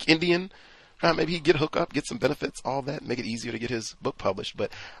the Creek Indian. Maybe he'd get hook up, get some benefits, all that, make it easier to get his book published.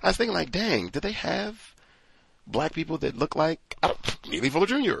 But I was thinking, like, dang, do they have black people that look like Neely Fuller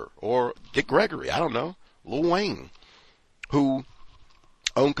Jr. or Dick Gregory? I don't know. Lil Wayne, who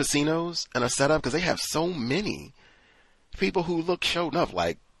own casinos and are set up because they have so many people who look showed up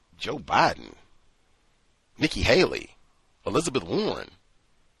like Joe Biden, Nikki Haley, Elizabeth Warren,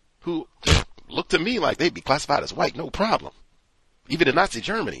 who look to me like they'd be classified as white, no problem. Even in Nazi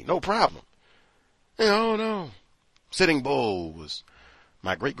Germany, no problem. Oh no, Sitting Bull was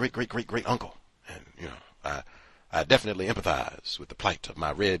my great uncle, and I definitely empathize with the plight of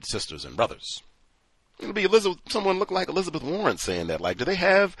my red sisters and brothers. It'll be someone look like Elizabeth Warren saying that. Like, do they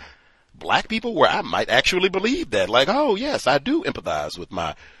have black people where I might actually believe that? Like, oh yes, I do empathize with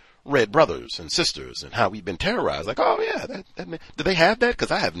my red brothers and sisters and how we've been terrorized. Like, oh yeah, do they have that?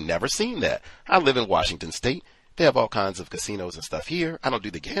 Because I have never seen that. I live in Washington State. They have all kinds of casinos and stuff here. I don't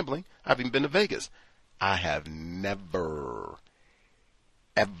do the gambling. I've even been to Vegas. I have never,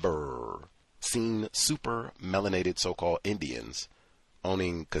 ever seen super melanated so-called Indians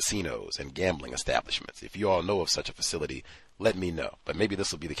owning casinos and gambling establishments. If you all know of such a facility, let me know. But maybe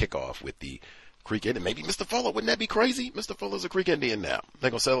this will be the kickoff with the Creek Indian. Maybe Mr. Fuller, wouldn't that be crazy? Mr. Fuller's a Creek Indian now.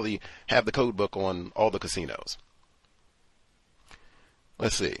 They're going to have the code book on all the casinos.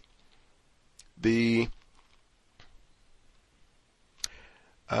 Let's see. They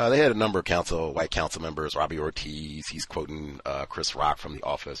had a number of white council members. Robbie Ortiz, he's quoting Chris Rock from The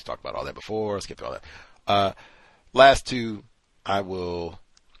Office. Talked about all that before. Skip through all that. Last two, I will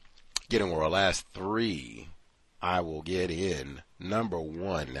get in, or last three, I will get in. Number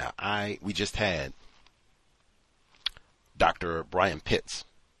one, now we just had Dr. Brian Pitts,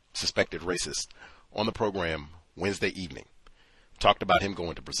 suspected racist, on the program Wednesday evening. Talked about him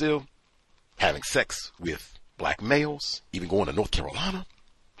going to Brazil, having sex with black males, even going to North Carolina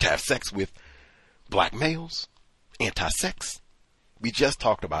to have sex with black males, anti-sex. We just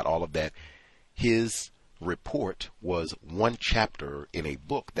talked about all of that. His report was one chapter in a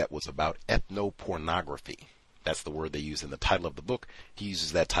book that was about ethnopornography. That's the word they use in the title of the book. He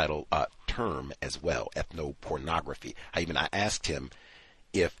uses that term as well, ethnopornography. I asked him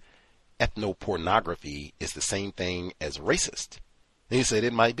if ethnopornography is the same thing as racist. And he said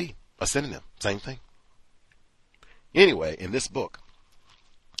it might be a synonym, same thing. Anyway, in this book,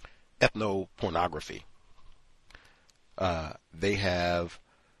 ethnopornography, they have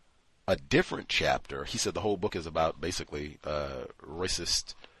a different chapter. He said the whole book is about basically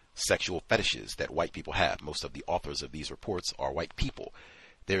racist sexual fetishes that white people have. Most of the authors of these reports are white people.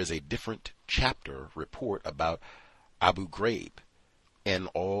 There is a different chapter report about Abu Ghraib and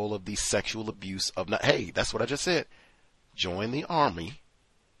all of the sexual abuse of, hey, that's what I just said. Join the army.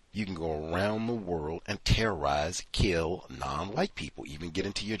 You can go around the world and terrorize, kill non-white people, even get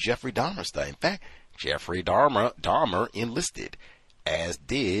into your Jeffrey Dahmer stuff. In fact, Jeffrey Dahmer enlisted, as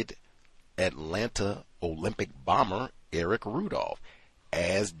did Atlanta Olympic bomber Eric Rudolph.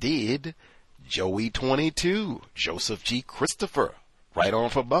 as did Joey 22, Joseph G. Christopher, right on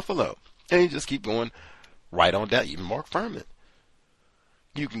for Buffalo. And you just keep going right on down, even Mark Furman.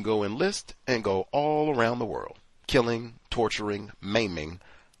 You can go enlist and go all around the world, killing, torturing, maiming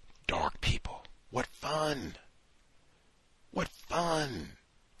dark people. What fun. What fun.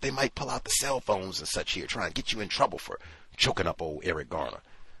 They might pull out the cell phones and such here, try and get you in trouble for choking up old Eric Garner.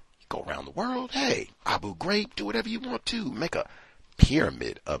 You go around the world, hey, Abu Ghraib, do whatever you want to. Make a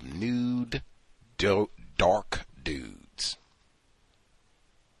pyramid of nude, dark dudes.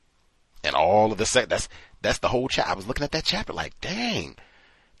 And all of the that's the whole chapter. I was looking at that chapter like, dang,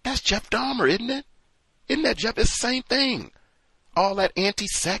 that's Jeff Dahmer, isn't it? Isn't that Jeff? It's the same thing. All that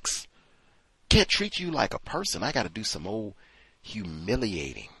anti-sex. Can't treat you like a person. I got to do some old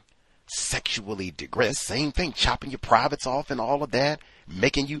humiliating, sexually degrading. Same thing, chopping your privates off and all of that.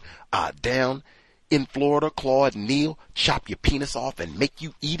 Making you down in Florida, Claude Neal, chop your penis off and make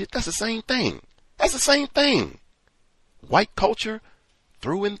you eat it. That's the same thing. That's the same thing. White culture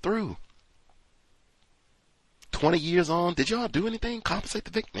through and through. 20 years on, did y'all do anything? Compensate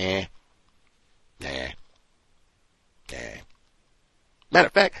the victim? Nah. Matter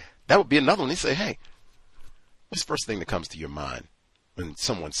of fact, that would be another one. They say, hey, what's the first thing that comes to your mind when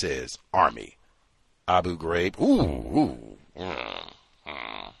someone says Army? Abu Ghraib?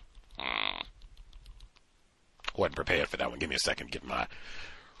 Wasn't prepared for that one. Give me a second to get my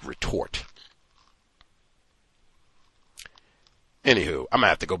retort. Anywho, I'm going to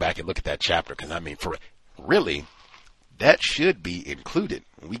have to go back and look at that chapter because, I mean, for really, that should be included.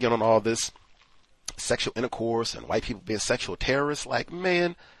 When we get on all this sexual intercourse and white people being sexual terrorists, like,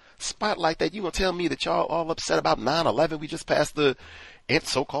 man, spotlight that. You going to tell me that y'all all upset about 9/11? We just passed the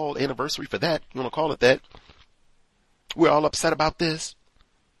so-called anniversary for that. You want to call it that? We're all upset about this.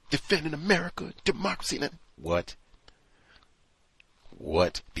 Defending America, democracy. What?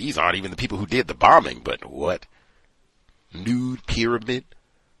 These aren't even the people who did the bombing, but what? Nude pyramid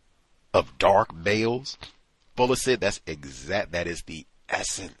of dark males. Fuller said that is the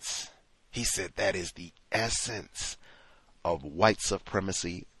essence. He said that is the essence of white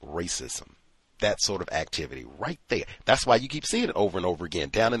supremacy, racism. That sort of activity right there. That's why you keep seeing it over and over again.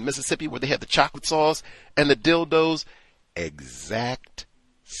 Down in Mississippi where they had the chocolate sauce and the dildos, exact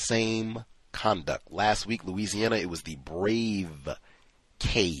same conduct. Last week, Louisiana, it was the Brave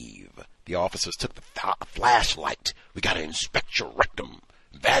Cave. The officers took the flashlight. We got to inspect your rectum,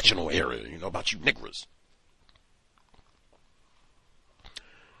 vaginal area, you know, about you niggers.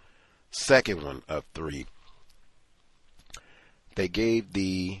 Second one of three. They gave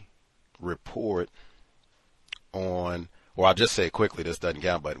the report on, well, I'll just say quickly, this doesn't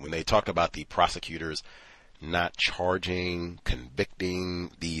count, but when they talked about the prosecutors not charging,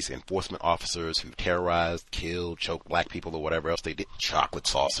 convicting these enforcement officers who terrorized, killed, choked black people or whatever else they did, chocolate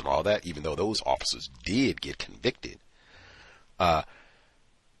sauce and all that, even though those officers did get convicted,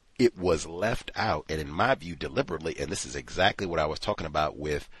 it was left out, and in my view, deliberately, and this is exactly what I was talking about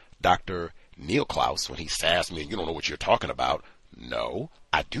with Dr. Neil Klaus when he sassed me, you don't know what you're talking about. No,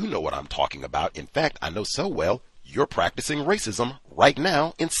 I do know what I'm talking about. In fact, I know so well, you're practicing racism right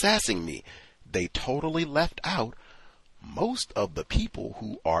now in sassing me. They totally left out most of the people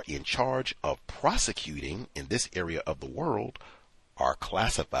who are in charge of prosecuting in this area of the world are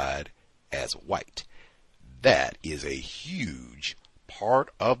classified as white. That is a huge part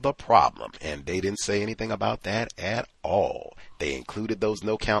of the problem, and they didn't say anything about that at all. They included those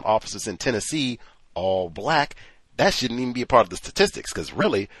no-count officers in Tennessee, all black. That shouldn't even be a part of the statistics, because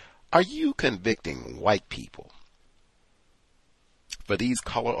really, are you convicting white people for these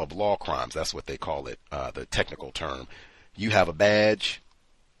color of law crimes? That's what they call it, the technical term. You have a badge,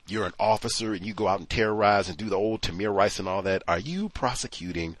 you're an officer, and you go out and terrorize and do the old Tamir Rice and all that. Are you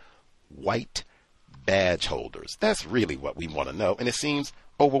prosecuting white badge holders? That's really what we want to know, and it seems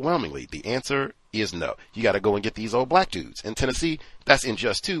overwhelmingly the answer is no. You got to go and get these old black dudes. In Tennessee, that's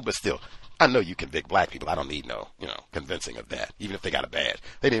unjust too, but still, I know you convict black people. I don't need no, convincing of that, even if they got a badge.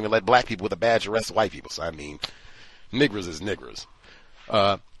 They didn't even let black people with a badge arrest white people, so I mean, niggers is niggers.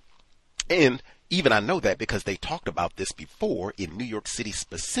 And even I know that because they talked about this before in New York City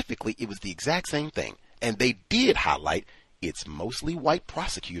specifically. It was the exact same thing, and they did highlight it's mostly white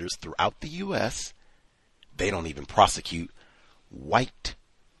prosecutors throughout the U.S. They don't even prosecute white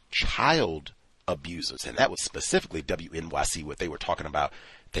child abusers. And that was specifically WNYC, what they were talking about.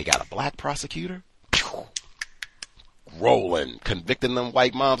 They got a black prosecutor, rolling, convicting them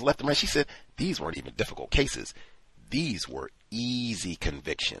white moms left and right. She said these weren't even difficult cases. These were easy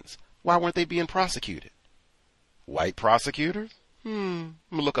convictions. Why weren't they being prosecuted? White prosecutors? I'm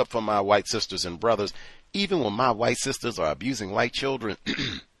going to look up for my white sisters and brothers. Even when my white sisters are abusing white children,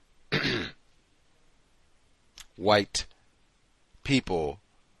 white people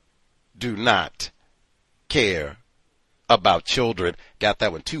do not care about children. Got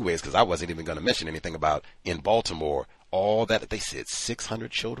that one two ways because I wasn't even going to mention anything about in Baltimore. All that they said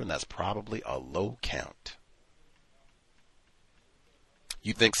 600 children. That's probably a low count.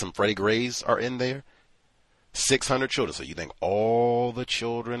 You think some Freddie Grays are in there? 600 children. So you think all the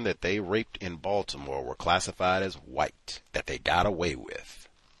children that they raped in Baltimore were classified as white, that they got away with?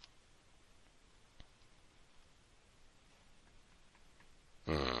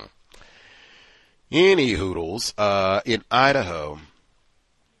 Any hoodles, in Idaho,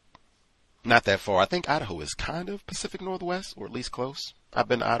 not that far. I think Idaho is kind of Pacific Northwest, or at least close. I've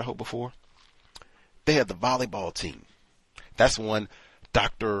been to Idaho before. They had the volleyball team. That's one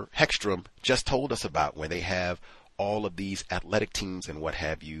Dr. Heckstrom just told us about, where they have all of these athletic teams and what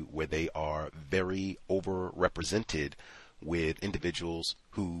have you, where they are very overrepresented with individuals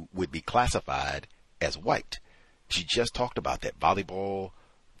who would be classified as white. She just talked about that. Volleyball,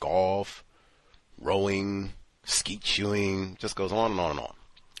 golf, rowing, skeet shooing, just goes on and on and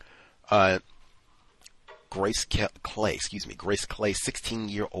on. Grace Clay,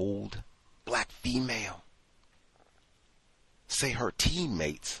 16-year-old black female. Say her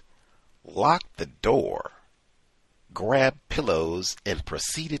teammates locked the door, grabbed pillows, and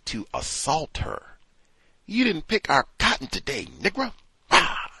proceeded to assault her. You didn't pick our cotton today, Negro.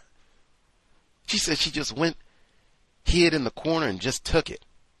 Ah! She said she just went, hid in the corner, and just took it.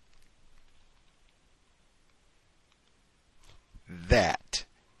 That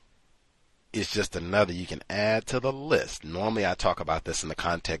is just another you can add to the list. Normally I talk about this in the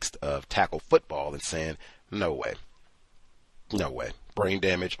context of tackle football and saying, no way. No way. Brain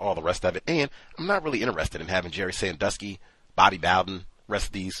damage, all the rest of it. And I'm not really interested in having Jerry Sandusky, Bobby Bowden, rest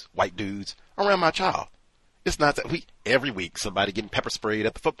of these white dudes around my child. It's not that every week somebody getting pepper sprayed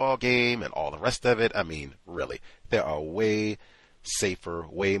at the football game and all the rest of it. I mean, really, there are way safer,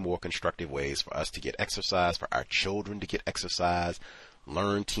 way more constructive ways for us to get exercise, for our children to get exercise,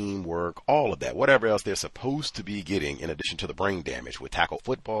 learn teamwork, all of that. Whatever else they're supposed to be getting in addition to the brain damage with tackle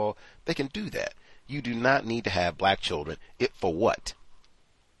football, they can do that. You do not need to have black children. It for what?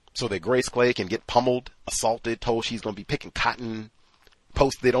 So that Grace Clay can get pummeled, assaulted, told she's going to be picking cotton,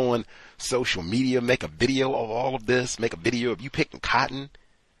 post it on social media, make a video of all of this, make a video of you picking cotton,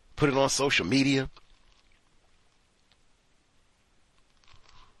 put it on social media.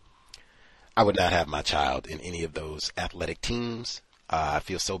 I would not have my child in any of those athletic teams. I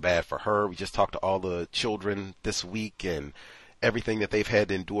feel so bad for her. We just talked to all the children this week and everything that they've had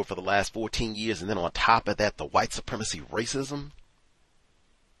to endure for the last 14 years. And then on top of that, the white supremacy racism.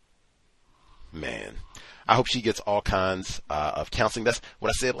 Man, I hope she gets all kinds of counseling. That's what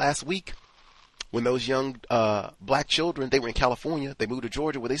I said last week. When those young black children, they were in California, they moved to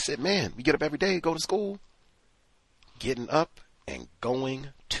Georgia, where they said, man, we get up every day, go to school. Getting up and going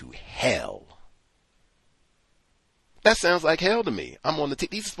to hell. That sounds like hell to me. I'm on the team.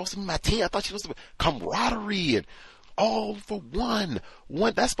 These are supposed to be my team. I thought you were supposed to be camaraderie and all for one.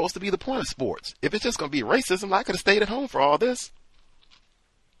 That's supposed to be the point of sports. If it's just going to be racism, I could have stayed at home for all this.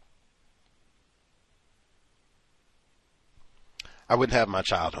 I wouldn't have my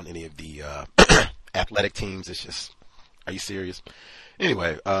child on any of the athletic teams. It's just, are you serious?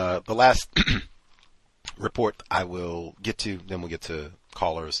 Anyway, the last report I will get to, then we'll get to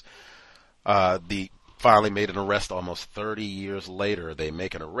callers. The finally made an arrest almost 30 years later. They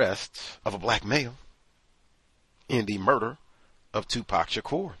make an arrest of a black male in the murder of Tupac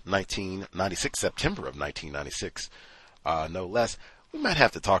Shakur, 1996, September of 1996, no less. We might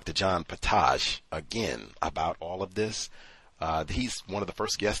have to talk to John Potage again about all of this. He's one of the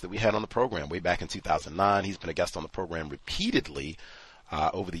first guests that we had on the program way back in 2009. He's been a guest on the program repeatedly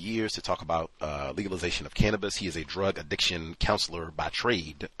over the years to talk about legalization of cannabis. He is a drug addiction counselor by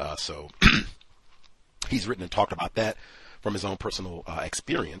trade, so he's written and talked about that from his own personal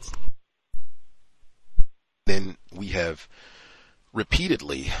experience. Then we have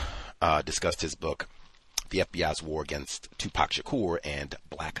repeatedly discussed his book, The FBI's War Against Tupac Shakur and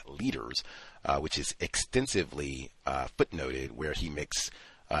Black Leaders, which is extensively footnoted, where he makes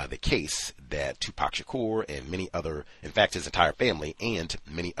the case that Tupac Shakur and many other, in fact, his entire family and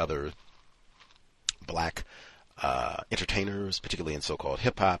many other black entertainers, particularly in so-called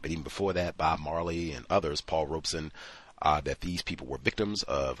hip-hop, and even before that, Bob Marley and others, Paul Robeson, that these people were victims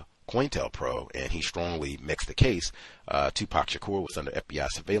of COINTELPRO, and he strongly makes the case. Tupac Shakur was under FBI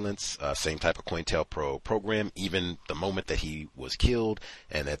surveillance, same type of COINTELPRO program, even the moment that he was killed,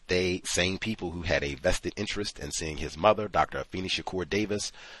 and that same people who had a vested interest in seeing his mother, Dr. Afeni Shakur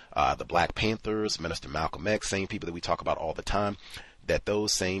Davis, the Black Panthers, Minister Malcolm X, same people that we talk about all the time, that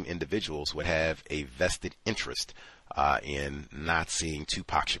those same individuals would have a vested interest in not seeing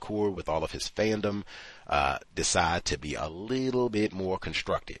Tupac Shakur, with all of his fandom, decide to be a little bit more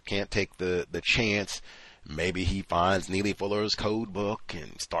constructive. Can't take the chance. Maybe he finds Neely Fuller's code book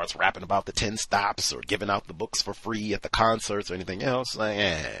and starts rapping about the 10 stops or giving out the books for free at the concerts or anything else.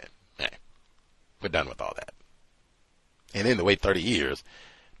 Like, we're done with all that. And then to wait 30 years,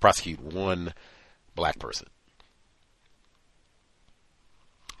 prosecute one black person.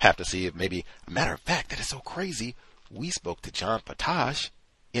 Have to see if maybe, a matter of fact, that is so crazy. We spoke to John Potash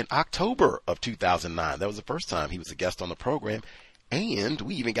in October of 2009. That was the first time he was a guest on the program. And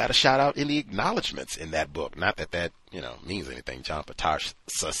we even got a shout out in the acknowledgments in that book. Not that that, means anything. John Potash,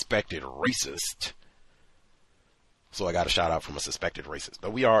 suspected racist. So I got a shout out from a suspected racist.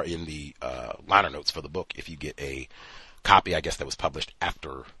 But we are in the liner notes for the book if you get a copy, I guess, that was published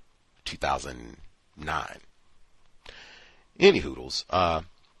after 2009. Any hoodles.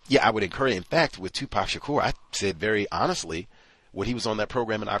 Yeah, I would encourage, in fact, with Tupac Shakur, I said very honestly, when he was on that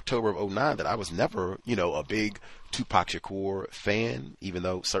program in October of 2009, that I was never, a big Tupac Shakur fan, even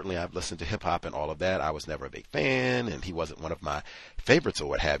though certainly I've listened to hip hop and all of that. I was never a big fan, and he wasn't one of my favorites or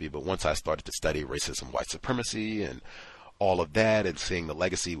what have you. But once I started to study racism, white supremacy, and all of that, and seeing the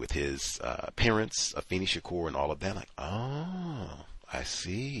legacy with his parents, Afeni Shakur, and all of that, like, oh, I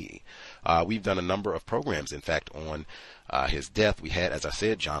see. We've done a number of programs, in fact, on his death. We had, as I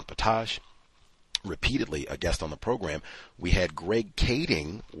said, John Potash, repeatedly a guest on the program. We had Greg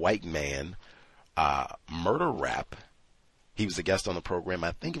Kading, white man, murder rap. He was a guest on the program.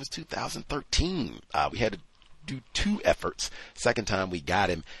 I think it was 2013. We had to do 2 efforts. Second time we got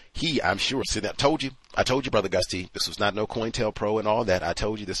him, I'm sure, see that, I told you, Brother Gusty, this was not no COINTELPRO and all that. I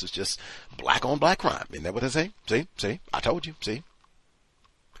told you this was just black on black crime. Isn't that what they say? See, I told you, see.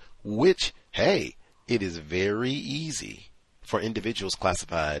 Which, hey, it is very easy for individuals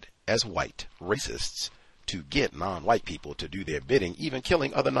classified as white racists to get non-white people to do their bidding, even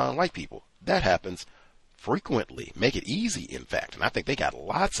killing other non-white people. That happens frequently. Make it easy, in fact. And I think they got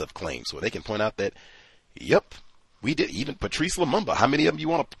lots of claims where they can point out that, yep, we did. Even Patrice Lumumba, how many of them you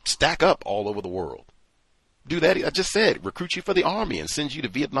want to stack up all over the world? Do that. I just said, recruit you for the army and send you to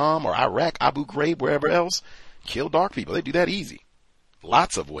Vietnam or Iraq, Abu Ghraib, wherever else. Kill dark people. They do that easy.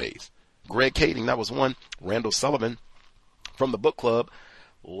 Lots of ways. Greg Kading, that was one. Randall Sullivan from the book club,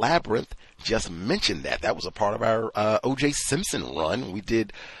 Labyrinth, just mentioned that. That was a part of our O.J. Simpson run. We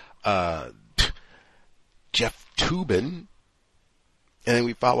did Jeff Toobin, and then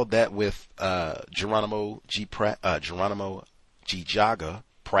we followed that with Geronimo G. Jaga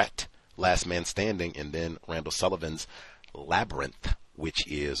Pratt, Last Man Standing, and then Randall Sullivan's Labyrinth, which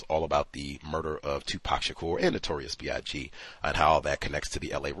is all about the murder of Tupac Shakur and Notorious B.I.G. and how all that connects to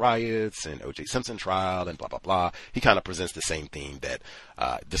the L.A. riots and O.J. Simpson trial and blah, blah, blah. He kind of presents the same theme that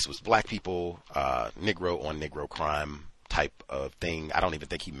this was black people, Negro on Negro crime type of thing. I don't even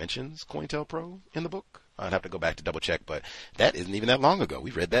think he mentions COINTELPRO in the book. I'd have to go back to double check, but that isn't even that long ago.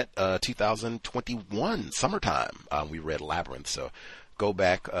 We read that 2021 summertime. We read Labyrinth. So go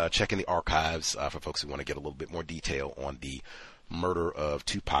back, check in the archives for folks who want to get a little bit more detail on the murder of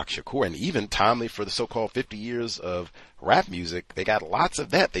Tupac Shakur, and even timely for the so-called 50 years of rap music. They got lots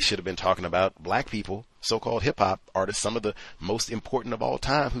of that. They should have been talking about black people, so-called hip-hop artists, some of the most important of all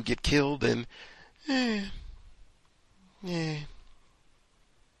time, who get killed, and we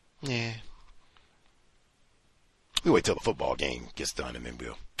wait till the football game gets done, and then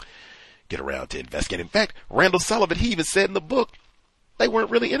we'll get around to investigating. In fact, Randall Sullivan, he even said in the book, they weren't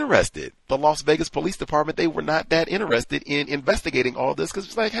really interested. The Las Vegas Police Department, they were not that interested in investigating all this, because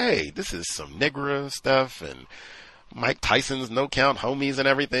it's like, hey, this is some Negro stuff, and Mike Tyson's no count homies and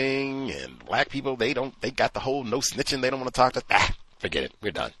everything, and black people, they got the whole no snitching, they don't want to talk to, forget it,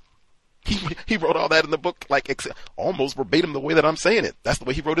 we're done. He wrote all that in the book, like almost verbatim the way that I'm saying it. That's the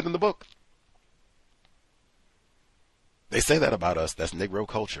way he wrote it in the book. They say that about us. That's Negro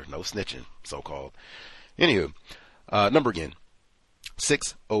culture, no snitching, so-called. Anywho, number again.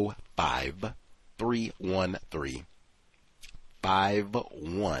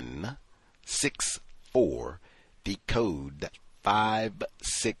 605-313-5164, decode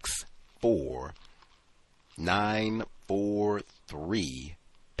 564-943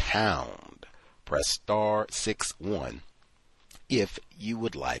 pound. Press star 61 if you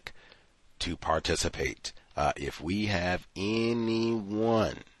would like to participate. If we have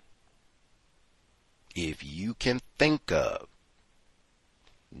anyone if you can think of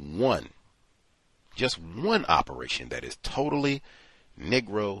just one operation that is totally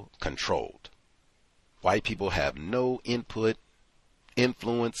Negro controlled, white people have no input,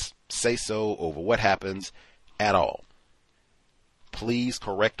 influence, say so over what happens at all, please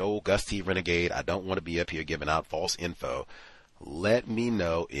correct old Gus T. Renegade. I don't want to be up here giving out false info. Let me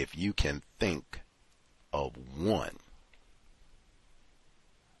know if you can think of one.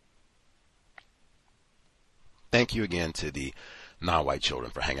 Thank you again to the non-white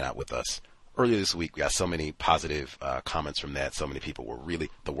children for hanging out with us. Earlier this week, we got so many positive comments from that. So many people were really,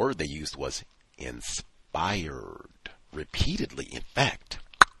 the word they used was inspired repeatedly, in fact,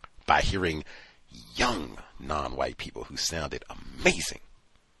 by hearing young non-white people who sounded amazing,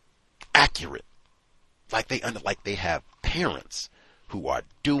 accurate, like they have parents who are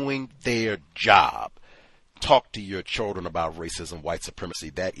doing their job. Talk to your children about racism, white supremacy.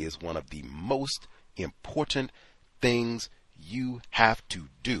 That is one of the most important things you have to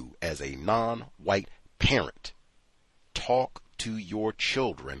do as a non-white parent. Talk to your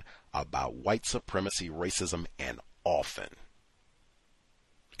children about white supremacy, racism, and often.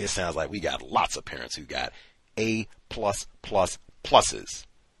 It sounds like we got lots of parents who got A++++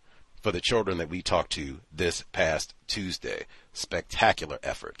 for the children that we talked to this past Tuesday. Spectacular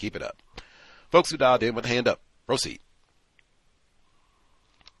effort. Keep it up. Folks who dialed in with a hand up, proceed.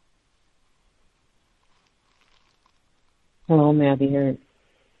 Hello, may I be heard?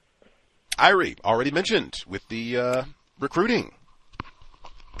 Irie, already mentioned with the recruiting.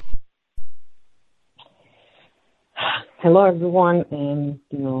 Hello, everyone, and,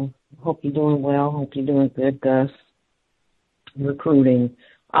 hope you're doing well. Hope you're doing good, Gus. Recruiting.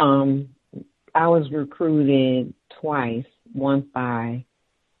 I was recruited twice, once by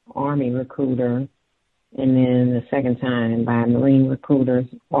Army recruiter, and then the second time by Marine recruiters,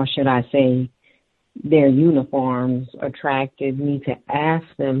 or should I say, their uniforms attracted me to ask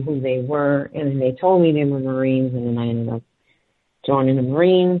them who they were, and then they told me they were Marines, and then I ended up joining the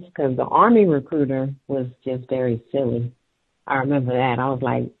Marines because the Army recruiter was just very silly. I remember that. I was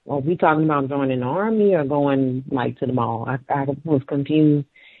like, are we talking about joining the Army or going, to the mall? I was confused,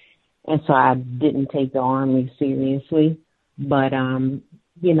 and so I didn't take the Army seriously. But, I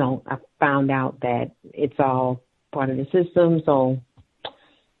found out that it's all part of the system, so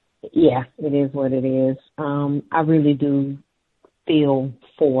yeah, it is what it is. I really do feel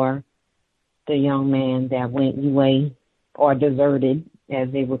for the young man that went UA or deserted,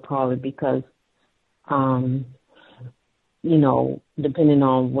 as they would call it, because, depending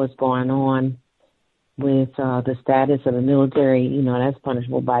on what's going on with the status of the military, that's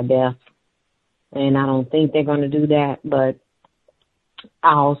punishable by death. And I don't think they're going to do that. But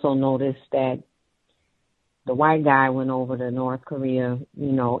I also noticed that the white guy went over to North Korea,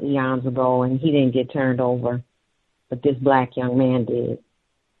 eons ago, and he didn't get turned over, but this black young man did.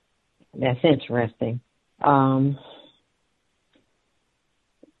 That's interesting. Let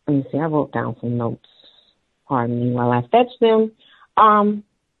me see, I wrote down some notes. Pardon me while I fetch them.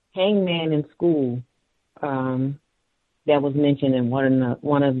 Hangman in school, that was mentioned in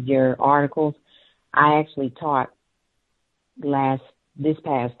one of your articles. I actually taught this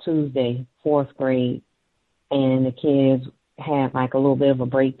past Tuesday, 4th grade, and the kids had a little bit of a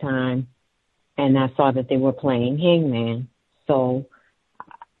break time, and I saw that they were playing Hangman. So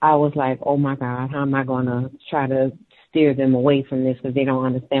I was like, oh my God, how am I going to try to steer them away from this because they don't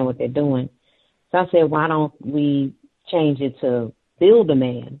understand what they're doing? So I said, why don't we change it to build a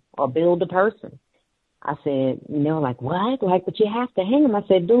man or build a person? I said, what? But you have to hang him. I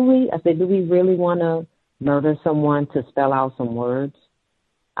said, do we? Do we really want to murder someone to spell out some words?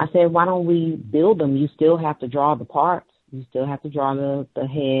 I said, why don't we build them? You still have to draw the parts. You still have to draw the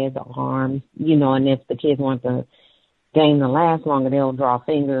head, the arms, and if the kids want the game to last longer, they'll draw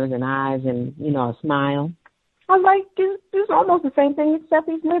fingers and eyes and, a smile. I was like, this is almost the same thing except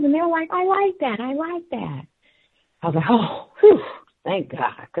he's living. They're like, I like that. I was like, oh, whew, thank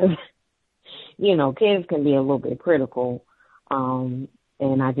God. Because, kids can be a little bit critical. And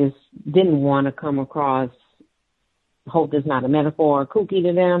I just didn't want to come across, hope it's not a metaphor, kooky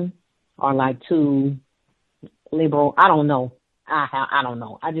to them or too liberal. I don't know. I don't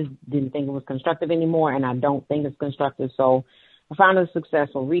know. I just didn't think it was constructive anymore, and I don't think it's constructive. So I found it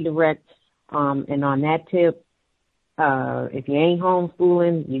successful. Redirect. And on that tip, if you ain't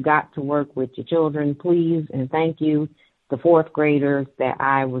homeschooling, you got to work with your children, please, and thank you. The 4th graders that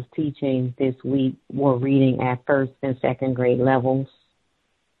I was teaching this week were reading at 1st and 2nd grade levels.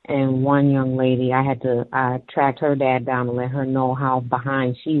 And one young lady, I tracked her dad down to let her know how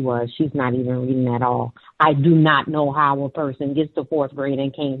behind she was. She's not even reading at all. I do not know how a person gets to 4th grade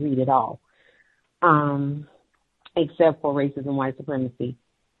and can't read at all. except for racism and white supremacy.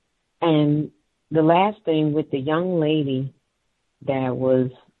 And the last thing with the young lady that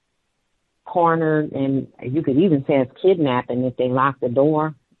was cornered, and you could even say it's kidnapping if they locked the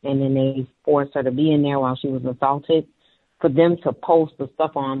door and then they forced her to be in there while she was assaulted, for them to post the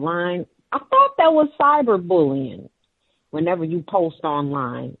stuff online, I thought that was cyberbullying. Whenever you post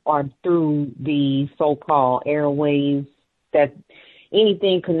online or through the so-called airwaves, that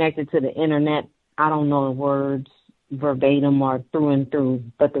anything connected to the internet, I don't know the words verbatim or through and through,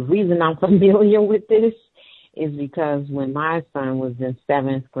 but the reason I'm familiar with this is because when my son was in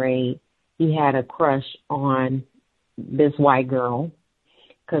 7th grade, he had a crush on this white girl,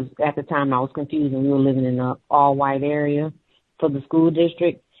 because at the time I was confused and we were living in an all-white area for the school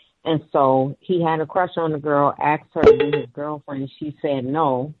district. And so he had a crush on the girl, asked her to be his girlfriend. She said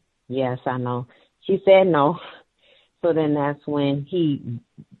no. Yes, I know. She said no. So then that's when he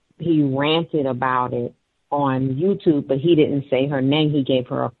ranted about it on YouTube, but he didn't say her name. He gave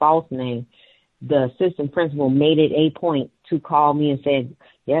her a false name. The assistant principal made it a point to call me and said,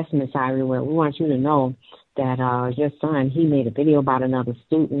 yes, Miss Irie, well, we want you to know that your son, he made a video about another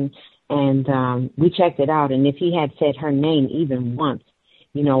student, and we checked it out. And if he had said her name even once,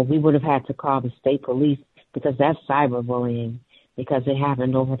 you know, we would have had to call the state police, because that's cyberbullying, because it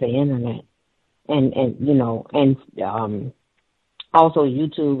happened over the internet. And you know, and also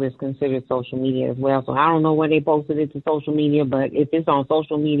YouTube is considered social media as well. So I don't know where they posted it to social media, but if it's on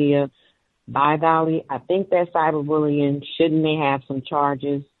social media, by golly, I think that's cyberbullying. Shouldn't they have some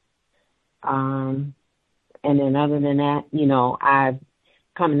charges? And then other than that, you know, I've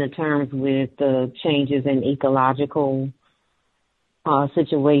come to terms with the changes in ecological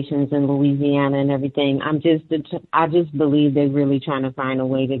situations in Louisiana and everything. I just believe they're really trying to find a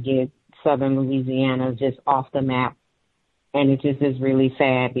way to get southern Louisiana just off the map. And it just is really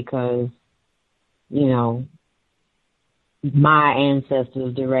sad because, you know, my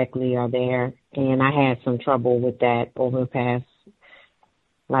ancestors directly are there, and I had some trouble with that over the past,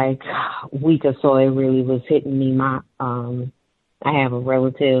 like, week or so. It really was hitting me. I have a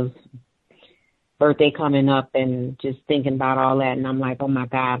relative's birthday coming up, and just thinking about all that, and I'm like, oh my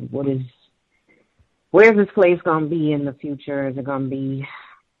God, where's this place going to be in the future? Is it going to be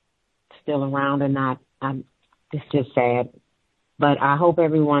still around or not? It's just sad. But I hope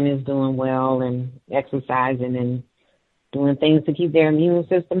everyone is doing well and exercising and doing things to keep their immune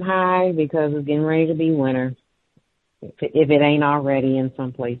system high, because it's getting ready to be winter, if it ain't already in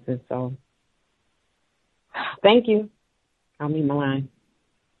some places. So thank you. I'll meet my line.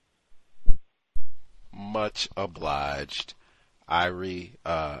 Much obliged, Irie.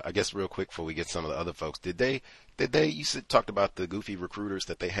 I guess real quick before we get some of the other folks, did they you talked about the goofy recruiters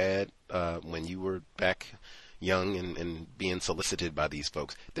that they had when you were back young and being solicited by these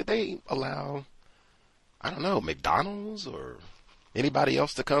folks? Did they allow, I don't know, McDonald's or anybody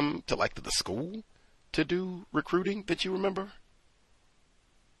else to come to like the school to do recruiting that you remember?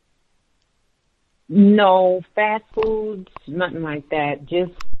 No, fast foods, nothing like that.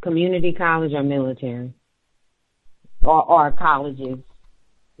 Just community college or military, or colleges,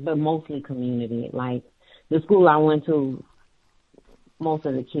 but mostly community. Like the school I went to, most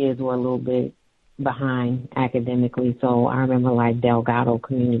of the kids were a little bit behind academically, so I remember like Delgado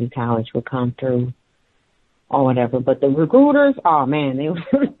Community College would come through or whatever. But the recruiters, oh man,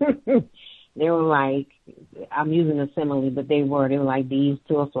 they were like, I'm using a simile, but they were like bees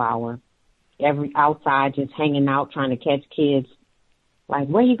to a flower. Every outside, just hanging out, trying to catch kids. Like,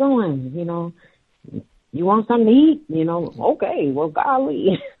 where you going? You know, you want something to eat? You know, okay, well,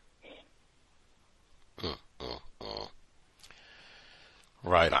 golly.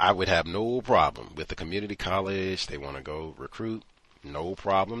 Right. I would have no problem with the community college. They want to go recruit. No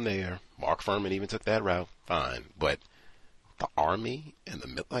problem there. Mark Furman even took that route. Fine. But the Army and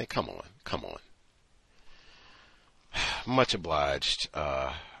the, like, come on. Much obliged,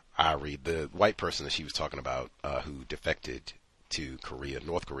 Irie. The white person that she was talking about who defected to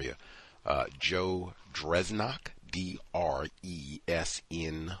North Korea, Joe Dresnok, Dresnok.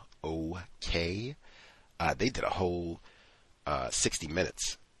 They did a whole 60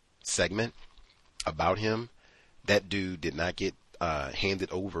 Minutes segment about him. That dude did not get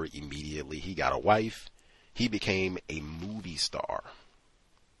handed over immediately. He got a wife. He became a movie star.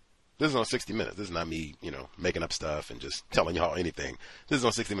 This is on 60 Minutes. This is not me, making up stuff and just telling y'all anything. This is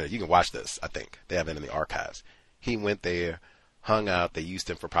on 60 Minutes. You can watch this, I think. They have it in the archives. He went there, hung out. They used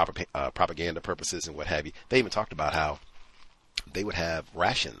him for propaganda purposes and what have you. They even talked about how they would have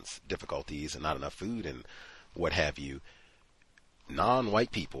rations difficulties and not enough food and what have you.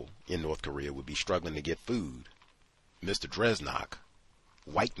 Non-white people in North Korea would be struggling to get food. Mr. Dresnok,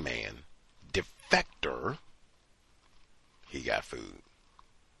 white man, defector, he got food.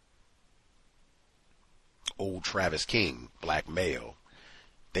 Old Travis King, black male,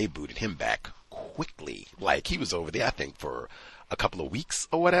 they booted him back quickly. Like, he was over there, I think, for a couple of weeks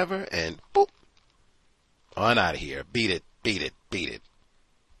or whatever, and boop, on out of here. Beat it, beat it, beat it.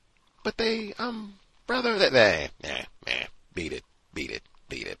 But they, brother, beat it, beat it,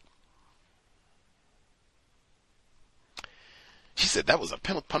 beat it. She said that was a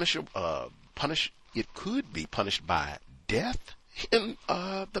it could be punished by death in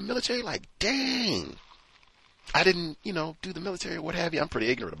the military. Like, dang. I didn't, do the military or what have you. I'm pretty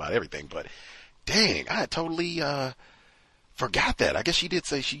ignorant about everything, but dang, I had totally forgot that. I guess she did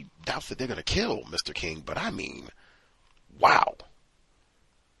say she doubts that they're going to kill Mr. King, but I mean, wow.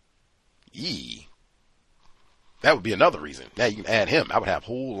 Yee. That would be another reason. Now you can add him. I would have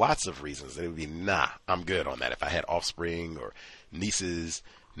whole lots of reasons. It would be, nah, I'm good on that. If I had offspring or nieces,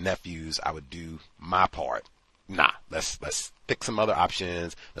 nephews, I would do my part. Nah, let's pick some other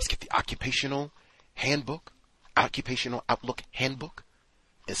options. Let's get the occupational outlook handbook,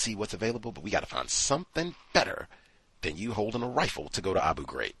 and see what's available. But we got to find something better than you holding a rifle to go to Abu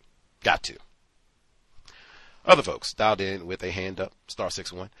Ghraib. Got to. Other folks dialed in with a hand up,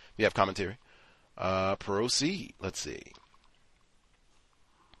 *61. We have commentary. Proceed. Let's see.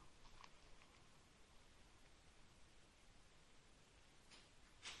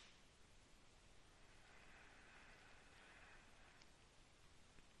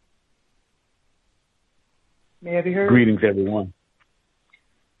 May I be heard? Greetings, everyone.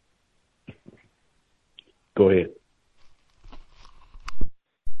 Go ahead.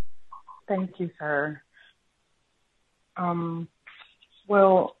 Thank you, sir.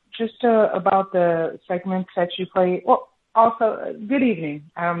 Well, just about the segments that you played. Well, also, good evening.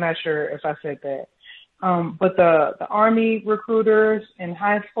 I'm not sure if I said that. But the Army recruiters in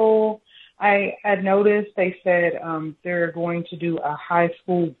high school, I had noticed they said they're going to do a high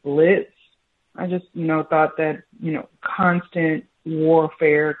school blitz. I just, thought that, constant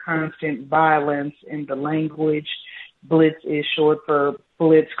warfare, constant violence in the language. Blitz is short for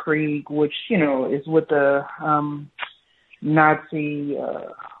blitzkrieg, which, is what the Nazi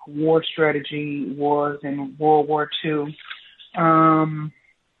war strategy was in World War II.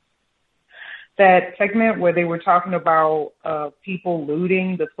 That segment where they were talking about people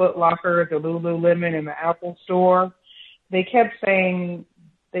looting the Foot Locker, the Lululemon, and the Apple Store, they kept saying,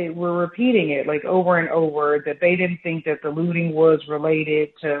 they were repeating it like over and over, that they didn't think that the looting was related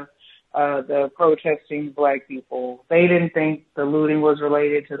to the protesting black people. They didn't think the looting was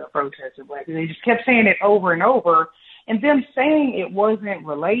related to the protesting black people. They just kept saying it over and over. And them saying it wasn't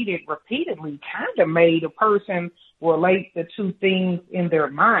related repeatedly kind of made a person relate the two things in their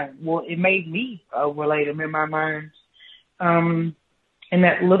mind. Well, it made me relate them in my mind. And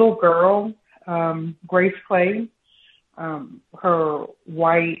that little girl, Grace Clay, her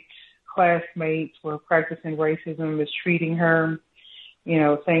white classmates were practicing racism, mistreating her,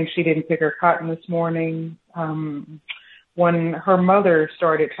 saying she didn't pick her cotton this morning. When her mother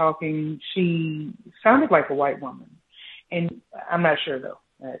started talking, she sounded like a white woman. And I'm not sure, though.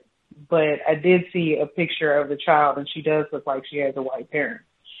 But I did see a picture of the child, and she does look like she has a white parent.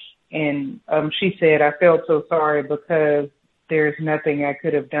 And she said, I felt so sorry because there's nothing I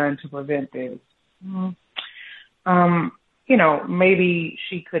could have done to prevent this. Maybe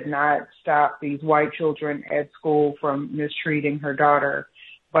she could not stop these white children at school from mistreating her daughter.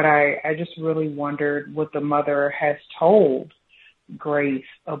 But I just really wondered what the mother has told Grace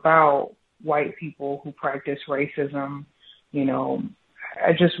about white people who practice racism.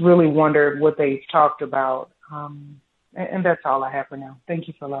 I just really wondered what they've talked about. And that's all I have for now. Thank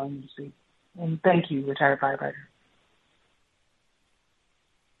you for allowing me to speak. And thank you, retired firefighter.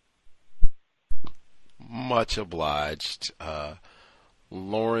 Much obliged.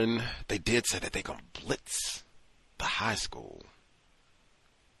 Lauren, they did say that they're going to blitz the high school.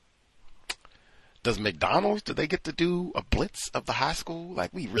 Does McDonald's, do they get to do a blitz of the high school?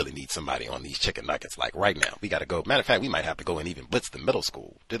 Like, we really need somebody on these chicken nuggets, like right now. We got to go. Matter of fact, we might have to go and even blitz the middle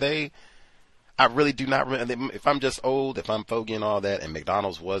school. Do they? I really do not remember. If I'm just old, if I'm fogey and all that, and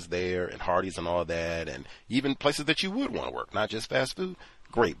McDonald's was there, and Hardee's and all that, and even places that you would want to work, not just fast food,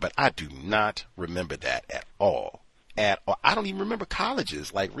 great. But I do not remember that at all. I don't even remember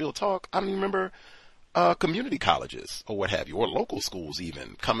colleges, like real talk. I don't even remember community colleges or what have you, or local schools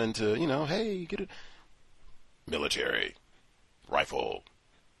even coming to, hey, get it. Military, rifle,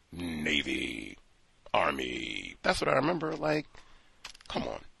 Navy, Army. That's what I remember. Like, come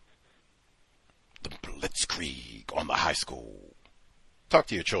on. The blitzkrieg on the high school. Talk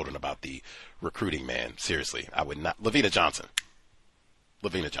to your children about the recruiting, man. Seriously, I would not. Lavina Johnson.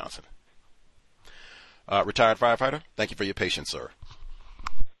 Retired firefighter, thank you for your patience, sir.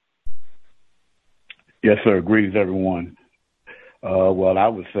 Yes, sir. Greetings, everyone. Well, I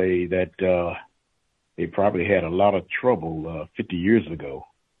would say that they probably had a lot of trouble 50 years ago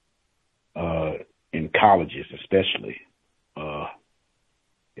in colleges, especially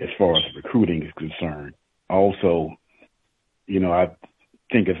as far as recruiting is concerned. Also, I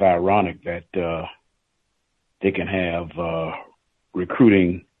think it's ironic that they can have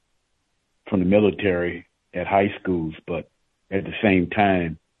recruiting from the military at high schools, but at the same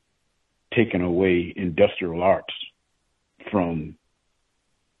time taking away industrial arts from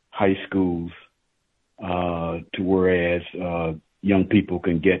high schools to whereas young people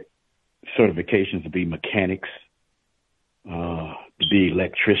can get certifications to be mechanics, to be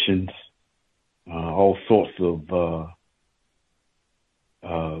electricians, all sorts of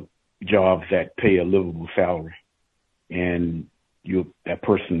jobs that pay a livable salary. And that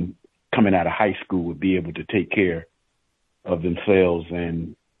person coming out of high school would be able to take care of themselves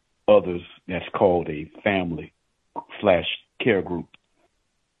and others. That's called a family/care group.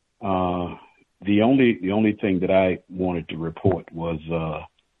 The only thing that I wanted to report was it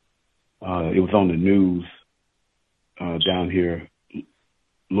was on the news down here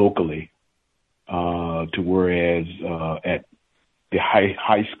locally, to whereas at the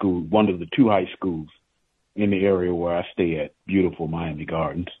high school, one of the two high schools in the area where I stay at, beautiful Miami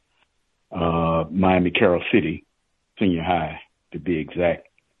Gardens, Miami Carroll City Senior High to be exact,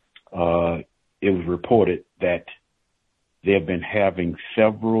 it was reported that they have been having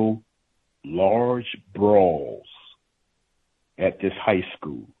several large brawls at this high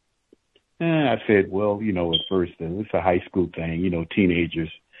school. And I said, well, at first, it's a high school thing,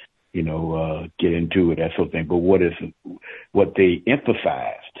 teenagers, get into it, that sort of thing. But what they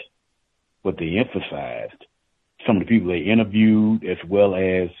emphasized, some of the people they interviewed, as well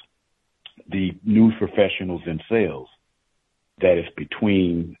as the news professionals themselves, that is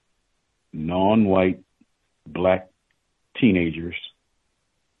between non-white black teenagers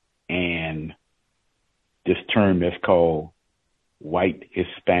and this term that's called white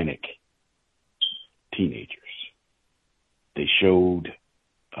Hispanic teenagers. They showed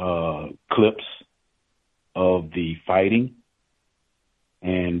clips of the fighting.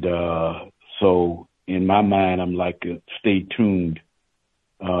 And so in my mind, I'm like a stay tuned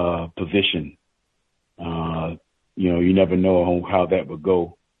position. You never know how that would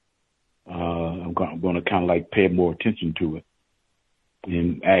go. I'm going to kind of like pay more attention to it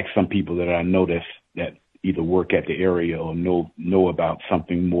and ask some people that I know that either work at the area or know about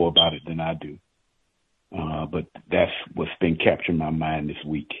something more about it than I do. But that's what's been capturing my mind this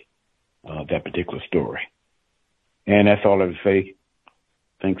week, that particular story. And that's all I would say.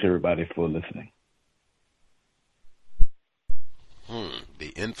 Thanks, everybody, for listening. The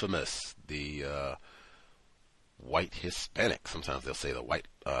infamous, the white Hispanic. Sometimes they'll say the white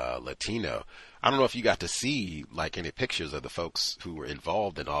Latino. I don't know if you got to see like any pictures of the folks who were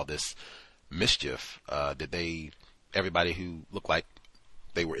involved in all this mischief. Everybody who looked like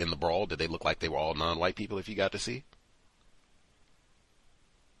they were in the brawl, did they look like they were all non-white people if you got to see?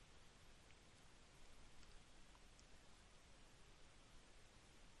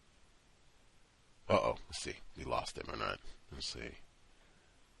 Uh-oh. Let's see. We lost him or not. Let's see.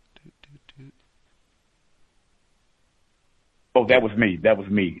 Oh, that was me.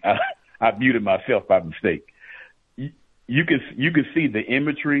 I muted myself by mistake. You can see the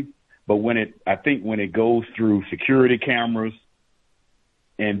imagery, but when it goes through security cameras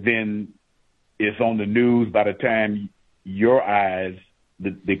and then it's on the news, by the time your eyes,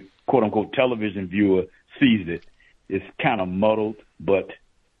 the quote unquote television viewer sees it, it's kind of muddled, but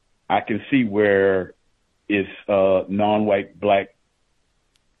I can see where it's non-white black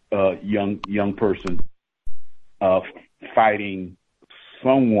young person fighting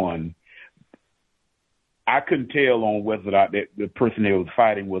someone. I couldn't tell on whether or not the person they was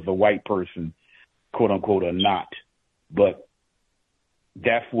fighting was a white person, quote unquote, or not. But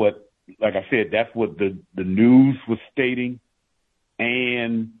that's what, like I said, that's what the news was stating,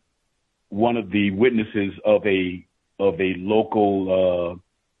 and one of the witnesses of a local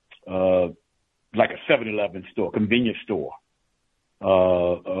like a 7-Eleven store, convenience store,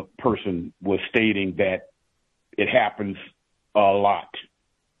 a person was stating that it happens a lot.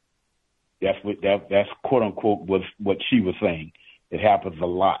 That's quote unquote was what she was saying. It happens a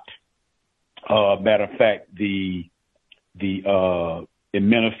lot. Matter of fact, the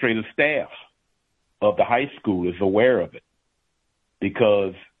administrative staff of the high school is aware of it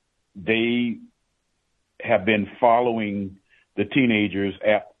because they have been following the teenagers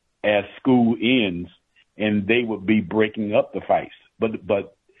as school ends, and they would be breaking up the fights. But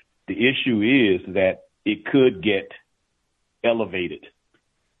the issue is that it could get elevated.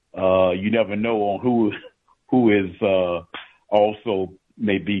 You never know on who is also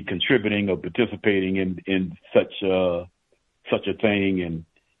may be contributing or participating in such a thing, and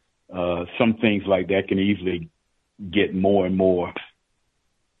some things like that can easily get more and more.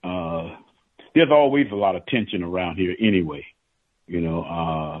 There's always a lot of tension around here anyway,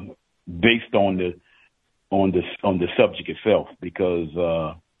 based on the subject itself,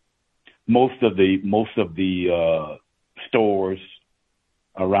 because most of the stores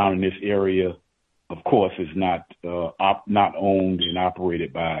around in this area, of course, is not owned and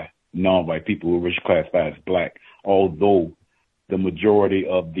operated by non-white people who are classified as black, although the majority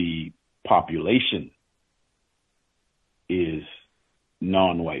of the population is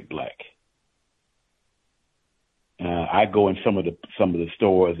non-white black. I go in some of the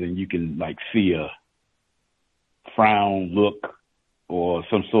stores and you can like see a frown look or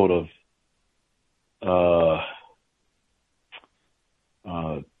some sort of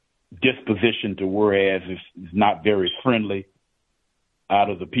disposition to whereas it's not very friendly out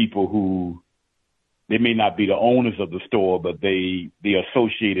of the people who, they may not be the owners of the store, but they're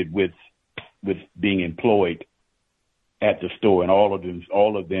associated with being employed at the store, and all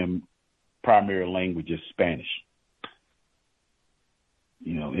of them primary language is Spanish.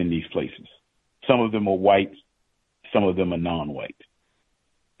 In these places, some of them are white, some of them are non-white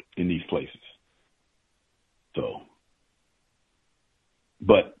in these places. So,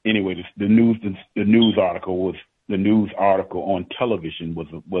 but anyway, the news article on television was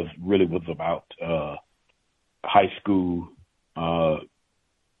about high school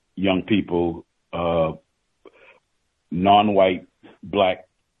young people, non-white black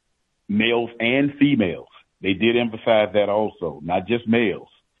males and females. They did emphasize that also, not just males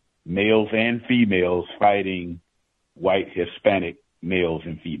and females fighting white Hispanic males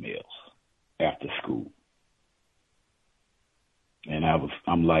and females after school. And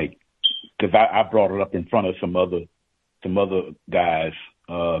I'm like, because I brought it up in front of some other guys,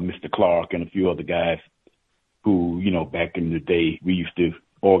 Mr. Clark and a few other guys who, back in the day we used to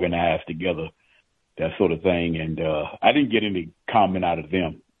organize together, that sort of thing. And I didn't get any comment out of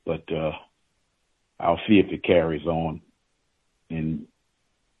them, but I'll see if it carries on and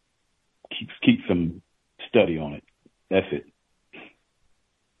keep some study on it. That's it.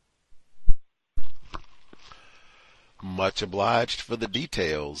 Much obliged for the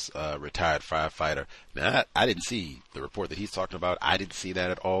details, retired firefighter. Now, I didn't see the report that he's talking about. I didn't see that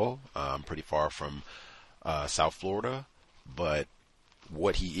at all. I'm pretty far from South Florida, but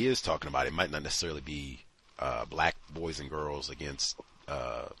what he is talking about, it might not necessarily be black boys and girls against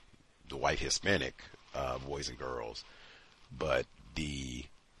the white Hispanic boys and girls, but the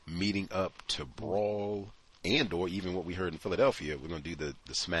meeting up to brawl and or even what we heard in Philadelphia, we're going to do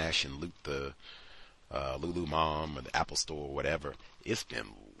the smash and loot the Lulu Mom or the Apple Store or whatever. It's been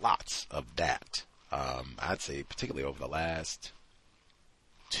lots of that. I'd say particularly over the last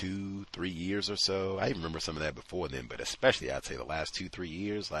 2-3 years or so. I even remember some of that before then, but especially I'd say the last 2-3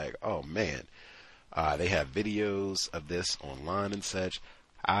 years, like, oh man, they have videos of this online and such.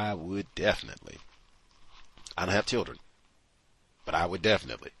 I would definitely, I don't have children, but I would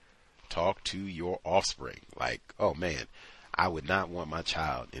definitely talk to your offspring. Like, oh man, I would not want my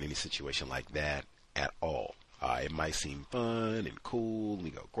child in any situation like that at all. It might seem fun and cool. We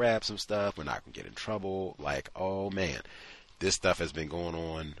go grab some stuff. We're not going to get in trouble. Like, oh man, this stuff has been going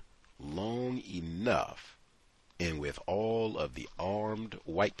on long enough. And with all of the armed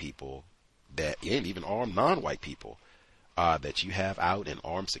white people and even armed non-white people that you have out, and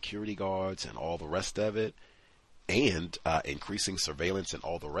armed security guards and all the rest of it, and increasing surveillance and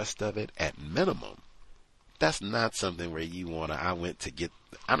all the rest of it, at minimum, that's not something where you want to, I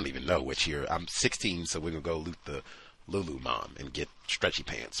don't even know which year. I'm 16, so we're going to go loot the Lulu Mom and get stretchy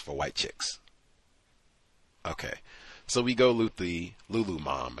pants for white chicks. Okay. So we go loot the Lulu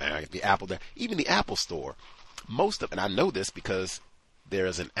Mom, the Apple, even the Apple Store. And I know this because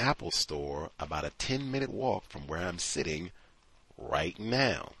there's an Apple Store about a 10-minute walk from where I'm sitting right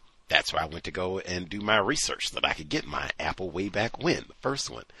now. That's where I went to go and do my research so that I could get my Apple way back when, the first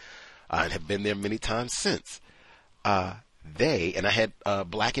one. And have been there many times since. And I had a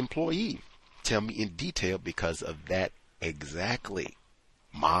black employee tell me in detail because of that exactly.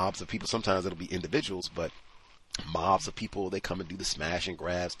 Mobs of people, sometimes it'll be individuals, but mobs of people, they come and do the smash and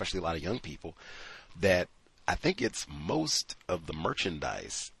grab, especially a lot of young people, that I think it's most of the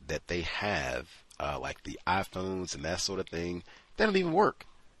merchandise that they have, like the iPhones and that sort of thing, they don't even work.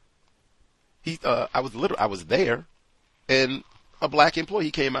 I was there, and a black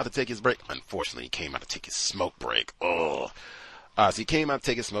employee came out to take his break. Unfortunately, he came out to take his smoke break. So he came out to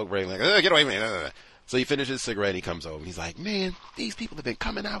take his smoke break, like, get away from me. So he finishes his cigarette and he comes over and he's like, man, these people have been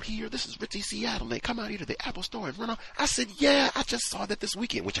coming out here. This is Ritzy, Seattle. And they come out here to the Apple store and run off. I said, yeah, I just saw that this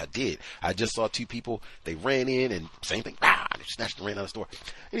weekend, which I did. I just saw two people. They ran in and same thing. They snatched and ran out of the store.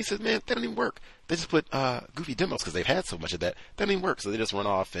 And he says, man, that don't even work. They just put goofy demos because they've had so much of that. That don't even work. So they just run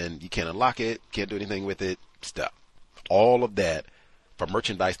off and you can't unlock it. Can't do anything with it. Stuff. All of that for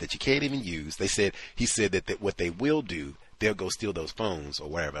merchandise that you can't even use. He said that what they will do, they'll go steal those phones or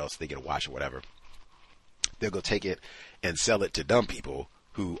whatever else. They get a watch or whatever. They'll go take it and sell it to dumb people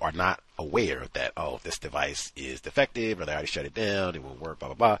who are not aware that, oh, this device is defective or they already shut it down, it won't work, blah,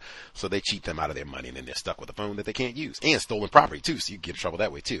 blah, blah. So they cheat them out of their money and then they're stuck with a phone that they can't use. And stolen property too, so you get in trouble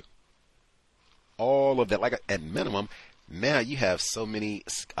that way too. All of that, like at minimum, now you have so many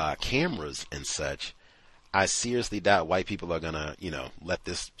cameras and such. I seriously doubt white people are going to, let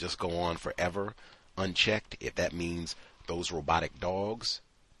this just go on forever unchecked. If that means those robotic dogs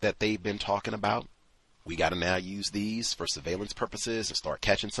that they've been talking about, we got to now use these for surveillance purposes and start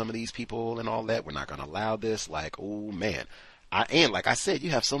catching some of these people and all that. We're not going to allow this. Like, oh man. And like I said,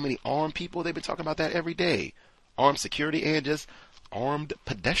 you have so many armed people. They've been talking about that every day. Armed security and just armed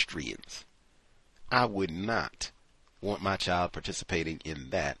pedestrians. I would not want my child participating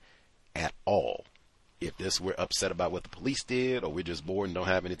in that at all. If we're upset about what the police did, or we're just bored and don't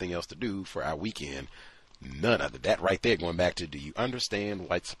have anything else to do for our weekend, none of that right there going back to, do you understand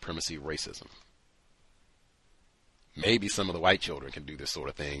white supremacy racism? Maybe some of the white children can do this sort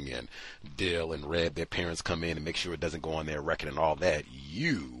of thing and deal and read their parents come in and make sure it doesn't go on their record and all that.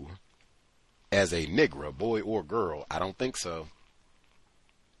 You, as a Negro, boy or girl, I don't think so.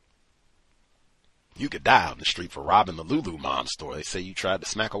 You could die out in the street for robbing the Lulu Mom store. They say you tried to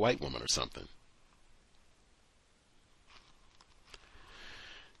smack a white woman or something.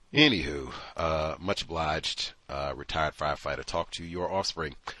 Anywho, much obliged, retired firefighter. Talk to your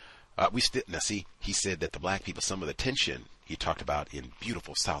offspring. He said that the black people, some of the tension he talked about in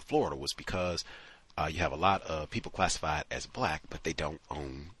beautiful South Florida was because you have a lot of people classified as black, but they don't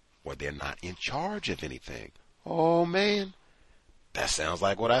own or they're not in charge of anything. Oh, man, that sounds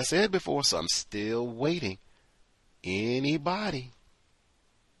like what I said before, so I'm still waiting. Anybody,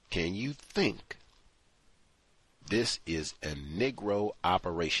 can you think this is a Negro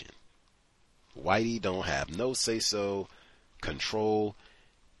operation? Whitey don't have no say-so, control,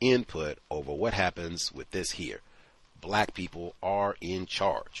 input over what happens with this here. Black people are in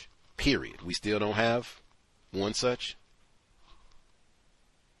charge. Period. We still don't have one such.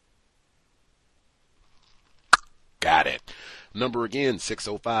 Got it. Number again,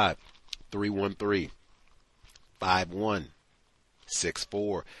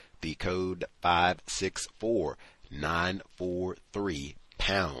 605-313-5164. The code 564-943#.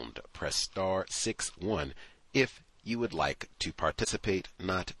 Press star 61 if you would like to participate,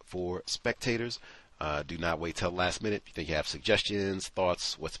 not for spectators. Do not wait till the last minute. If you think you have suggestions,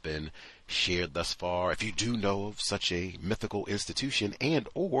 thoughts, what's been shared thus far, if you do know of such a mythical institution, and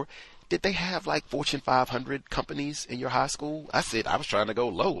or did they have like Fortune 500 companies in your high school? I said I was trying to go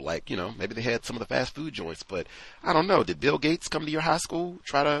low, like, maybe they had some of the fast food joints, but I don't know. Did Bill Gates come to your high school,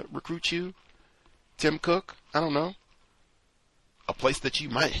 try to recruit you? Tim Cook? I don't know. A place that you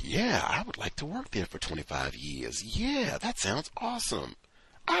might, I would like to work there for 25 years. Yeah, that sounds awesome.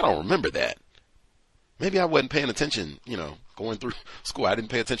 I don't remember that. Maybe I wasn't paying attention, going through school. I didn't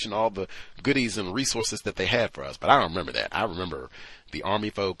pay attention to all the goodies and resources that they had for us, but I don't remember that. I remember the Army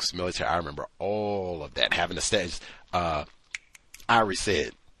folks, military. I remember all of that, having to stay. Iris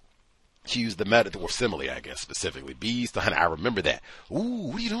said, she used the metaphor, or simile, I guess, specifically. Bees to honey. I remember that. Ooh,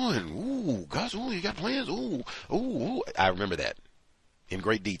 what are you doing? Ooh, guys, ooh, you got plans? Ooh. I remember that in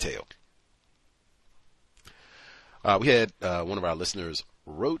great detail. We had one of our listeners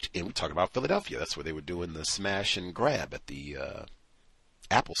wrote in, we talked about Philadelphia. That's where they were doing the smash and grab at the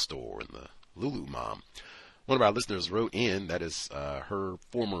Apple store and the Lulu Mom. One of our listeners wrote in, that is her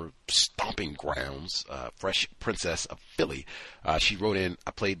former stomping grounds, Fresh Princess of Philly. She wrote in,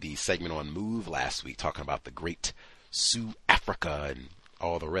 I played the segment on Move last week talking about the great Sioux Africa and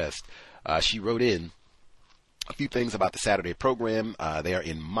all the rest. She wrote in a few things about the Saturday program. They are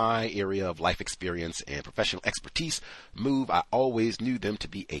in my area of life experience and professional expertise. Move, I always knew them to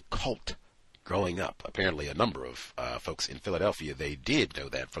be a cult growing up. Apparently a number of folks in Philadelphia, they did know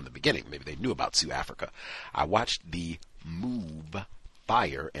that from the beginning. Maybe they knew about Sioux Africa. I watched the Move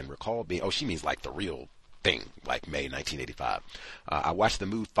fire and recall being, she means like the real thing, like May 1985. I watched the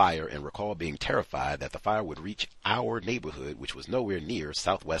Move fire and recall being terrified that the fire would reach our neighborhood, which was nowhere near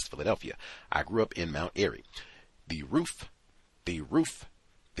Southwest Philadelphia. I grew up in Mount Airy. The roof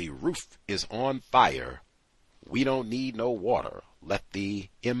is on fire. We don't need no water. Let the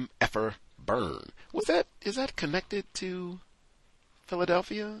MFer burn. is that connected to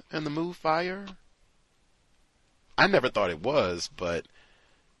Philadelphia and the Move fire? I never thought it was, but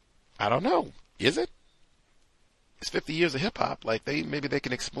I don't know. Is it? It's 50 years of hip hop. Like maybe they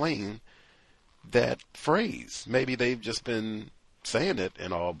can explain that phrase. Maybe they've just been saying it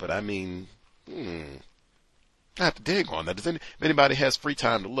and all, but I mean, I have to dig on that. If anybody has free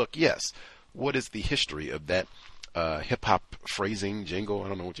time to look, yes. What is the history of that hip hop phrasing, jingle? I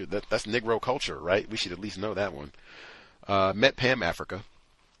don't know that's Negro culture, right? We should at least know that one. Met Pam Africa.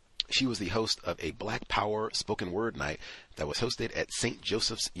 She was the host of a Black Power spoken word night that was hosted at St.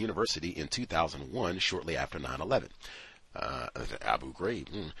 Joseph's University in 2001, shortly after 9/11. Abu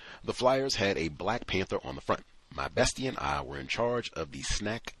Ghraib. The flyers had a Black Panther on the front. My bestie and I were in charge of the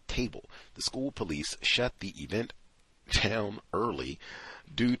snack table. The school police shut the event down early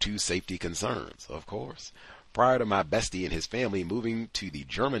due to safety concerns, of course. Prior to my bestie and his family moving to the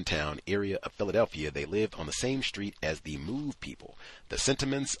Germantown area of Philadelphia, they lived on the same street as the Move people. The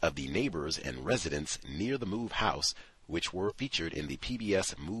sentiments of the neighbors and residents near the Move house, which were featured in the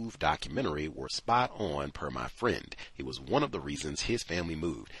PBS Move documentary, were spot on per my friend. It was one of the reasons his family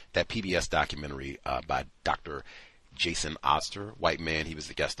moved. That PBS documentary by Dr. Jason Oster, white man, he was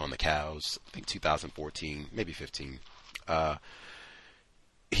the guest on The Cows, I think 2014, maybe 15.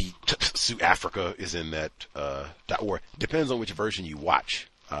 Sue Africa is in that, or depends on which version you watch.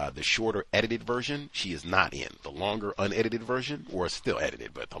 The shorter edited version, she is not in. The longer unedited version, or still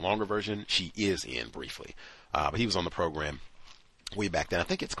edited, but the longer version, she is in briefly. But he was on the program way back then. I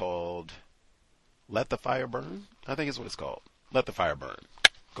think it's called Let the Fire Burn. I think is what it's called. Let the Fire Burn.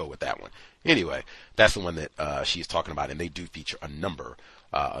 Go with that one. Anyway, that's the one that she's talking about, and they do feature a number.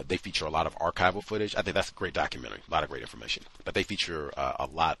 They feature a lot of archival footage. I think that's a great documentary. A lot of great information. But they feature a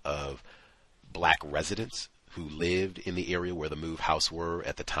lot of Black residents who lived in the area where the Move house were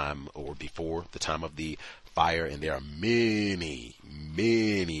at the time or before the time of the fire. And there are many,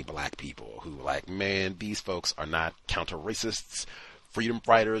 many Black people who are like, man, these folks are not counter-racists, freedom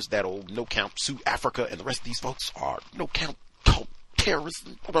fighters, that old no-count Sue Africa, and the rest of these folks are no-count terrorists,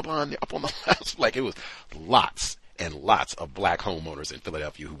 blah, blah, blah, and they're up on the house. Like, it was lots and lots of Black homeowners in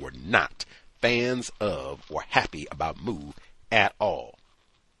Philadelphia who were not fans of or happy about Move at all.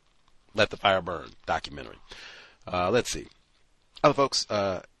 Let the Fire Burn documentary. Let's see. Other folks,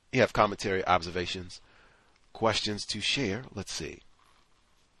 you have commentary, observations, questions to share. Let's see.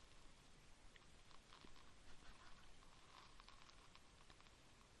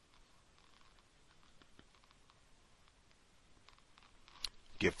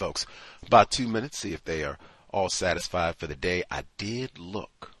 Give folks about 2 minutes, see if they are all satisfied for the day. I did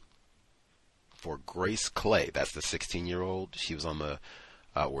look for Grace Clay. That's the 16-year-old. She was on the,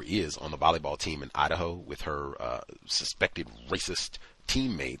 or is on the volleyball team in Idaho with her suspected racist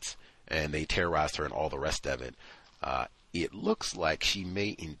teammates, and they terrorized her and all the rest of it. It looks like she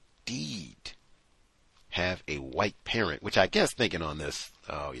may indeed have a white parent, which I guess thinking on this,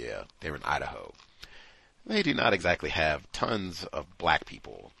 oh yeah, they're in Idaho. They do not exactly have tons of Black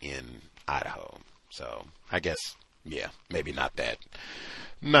people in Idaho. So I guess, yeah, maybe not that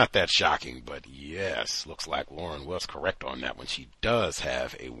shocking, but yes, looks like Lauren was correct on that one. She does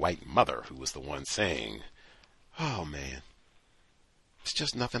have a white mother who was the one saying, oh man, it's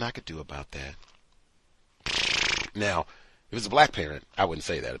just nothing I could do about that. Now, if it was a Black parent, I wouldn't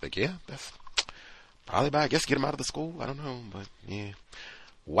say that. I'd think, yeah, that's probably by, I guess, get him out of the school. I don't know, but yeah.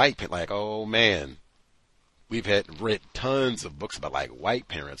 White parent, like, oh man. We've read tons of books about like white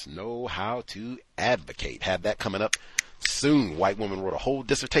parents know how to advocate. Have that coming up soon. White woman wrote a whole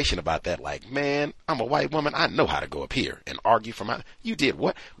dissertation about that. Like, man, I'm a white woman. I know how to go up here and argue for my. You did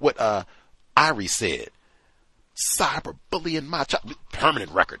what? What Irie said. Cyberbullying my child.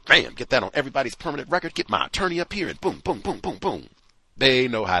 Permanent record. Bam. Get that on everybody's permanent record. Get my attorney up here and boom, boom, boom, boom, boom. They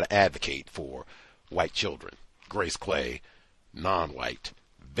know how to advocate for white children. Grace Clay, non-white.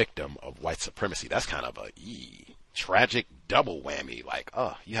 Victim of white supremacy. That's kind of a tragic double whammy. Like,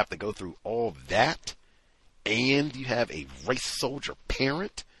 you have to go through all that, and you have a race soldier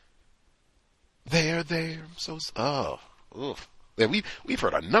parent. There. Yeah, we've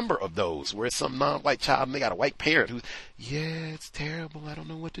heard a number of those where it's some non-white child and they got a white parent who's, yeah, it's terrible. I don't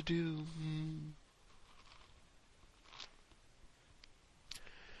know what to do.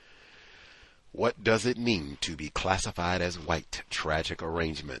 What does it mean to be classified as white? Tragic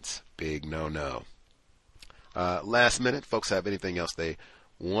arrangements. Big no-no. Last minute, folks have anything else they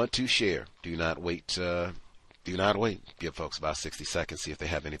want to share? Do not wait. Give folks about 60 seconds, see if they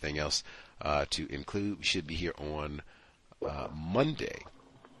have anything else to include. We should be here on Monday.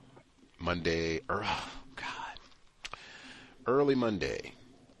 Early Monday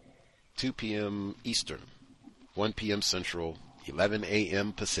 2 p.m. Eastern, 1 p.m. Central, 11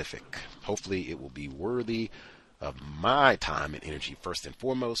 a.m. Pacific. Hopefully it will be worthy of my time and energy first and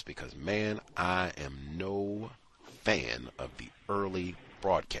foremost, because, man, I am no fan of the early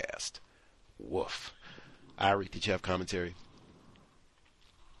broadcast. Woof. Irie, did you have commentary?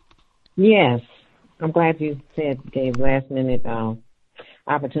 Yes. I'm glad you gave last minute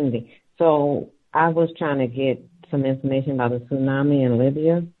opportunity. So I was trying to get some information about the tsunami in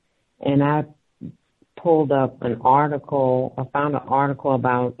Libya, and I pulled up an article. I found an article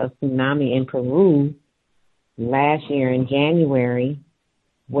about a tsunami in Peru last year in January,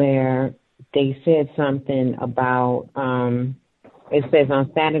 where they said something about, it says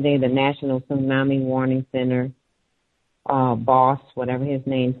on Saturday, the National Tsunami Warning Center boss, whatever his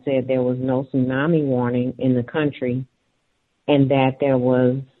name, said there was no tsunami warning in the country and that there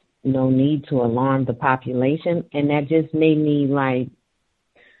was no need to alarm the population. And that just made me like,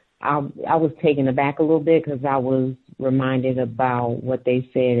 I was taken aback a little bit, because I was reminded about what they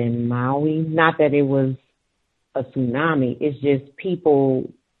said in Maui. Not that it was a tsunami, it's just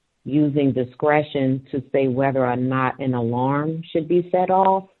people using discretion to say whether or not an alarm should be set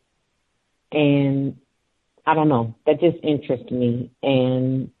off. And I don't know, that just interests me.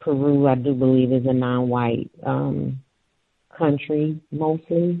 And Peru, I do believe, is a non-white country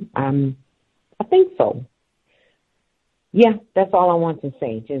mostly. I think so. Yeah, that's all I want to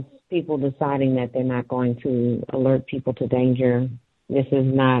say. Just people deciding that they're not going to alert people to danger. This is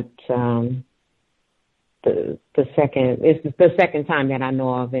not the second. It's the second time that I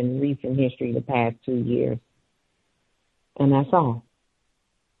know of in recent history, the past 2 years, and that's all.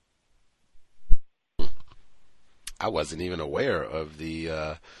 I wasn't even aware of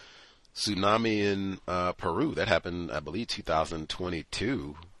the tsunami in Peru. That happened, I believe,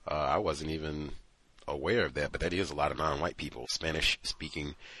 2022. I wasn't even aware of that, but that is a lot of non-white people,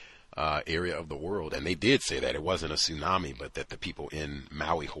 Spanish-speaking area of the world, and they did say that it wasn't a tsunami, but that the people in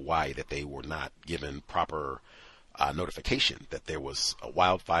Maui, Hawaii, that they were not given proper notification that there was a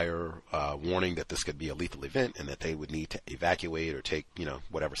wildfire warning, that this could be a lethal event, and that they would need to evacuate or take,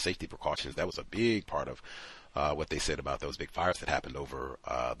 whatever safety precautions. That was a big part of what they said about those big fires that happened over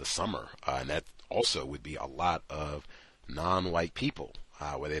the summer, and that also would be a lot of non-white people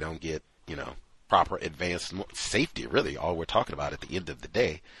where they don't get, proper advanced safety. Really, all we're talking about at the end of the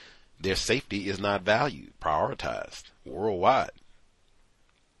day, their safety is not valued, prioritized worldwide.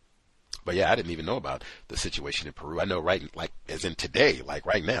 But yeah, I didn't even know about the situation in Peru. I know as in today, like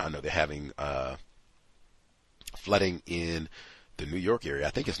right now, I know they're having flooding in the New York area. I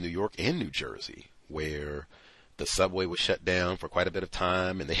think it's New York and New Jersey, where the subway was shut down for quite a bit of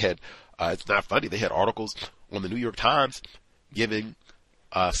time. And they had, it's not funny, they had articles on the New York Times giving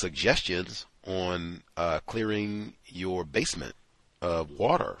suggestions on clearing your basement of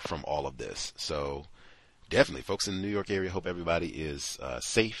water from all of this. So definitely, folks in the New York area, hope everybody is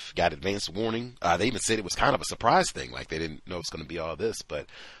safe, got advance warning. They even said it was kind of a surprise thing, like they didn't know it was going to be all this. But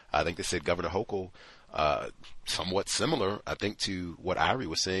I think they said Governor Hochul, somewhat similar, I think, to what Irie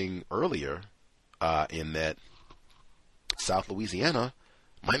was saying earlier, in that South Louisiana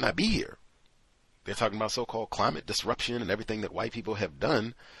might not be here. They're talking about so-called climate disruption and everything that white people have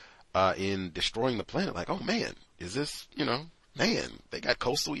done in destroying the planet. Like, oh man, is this, man, they got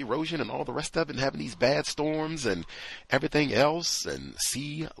coastal erosion and all the rest of it, and having these bad storms and everything else, and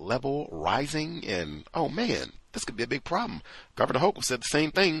sea level rising, and oh man, this could be a big problem. Governor Hochul said the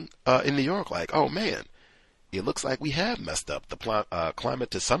same thing in New York, like, oh man, it looks like we have messed up the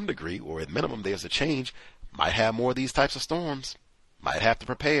climate to some degree, or at minimum there's a change. Might have more of these types of storms. Might have to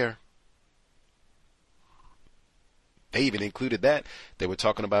prepare. They even included that. They were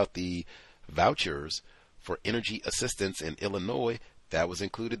talking about the vouchers for energy assistance in Illinois. That was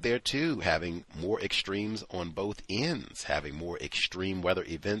included there too, having more extremes on both ends, having more extreme weather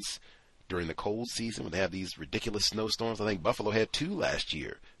events during the cold season when they have these ridiculous snowstorms. I think Buffalo had 2 last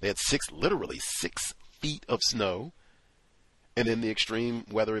year. They had literally 6 feet of snow. And then the extreme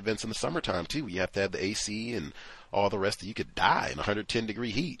weather events in the summertime too. You have to have the AC and all the rest. You could die in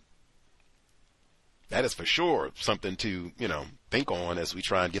 110-degree heat. That is for sure something to, think on as we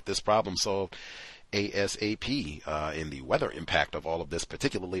try and get this problem solved ASAP, in the weather impact of all of this,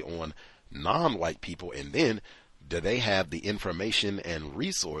 particularly on non-white people. And then, do they have the information and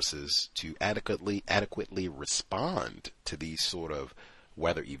resources to adequately respond to these sort of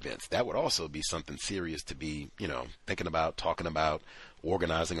weather events? That would also be something serious to be, thinking about, talking about,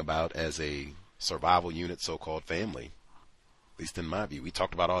 organizing about as a survival unit, so-called family. At least in my view. We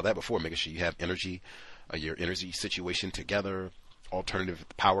talked about all that before, making sure you have energy, your energy situation together, alternative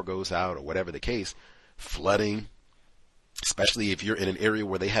power goes out or whatever the case, flooding, especially if you're in an area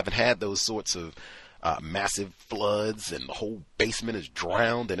where they haven't had those sorts of massive floods and the whole basement is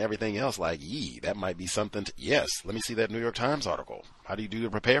drowned and everything else. Like, that might be something yes, let me see that New York Times article. How do you do to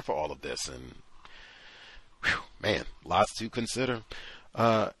prepare for all of this? And man, lots to consider.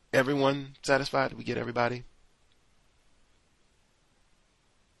 Everyone satisfied? Did we get everybody?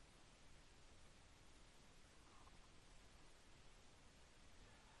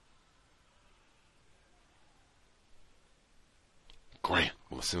 Grant,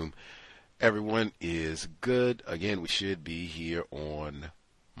 we'll assume everyone is good. Again, we should be here on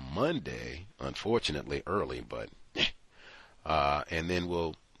Monday, unfortunately early, but and then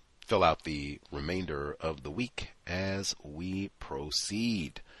we'll fill out the remainder of the week as we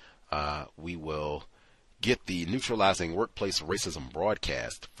proceed. We will get the Neutralizing Workplace Racism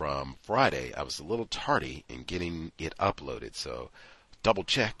broadcast from Friday. I was a little tardy in getting it uploaded, so double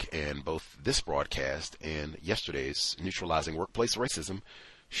check, and both this broadcast and yesterday's Neutralizing Workplace Racism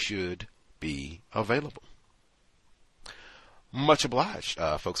should be available. Much obliged,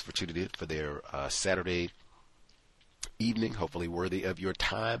 folks, for tuning in for their Saturday evening, hopefully worthy of your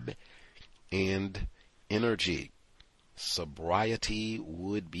time and energy. Sobriety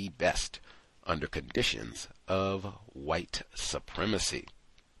would be best under conditions of white supremacy.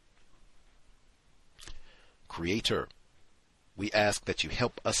 Creator, we ask that you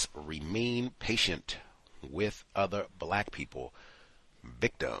help us remain patient with other black people,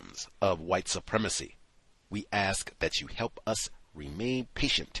 victims of white supremacy. We ask that you help us remain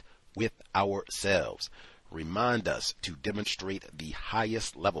patient with ourselves. Remind us to demonstrate the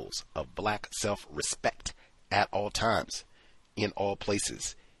highest levels of black self-respect at all times, in all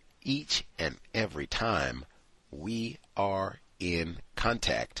places, each and every time we are in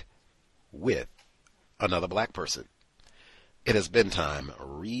contact with another black person. It has been time.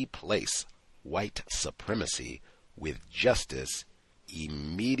 Replace white supremacy with justice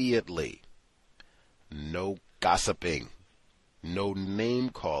immediately. No gossiping, no name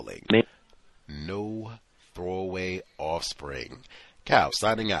calling, no throwaway offspring. Cal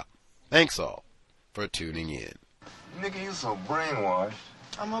signing out. Thanks all for tuning in. Nigga, you so brainwashed.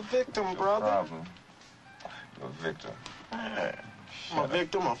 I'm a victim, brother. Problem. You're a victim. Man, I'm a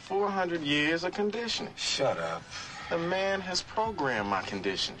victim of 400 years of conditioning. Shut up. The man has programmed my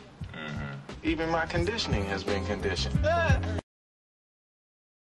conditioning. Even my conditioning has been conditioned.